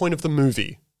kind of the point of the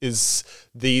movie, is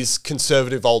these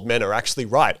conservative old men are actually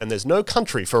right, and there's no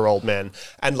country for old men.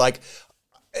 And like,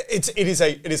 it is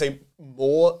a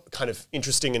more kind of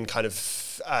interesting and kind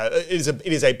of it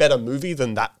is a better movie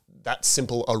than that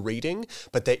simple a reading.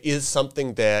 But there is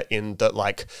something there in that,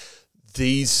 like,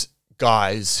 these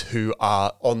guys who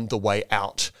are on the way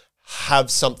out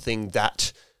have something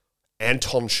that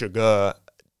Anton Chigurh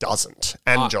doesn't,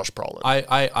 and Josh Brolin.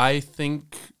 I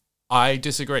think I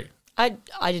disagree. I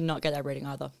did not get that reading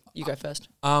either. You go first.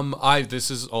 This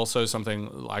is also something,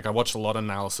 like, I watched a lot of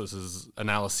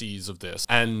analyses of this,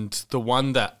 and the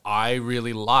one that I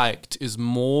really liked is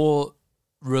more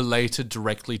related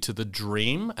directly to the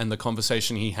dream and the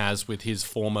conversation he has with his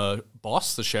former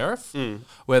boss, the sheriff,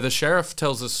 where the sheriff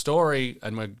tells a story,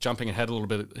 and we're jumping ahead a little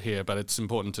bit here, but it's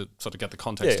important to sort of get the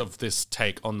context of this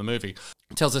take on the movie.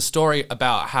 He tells a story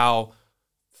about how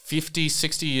 50,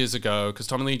 60 years ago, because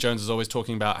Tommy Lee Jones is always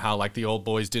talking about how, like, the old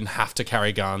boys didn't have to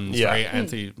carry guns. Yeah. Very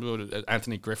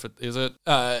Anthony Griffith, is it?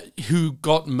 Who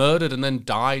got murdered and then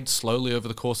died slowly over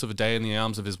the course of a day in the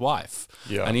arms of his wife.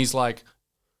 Yeah. And he's like,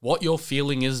 what you're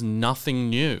feeling is nothing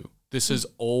new. This has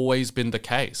always been the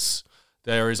case.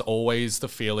 There is always the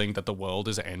feeling that the world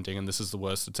is ending and this is the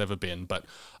worst it's ever been. But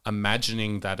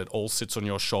imagining that it all sits on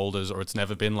your shoulders or it's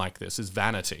never been like this is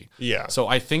vanity. Yeah. So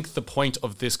I think the point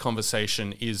of this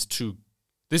conversation is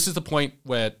this is the point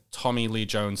where Tommy Lee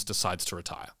Jones decides to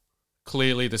retire.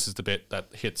 Clearly, this is the bit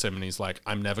that hits him and he's like,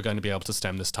 I'm never going to be able to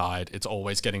stem this tide. It's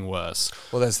always getting worse.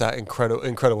 Well, there's that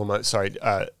incredible moment. Sorry,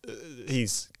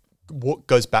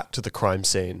 goes back to the crime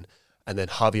scene, and then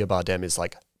Javier Bardem is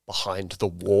like behind the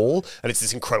wall, and it's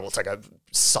this incredible, it's like a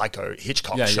psycho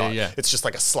Hitchcock shot. Yeah. It's just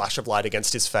like a slash of light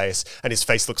against his face, and his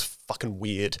face looks fucking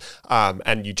weird.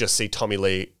 And you just see Tommy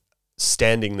Lee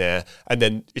standing there, and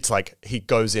then it's like he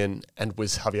goes in, and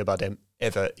was Javier Bardem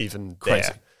ever even Crazy.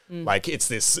 there? Like, it's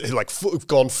this, like,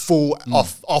 gone full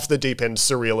off the deep end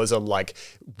surrealism. Like,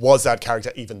 was that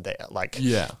character even there? Like,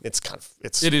 it's kind of,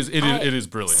 It is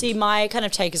brilliant. See, my kind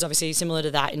of take is obviously similar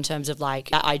to that in terms of like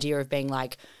that idea of being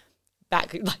like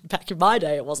back in my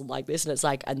day it wasn't like this, and it's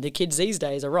like, and the kids these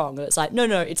days are wrong, and it's like no,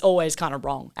 it's always kind of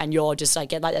wrong, and you're just like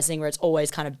get like that thing where it's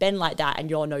always kind of been like that, and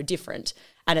you're no different.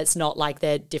 And it's not like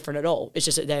they're different at all. It's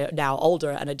just that they're now older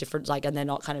and are different, like, and they're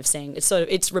not kind of seeing. It's sort of,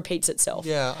 it repeats itself.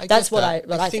 Yeah, that's get what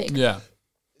that. I think. Yeah.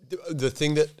 The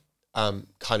thing that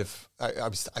kind of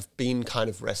I've been kind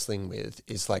of wrestling with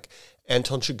is, like,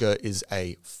 Anton Chigurh is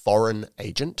a foreign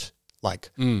agent, like,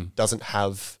 doesn't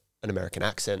have an American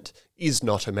accent, is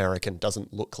not American,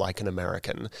 doesn't look like an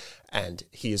American, and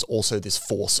he is also this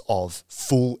force of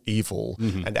full evil.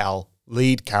 And our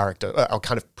lead character, our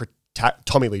kind of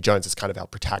Tommy Lee Jones is kind of our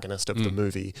protagonist of the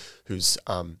movie, who's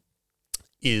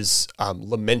is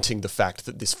lamenting the fact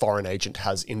that this foreign agent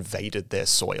has invaded their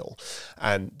soil.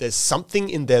 And there's something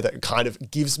in there that kind of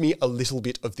gives me a little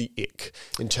bit of the ick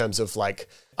in terms of, like,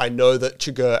 I know that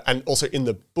Chigurh, and also in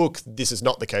the book, this is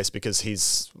not the case because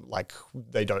he's like,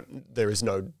 there is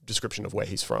no description of where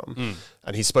he's from.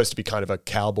 And he's supposed to be kind of a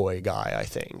cowboy guy, I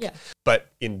think. Yeah. But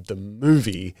in the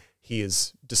movie, he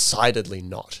is decidedly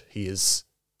not. He is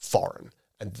foreign.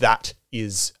 And that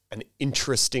is an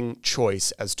interesting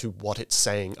choice as to what it's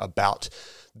saying about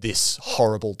this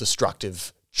horrible,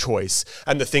 destructive choice.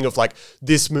 And the thing of, like,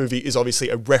 this movie is obviously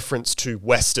a reference to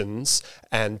Westerns,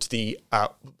 and the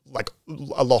like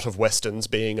a lot of Westerns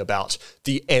being about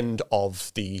the end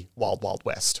of the Wild Wild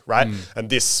West, right? And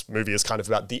this movie is kind of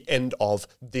about the end of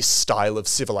this style of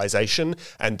civilization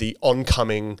and the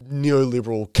oncoming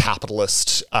neoliberal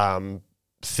capitalist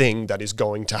thing that is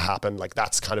going to happen. Like,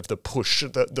 that's kind of the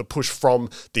push from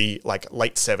the, like,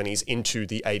 late 70s into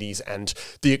the 80s, and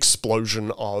the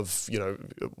explosion of, you know,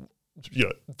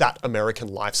 that American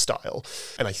lifestyle.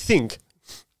 And I think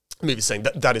movie saying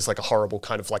that is like a horrible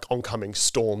kind of like oncoming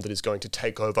storm that is going to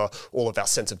take over all of our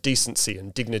sense of decency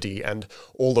and dignity and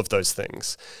all of those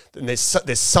things. And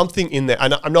there's something in there,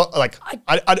 and I'm not like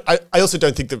I also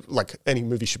don't think that like any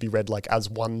movie should be read like as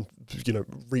one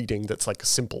reading that's like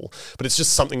simple, but it's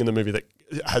just something in the movie that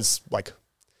has like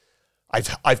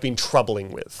I've been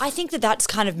troubling with. I think that's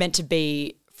kind of meant to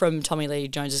be, from Tommy Lee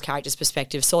Jones's character's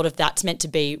perspective, sort of that's meant to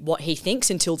be what he thinks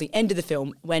until the end of the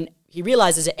film, when he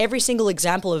realizes that every single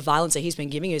example of violence that he's been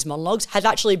giving in his monologues have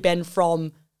actually been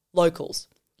from locals.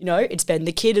 It's been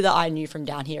the kid that I knew from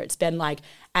down here. It's been like,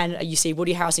 and you see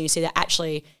Woody Harrelson, you see that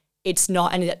actually it's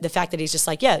not, and the fact that he's just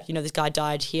like, this guy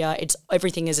died here. It's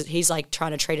everything is, he's like trying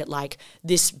to treat it like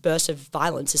this burst of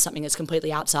violence is something that's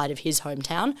completely outside of his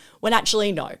hometown, when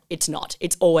actually, no, it's not.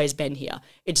 It's always been here.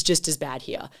 It's just as bad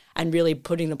here. And really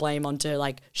putting the blame onto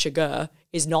like Chigurh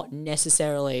is not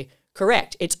necessarily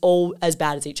correct. It's all as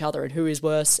bad as each other, and who is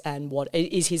worse and what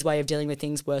is his way of dealing with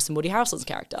things worse than Woody Harrelson's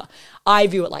character. I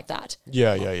view it like that.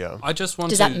 Yeah. I just want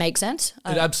Does that make sense?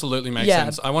 It absolutely makes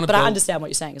sense. I understand what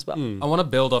you're saying as well. I want to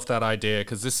build off that idea,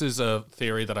 because this is a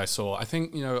theory that I saw. I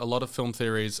think, a lot of film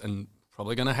theories, and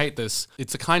probably going to hate this,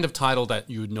 it's a kind of title that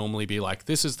you would normally be like,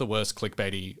 this is the worst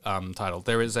clickbaity title.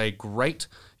 There is a great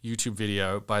YouTube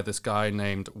video by this guy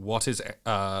named his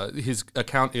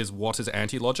account is What is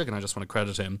Anti-Logic, and I just want to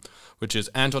credit him, which is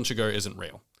Anton Chigurh isn't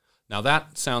real. Now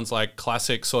that sounds like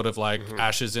classic sort of like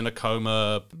Ash is in a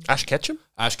coma. Ash Ketchum?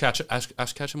 Ash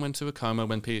Ketchum went to a coma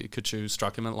when Pikachu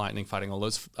struck him at lightning, fighting all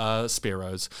those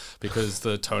Spearows, because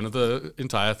the tone of the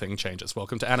entire thing changes.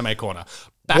 Welcome to Anime Corner.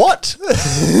 What?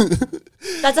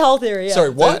 That's a whole theory, yeah.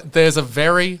 Sorry, what? There's a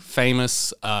very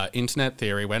famous internet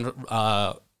theory when...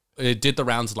 it did the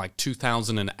rounds in like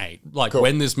 2008, like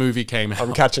when this movie came out.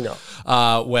 I'm catching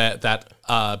up. Where that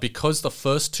because the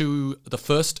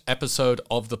first episode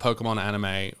of the Pokemon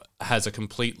anime has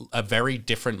a very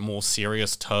different, more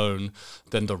serious tone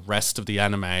than the rest of the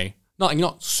anime.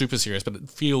 Not super serious, but it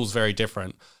feels very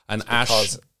different. And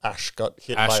Ash got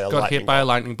hit by a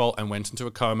lightning bolt and went into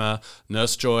a coma.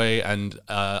 Nurse Joy and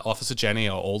Officer Jenny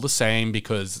are all the same,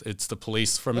 because it's the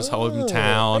police from his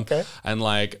hometown. Okay. And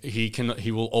like he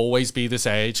will always be this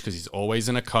age because he's always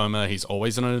in a coma. He's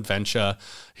always on an adventure.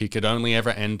 He could only ever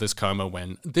end this coma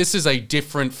when... This is a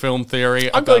different film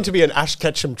theory. I'm going to be an Ash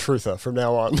Ketchum truther from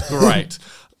now on. Right.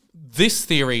 This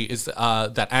theory is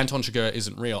that Anton Chigurh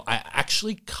isn't real. I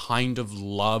actually kind of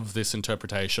love this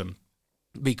interpretation,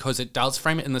 because it does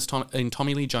frame it in this in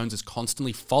Tommy Lee Jones is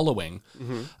constantly following,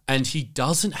 and he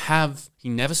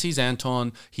never sees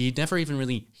Anton. He never even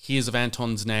really hears of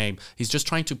Anton's name. He's just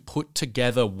trying to put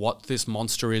together what this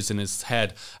monster is in his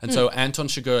head. And so Anton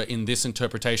Chigurh in this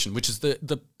interpretation, which is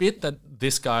the bit that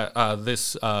this guy,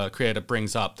 this creator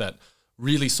brings up that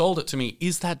really sold it to me,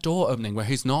 is that door opening where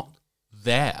he's not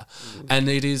there. And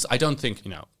it is, I don't think,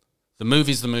 the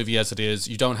movie's the movie as it is.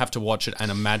 You don't have to watch it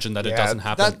and imagine that it doesn't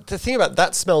happen. The thing about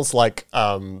that smells like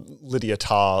Lydia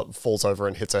Tarr falls over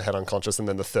and hits her head unconscious, and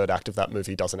then the third act of that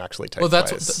movie doesn't actually take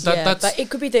place. But it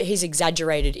could be that he's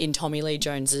exaggerated in Tommy Lee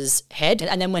Jones's head,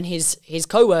 and then when his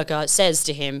co-worker says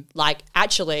to him, like,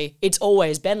 actually, it's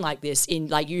always been like this, in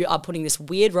like, you are putting this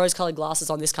weird rose-colored glasses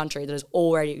on this country that has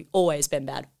always been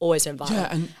bad, always been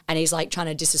violent, and he's like trying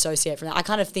to disassociate from that. I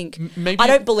kind of think, I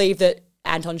don't believe that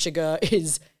Anton Chigurh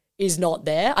is not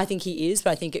there. I think he is,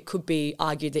 but I think it could be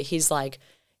argued that he's like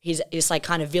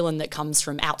kind of villain that comes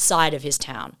from outside of his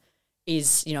town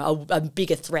is, a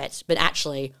bigger threat. But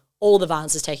actually, all the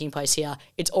violence is taking place here.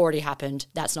 It's already happened.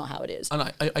 That's not how it is.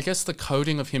 And I guess the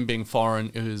coding of him being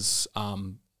foreign is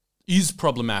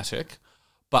problematic,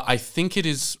 but I think it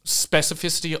is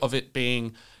specificity of it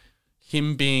being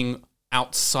him being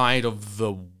outside of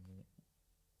the...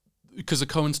 Because the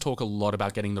Coens talk a lot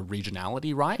about getting the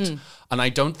regionality right. And I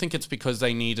don't think it's because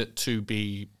they need it to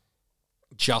be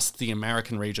just the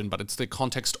American region, but it's the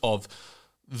context of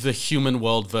the human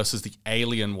world versus the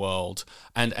alien world.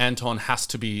 And Anton has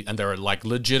to be, and there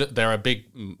are big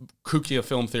kookier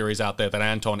film theories out there that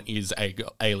Anton is a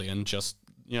alien, just,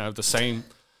 the same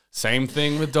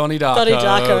thing with Donnie Darko. Donnie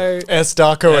Darko. S.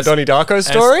 Darko, a Donnie Darko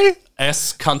story?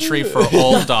 S country for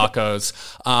all Darkos.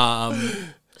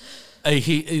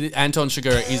 Anton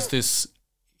Chigurh is this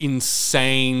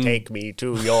insane... Take me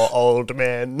to your old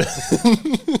man.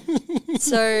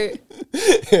 So...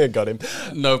 Got him.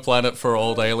 No planet for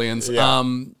old aliens. Yeah.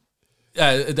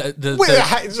 Sorry.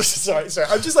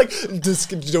 I'm just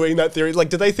doing that theory.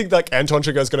 Like, do they think like Anton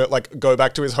Chigurh is going to like go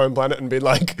back to his home planet and be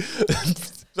like...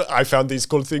 I found these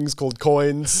cool things called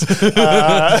coins.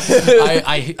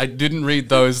 I didn't read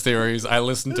those theories. I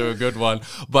listened to a good one,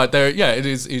 but it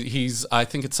is. He's. I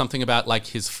think it's something about like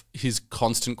his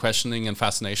constant questioning and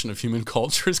fascination of human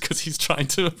culture is because he's trying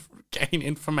to gain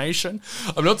information.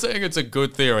 I'm not saying it's a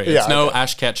good theory. It's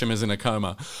Ash Ketchum is in a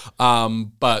coma,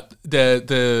 but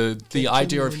the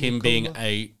idea of him being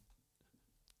a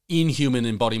inhuman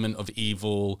embodiment of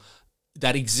evil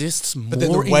that exists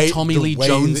more in Tommy Lee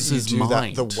Jones's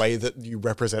mind. The way that you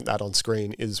represent that on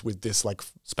screen is with this like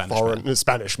Spanish man, this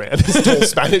tall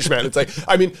Spanish man. It's like,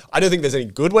 I mean, I don't think there's any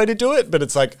good way to do it, but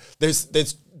it's like there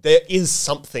is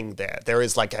something there. There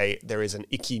is an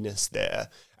ickiness there,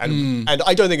 and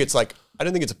I don't think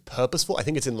it's purposeful. I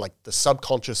think it's in like the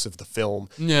subconscious of the film.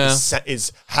 Yeah,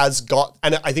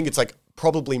 and I think it's like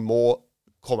probably more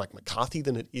Cormac McCarthy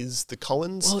than it is the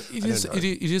Coens. Well,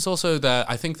 it is also that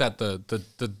I think that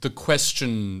the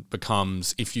question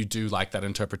becomes, if you do like that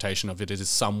interpretation of it, it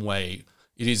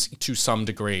is to some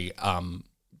degree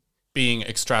being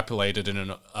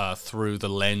extrapolated through the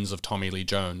lens of Tommy Lee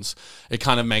Jones. It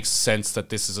kind of makes sense that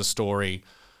this is a story.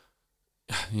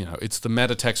 You know, it's the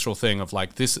metatextual thing of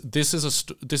like this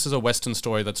is a Western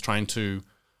story that's trying to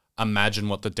imagine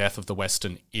what the death of the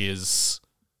Western is.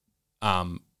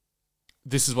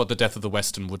 This is what the death of the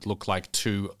Western would look like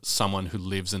to someone who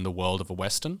lives in the world of a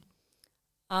Western.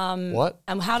 What?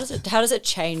 And how does it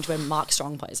change when Mark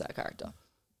Strong plays that character?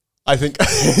 I think,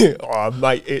 oh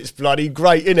mate, it's bloody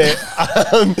great, isn't it?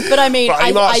 But I mean,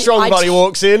 Mark Strong buddy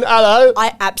walks in. Hello.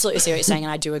 I absolutely see what you're saying,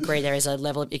 and I do agree there is a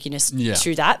level of ickiness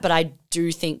to that. But I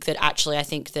do think that I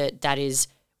think that is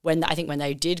when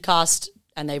they did cast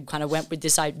and they kind of went with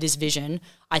this vision.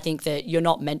 I think that you're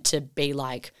not meant to be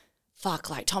like, fuck,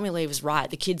 like Tommy Lee was right,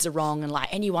 the kids are wrong, and like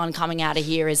anyone coming out of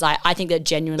here is like, I think that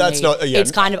genuinely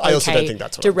it's kind of okay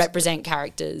to represent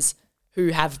characters who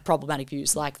have problematic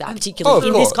views like that, particularly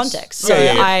in this context. So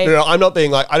I'm not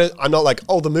being like, I'm not like,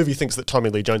 oh, the movie thinks that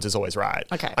Tommy Lee Jones is always right.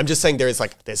 Okay. I'm just saying there's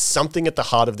something at the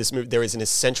heart of this movie. There is an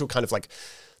essential kind of like,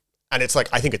 and it's like,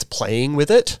 I think it's playing with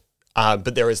it,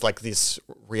 but there is like this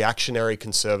reactionary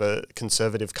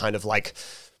conservative kind of like,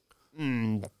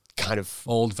 kind of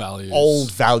old values.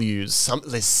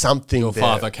 There's something your there.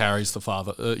 Father carries the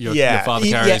father. Your father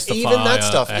carries the even fire. That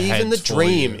stuff. Even the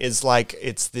dream is like,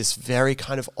 it's this very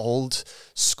kind of old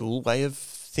school way of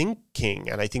thinking,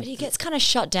 and I think he gets kind of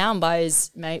shut down by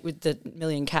his mate with the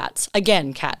million cats.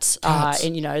 Again, cats.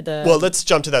 And you know the. Well, let's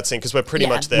jump to that scene because we're pretty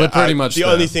much there. We're pretty much the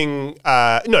there. only thing.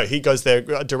 No, he goes there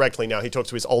directly now. He talks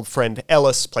to his old friend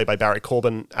Ellis, played by Barry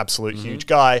Corbin, absolute huge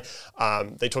guy.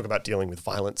 They talk about dealing with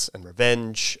violence and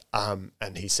revenge,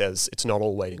 and he says, "It's not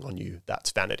all waiting on you.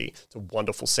 That's vanity." It's a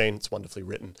wonderful scene. It's wonderfully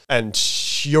written, and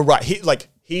you're right.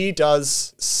 He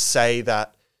does say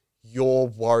that your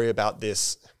worry about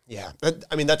this. Yeah,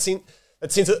 I mean that scene. I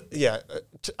think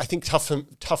tough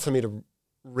for me to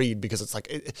read because it's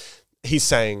like he's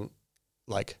saying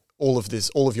like all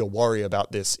of your worry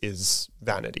about this is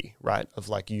vanity, right? Of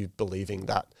like you believing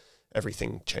that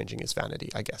everything changing is vanity,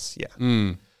 I guess. Yeah,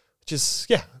 which is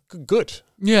good.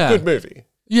 Yeah, good movie.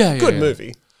 Good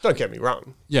movie. Don't get me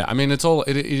wrong. Yeah, I mean it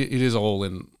is all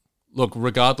in. Look,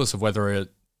 regardless of whether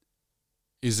it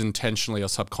is intentionally or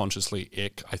subconsciously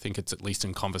ick, I think it's at least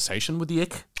in conversation with the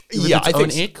ick.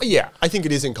 I think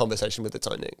it is in conversation with its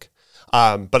own ick.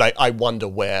 But I wonder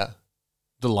where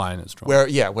the line is drawn. Where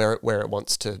it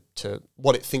wants to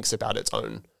what it thinks about its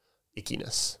own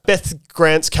ickiness. Beth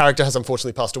Grant's character has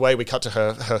unfortunately passed away. We cut to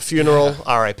her funeral,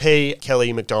 R.I.P.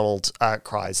 Kelly MacDonald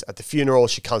cries at the funeral.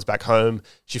 She comes back home.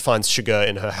 She finds Sugar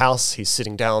in her house. He's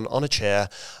sitting down on a chair.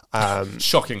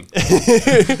 Shocking.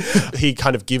 He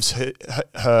kind of gives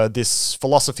her this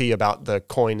philosophy about the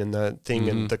coin and the thing,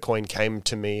 and the coin came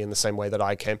to me in the same way that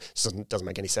I came. It doesn't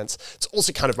make any sense. It's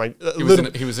also kind of my...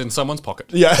 He was in someone's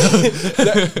pocket. Yeah.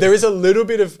 There is a little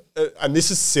bit of... and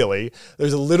this is silly.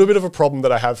 There's a little bit of a problem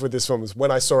that I have with this film is when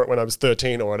I saw it when I was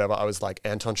 13 or whatever, I was like,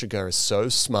 Anton Chigurh is so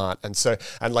smart. And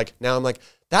like, now I'm like,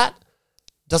 that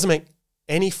doesn't make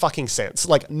any fucking sense.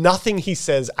 Like nothing he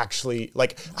says actually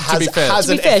like has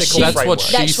an ethical framework.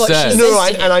 That's what she said. No,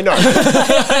 and I know.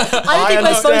 I don't think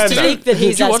we're supposed to think that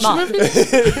he's that smart.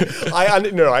 I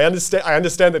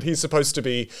understand that he's supposed to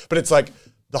be, but it's like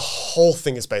the whole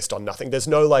thing is based on nothing. There's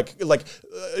no a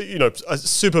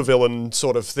supervillain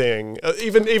sort of thing.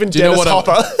 Even Dennis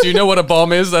Hopper. Do you know what a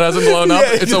bomb is that hasn't blown up?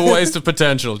 It's a waste of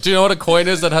potential. Do you know what a coin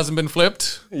is that hasn't been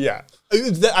flipped? Yeah.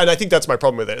 And I think that's my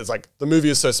problem with it, is like the movie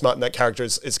is so smart and that character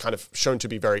is kind of shown to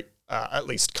be very at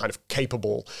least kind of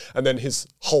capable. And then his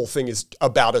whole thing is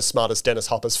about as smart as Dennis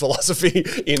Hopper's philosophy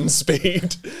in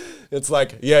Speed. It's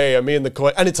like, yeah, me and the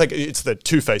coin. And it's like, it's the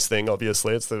Two-Face thing,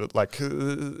 obviously. It's the like,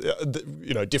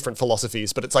 different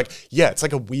philosophies. But it's like, it's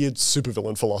like a weird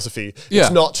supervillain philosophy. Yeah.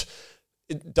 It's not...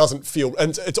 It doesn't feel,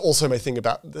 and it's also my thing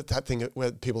about that thing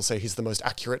where people say he's the most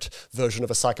accurate version of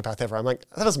a psychopath ever. I'm like,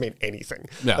 that doesn't mean anything.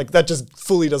 Yeah. Like that just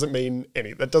fully doesn't mean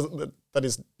any. That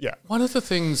is. One of the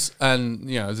things, and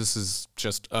this is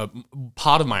just a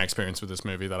part of my experience with this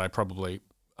movie that I probably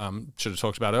should have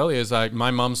talked about earlier, is like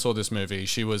my mum saw this movie.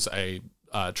 She was a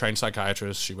trained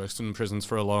psychiatrist. She worked in prisons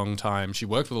for a long time. She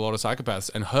worked with a lot of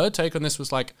psychopaths, and her take on this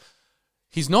was like,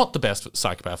 he's not the best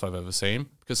psychopath I've ever seen,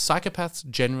 because psychopaths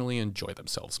generally enjoy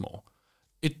themselves more.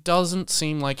 It doesn't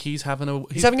seem like he's having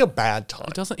a bad time.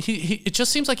 It doesn't. It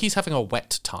just seems like he's having a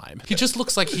wet time. He just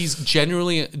looks like he's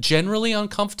generally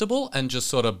uncomfortable and just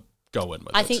sort of going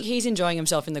with it. I think he's enjoying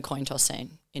himself in the coin toss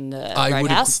scene in the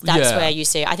Roadhouse. That's where you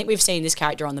see. I think we've seen this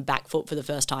character on the back foot for the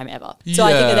first time ever. So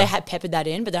I think that they had peppered that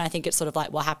in, but then I think it's sort of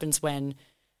like what happens when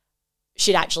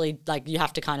shit actually, like, you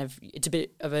have to kind of, it's a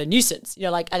bit of a nuisance,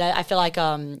 like, and I feel like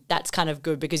that's kind of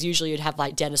good, because usually you'd have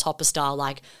like Dennis Hopper style,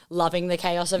 like loving the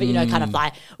chaos of it, kind of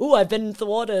like, oh, I've been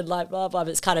thwarted, like blah blah. But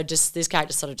it's kind of just this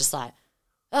character sort of just like,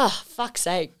 oh, fuck's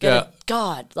sake,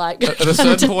 God, like at a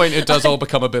certain point it does all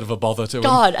become a bit of a bother to him.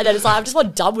 God, and then it's like, I'm just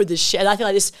not done with this shit. And I feel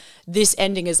like this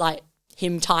ending is like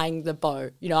him tying the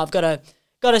bow. I've got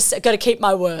to keep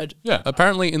my word. Yeah,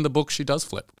 apparently in the book she does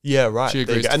flip. Yeah, right. She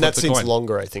agrees to and flip that the scene's coin.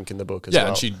 Longer, I think, in the book as well. Yeah,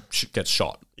 and she gets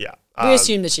shot. Yeah. We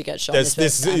assume that she gets shot. It's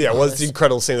the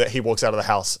incredible scene that he walks out of the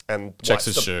house and checks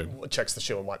the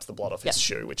shoe and wipes the blood off his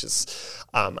shoe, which is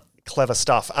clever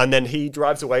stuff. And then he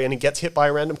drives away and he gets hit by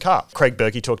a random car. Craig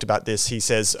Berkey talked about this. He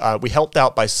says, we helped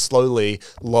out by slowly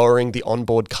lowering the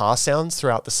onboard car sounds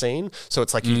throughout the scene. So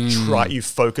it's like you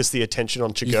focus the attention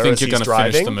on Chigurh as he's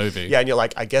driving. Finish the movie. Yeah, and you're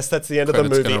like, I guess that's the end of the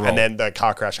movie. And then the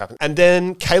car crash happens. And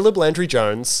then Caleb Landry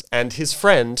Jones and his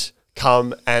friend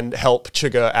come and help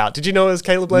Chigurh out. Did you know it was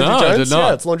Caleb Landry Jones? I did not.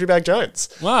 Yeah, it's Laundry Bag Jones.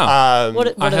 Wow.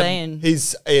 What are they in?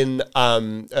 He's in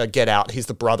Get Out. He's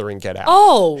the brother in Get Out.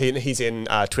 Oh. He's in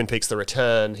Twin Peaks: The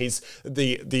Return. He's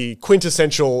the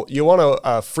quintessential, you want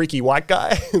a freaky white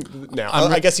guy? Now,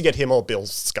 I guess you get him or Bill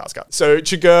Skarsgård. So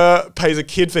Chigurh pays a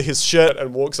kid for his shirt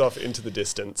and walks off into the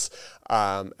distance.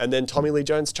 And then Tommy Lee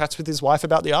Jones chats with his wife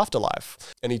about the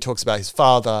afterlife. And he talks about his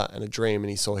father and a dream, and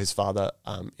he saw his father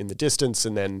in the distance,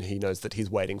 and then he knows that he's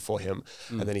waiting for him.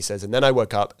 And then he says, and then I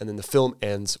woke up, and then the film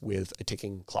ends with a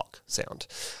ticking clock sound.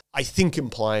 I think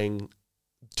implying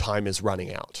time is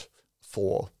running out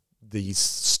for these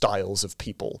styles of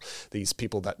people, these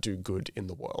people that do good in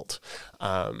the world.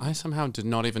 I somehow did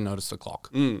not even notice the clock.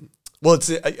 Well,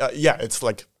 it's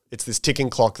like, it's this ticking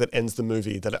clock that ends the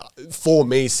movie that, for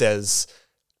me, says,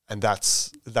 and that's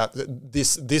that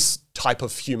this type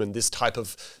of human, this type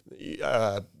of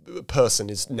person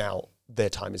is now, their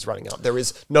time is running out. There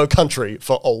is no country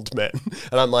for old men.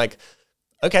 And I'm like,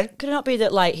 okay. Could it not be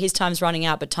that like his time's running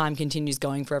out, but time continues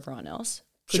going for everyone else?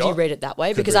 Could Sure. you read it that way?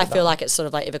 Could Because read I it feel that like it's sort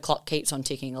of like if a clock keeps on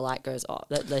ticking, a light goes off,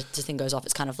 the thing goes off,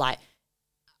 it's kind of like,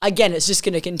 again, it's just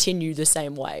going to continue the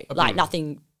same way. Like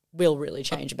nothing will really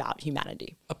change about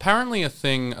humanity. Apparently a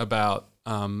thing about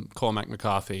Cormac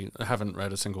McCarthy, I haven't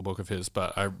read a single book of his,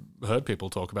 but I heard people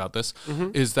talk about this,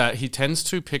 is that he tends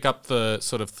to pick up the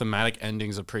sort of thematic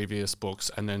endings of previous books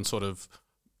and then sort of...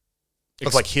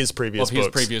 Of like his previous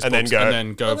books. And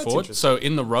then go forward. So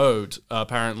in The Road,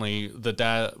 apparently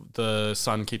the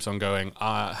son keeps on going,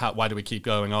 why do we keep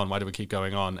going on? Why do we keep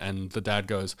going on? And the dad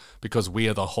goes, because we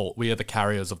are the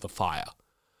carriers of the fire.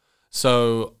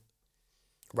 So...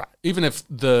 Right. Even if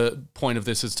the point of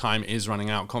this is time is running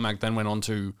out, Cormac then went on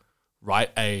to write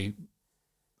a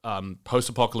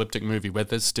post-apocalyptic movie where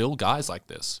there's still guys like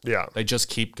this. Yeah. They just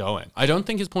keep going. I don't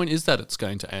think his point is that it's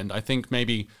going to end. I think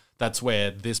maybe that's where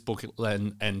this book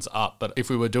ends up. But if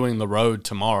we were doing The Road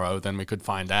tomorrow, then we could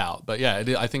find out. But yeah,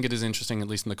 I think it is interesting, at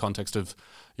least in the context of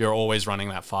you're always running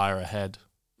that fire ahead.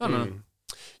 I don't know.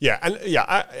 Yeah, and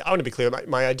I want to be clear.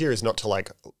 My idea is not to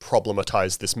like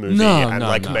problematize this movie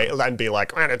and be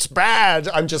like, man, it's bad.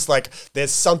 I'm just like, there's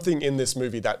something in this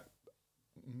movie that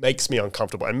makes me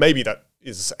uncomfortable, and maybe that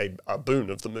is a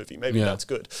boon of the movie. Maybe that's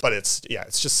good, but it's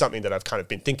just something that I've kind of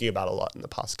been thinking about a lot in the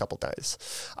past couple of days.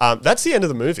 That's the end of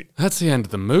the movie. That's the end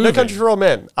of the movie. No Country for Old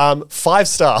Men. 5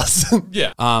 stars.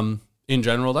 Yeah. In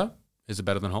general, though, is it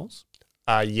better than Holes?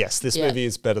 Yes, this movie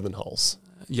is better than Holes.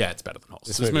 Yeah, it's better than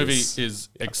Holes. This movie is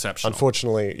exceptional.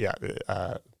 Unfortunately,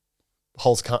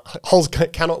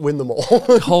 cannot win them all.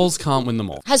 Holes can't win them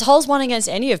all. Has Holes won against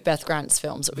any of Beth Grant's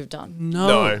films that we've done?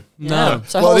 No. Yeah.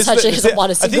 So Holes actually hasn't won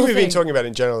a I single think we've thing. been talking about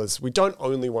in general is we don't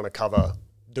only want to cover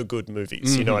the good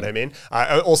movies, you know what I mean?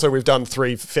 Also, we've done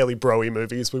 3 fairly bro-y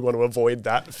movies. We want to avoid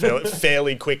that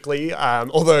fairly quickly.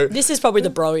 Although This is probably the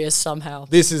broiest somehow.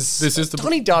 this is the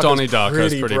Donnie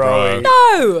Darko's pretty bro-y.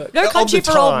 No Of Country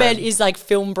the for Old time. Men is like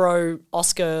film bro,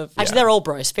 Oscar. Actually, they're all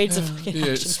bro. Speed's a fucking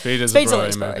Yeah, action. Speed is Speed's a the bro-y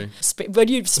least bro.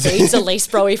 movie. Speed's the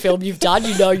least bro-y film you've done.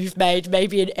 You know you've made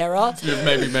maybe an error. You've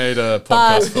maybe made a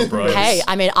podcast for bros. Hey,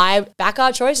 I mean, I back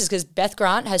our choices because Beth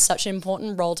Grant has such an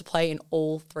important role to play in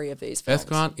all 3 of these films. Beth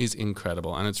Grant is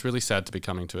incredible, and it's really sad to be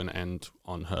coming to an end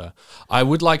on her. I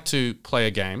would like to play a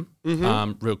game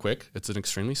real quick. It's an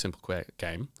extremely simple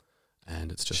game,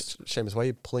 and it's just Seamus, why are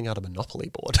you pulling out a Monopoly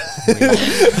board?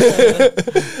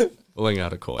 pulling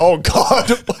out a coin. Oh God!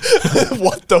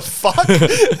 What the fuck?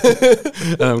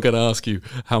 And I'm going to ask you,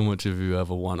 how much have you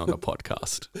ever won on a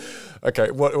podcast?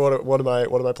 Okay, what am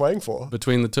I playing for?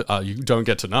 Between the two, you don't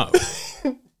get to know.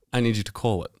 I need you to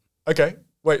call it. Okay,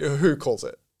 wait, who calls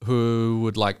it? Who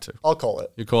would like to? I'll call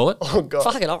it. You call it? Oh God!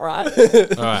 Fucking all right.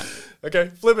 All right.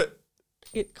 Okay, flip it.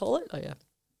 You call it? Oh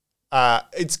yeah.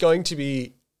 It's going to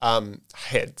be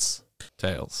heads.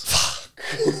 Tails.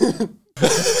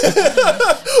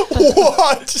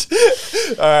 What?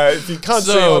 If you can't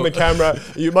see on the camera,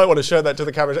 you might want to show that to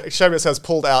the camera. Seamus has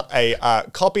pulled out a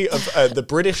copy of the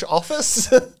British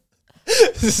Office.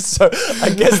 So I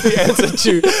guess the answer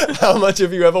to how much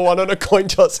have you ever won on a coin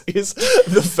toss is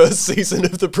the first season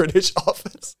of the British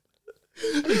Office.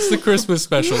 It's the Christmas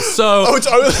special. So Oh, it's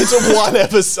a one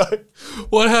episode.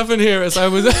 what happened here is I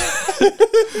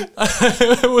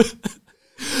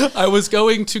was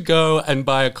going to go and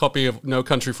buy a copy of No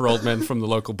Country for Old Men from the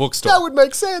local bookstore. That would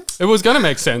make sense. It was going to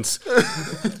make sense.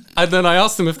 And then I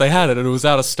asked them if they had it, and it was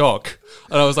out of stock.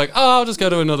 And I was like, oh, I'll just go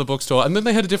to another bookstore. And then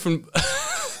they had a different...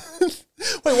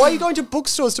 Wait, why are you going to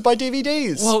bookstores to buy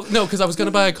DVDs? Well, no, because I was going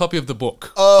to buy a copy of the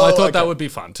book. Oh, I thought okay. that would be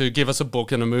fun, to give us a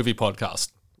book and a movie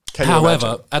podcast. Can you However,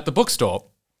 imagine? at the bookstore,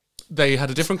 they had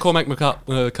a different Cormac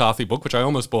McCarthy book, which I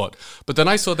almost bought. But then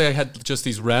I saw they had just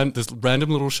this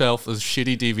random little shelf of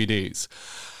shitty DVDs.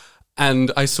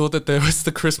 And I saw that there was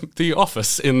the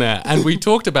Office in there. And we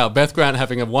talked about Beth Grant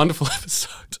having a wonderful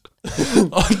episode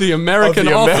on the American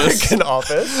Office. American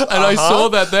Office. And I saw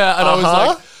that there, and I was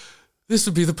like, this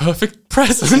would be the perfect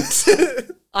present.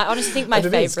 I honestly think my And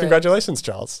it is. favorite. Congratulations,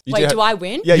 Charles. Wait, do I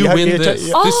win? Yeah, You have- win yeah, this.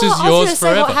 yeah. Oh, This I is was yours gonna say,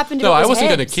 what forever. happened if No, it I was wasn't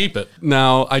going to heads? keep it.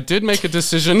 Now, I did make a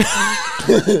decision.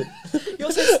 You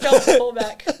also spelled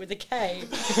Cormac with a K.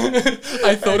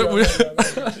 I thought it would.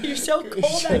 You spelled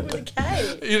Cormac with a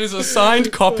K. It is a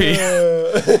signed copy.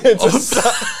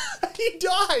 He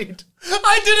died.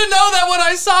 I didn't know that when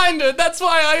I signed it. That's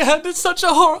why I had such a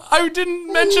horror. I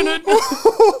didn't mention it.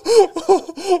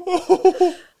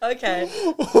 Okay.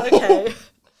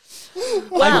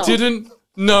 Wow. I didn't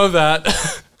know that.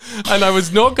 And I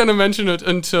was not going to mention it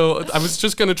until I was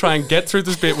just going to try and get through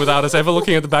this bit without us ever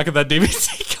looking at the back of that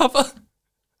DVD cover.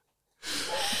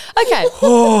 Okay.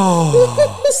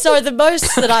 So the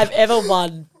most that I've ever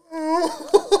won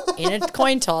in a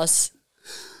coin toss.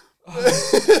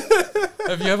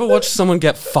 Have you ever watched someone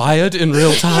get fired in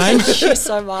real time? Thank you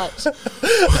so much.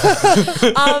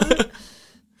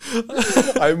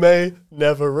 I may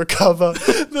never recover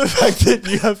the fact that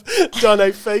you have done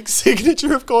a fake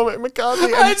signature of Cormac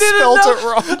McCarthy and spelled it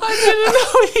wrong.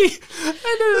 I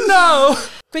didn't know.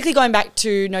 Quickly going back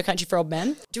to No Country for Old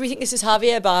Men, do we think this is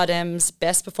Javier Bardem's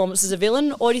best performance as a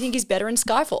villain, or do you think he's better in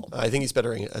Skyfall? I think he's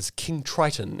better as King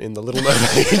Triton in The Little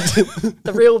Mermaid.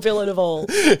 The real villain of all.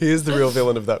 He is the real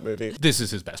villain of that movie. This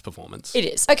is his best performance. It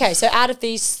is. Okay, so out of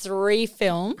these 3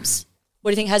 films,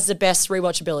 what do you think has the best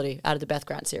rewatchability out of the Beth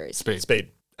Grant series?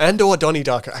 Speed. And or Donnie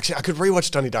Darko. Actually, I could rewatch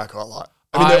Donnie Darko a lot.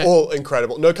 I mean, they're all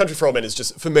incredible. No Country for Old Men is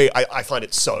just, for me, I find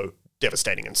it so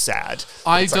devastating and sad.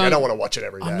 I don't want to watch it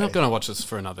every day. I'm not going to watch this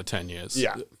for another 10 years.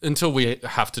 Yeah. Until we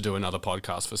have to do another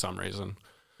podcast for some reason.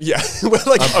 Yeah, we're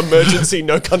like emergency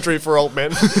No Country for Old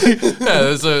Men. Yeah,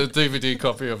 there's a DVD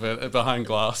copy of it behind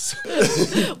glass.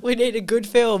 We need a good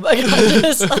film.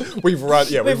 We've run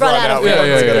out. We've run out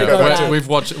of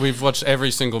films. We've watched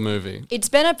every single movie. It's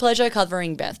been a pleasure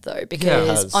covering Beth, though, because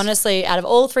it has. honestly, out of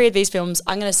all 3 of these films,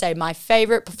 I'm going to say my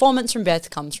favorite performance from Beth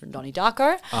comes from Donnie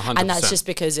Darko, 100%. and that's just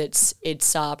because it's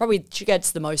probably she gets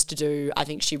the most to do. I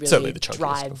think she really Certainly the chunkiest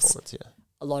drives performance, yeah.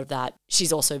 a lot of that.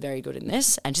 She's also very good in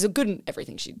this, and she's good in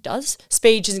everything she does.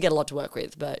 Speed, she doesn't get a lot to work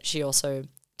with, but she also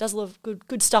does a lot of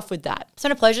good stuff with that. It's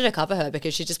been a pleasure to cover her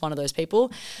because she's just one of those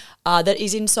people that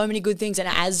is in so many good things. And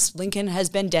as Lincoln has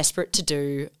been desperate to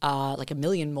do like a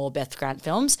million more Beth Grant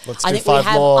films, I think we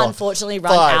have unfortunately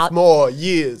run out. 5 more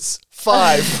years.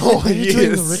 5 more years.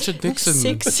 Doing the Richard Nixon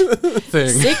thing.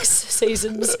 6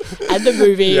 seasons and a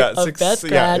movie of Beth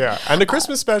Grant. Yeah. And a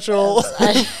Christmas special.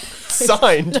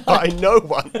 Signed by no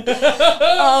one.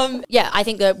 I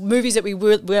think the movies that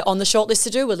we're on the shortlist to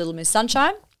do were Little Miss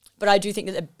Sunshine. But I do think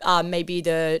that maybe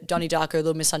the Donnie Darko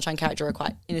Little Miss Sunshine character are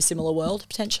quite in a similar world,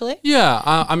 potentially. Yeah,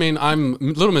 I mean,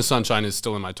 Little Miss Sunshine is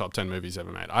still in my top 10 movies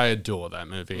ever made. I adore that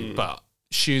movie, but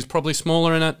she's probably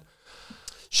smaller in it.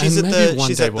 She's and at maybe the one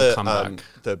she's day at we'll the come back.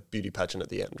 The beauty pageant at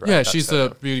the end, right? Yeah, she's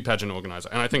the beauty pageant organizer,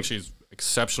 and I think she's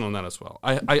exceptional in that as well.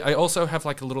 I also have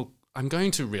like a little. I'm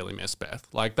going to really miss Beth.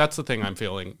 Like that's the thing I'm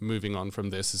feeling. Moving on from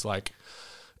this is like,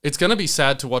 it's going to be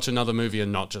sad to watch another movie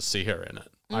and not just see her in it.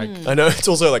 Like, I know it's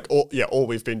also like all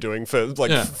we've been doing for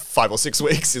like 5 or 6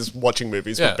 weeks is watching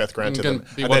movies with Beth Grant in them.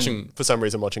 And then for some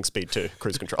reason watching Speed 2,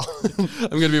 Cruise Control. I'm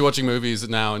going to be watching movies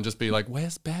now and just be like,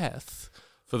 where's Beth?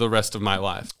 For the rest of my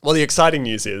life. Well, the exciting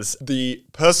news is the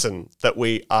person that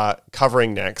we are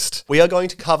covering next, we are going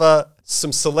to cover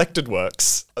some selected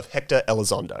works of Hector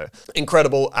Elizondo.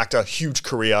 Incredible actor, huge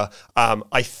career.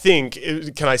 I think,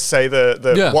 can I say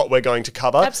what we're going to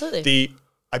cover? Absolutely.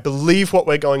 I believe what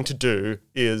we're going to do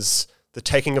is The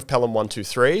Taking of Pelham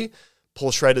 123,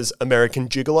 Paul Schrader's American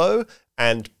Gigolo,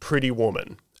 and Pretty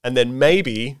Woman. And then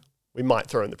maybe we might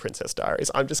throw in The Princess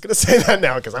Diaries. I'm just going to say that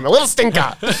now because I'm a little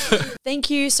stinker. Thank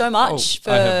you so much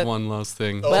for... I have one last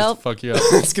thing. Well, fuck you up.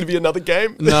 It's going to be another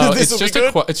game. No, it's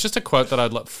just a quote that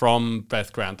I'd from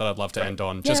Beth Grant that I'd love to end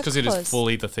on, just because it is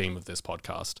fully the theme of this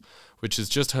podcast, which is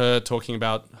just her talking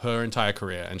about her entire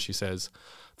career. And she says,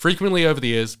 frequently over the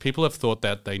years, people have thought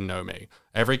that they know me.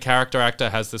 Every character actor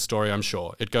has this story, I'm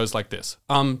sure. It goes like this.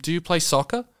 Do you play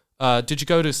soccer? Did you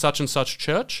go to such and such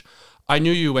church? I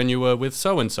knew you when you were with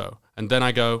so-and-so. And then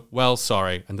I go, well,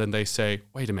 sorry. And then they say,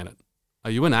 wait a minute.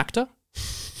 Are you an actor?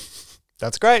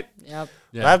 That's great. Yep.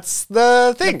 Yeah. That's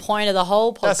the thing. The point of the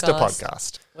whole podcast. That's the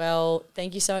podcast. Well,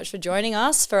 thank you so much for joining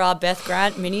us for our Beth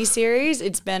Grant mini-series.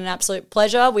 It's been an absolute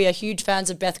pleasure. We are huge fans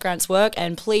of Beth Grant's work.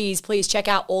 And please check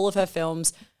out all of her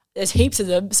films. There's heaps of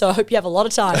them, so I hope you have a lot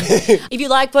of time. If you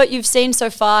like what you've seen so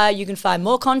far, you can find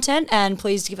more content, and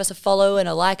please give us a follow and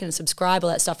a like and a subscribe. All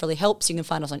that stuff really helps. You can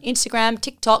find us on Instagram,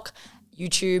 TikTok,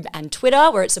 YouTube, and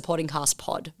Twitter. We're at Supporting Cast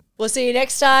Pod. We'll see you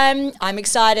next time. I'm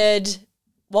excited.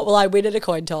 What will I win at a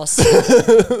coin toss?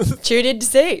 Tune in to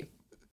see.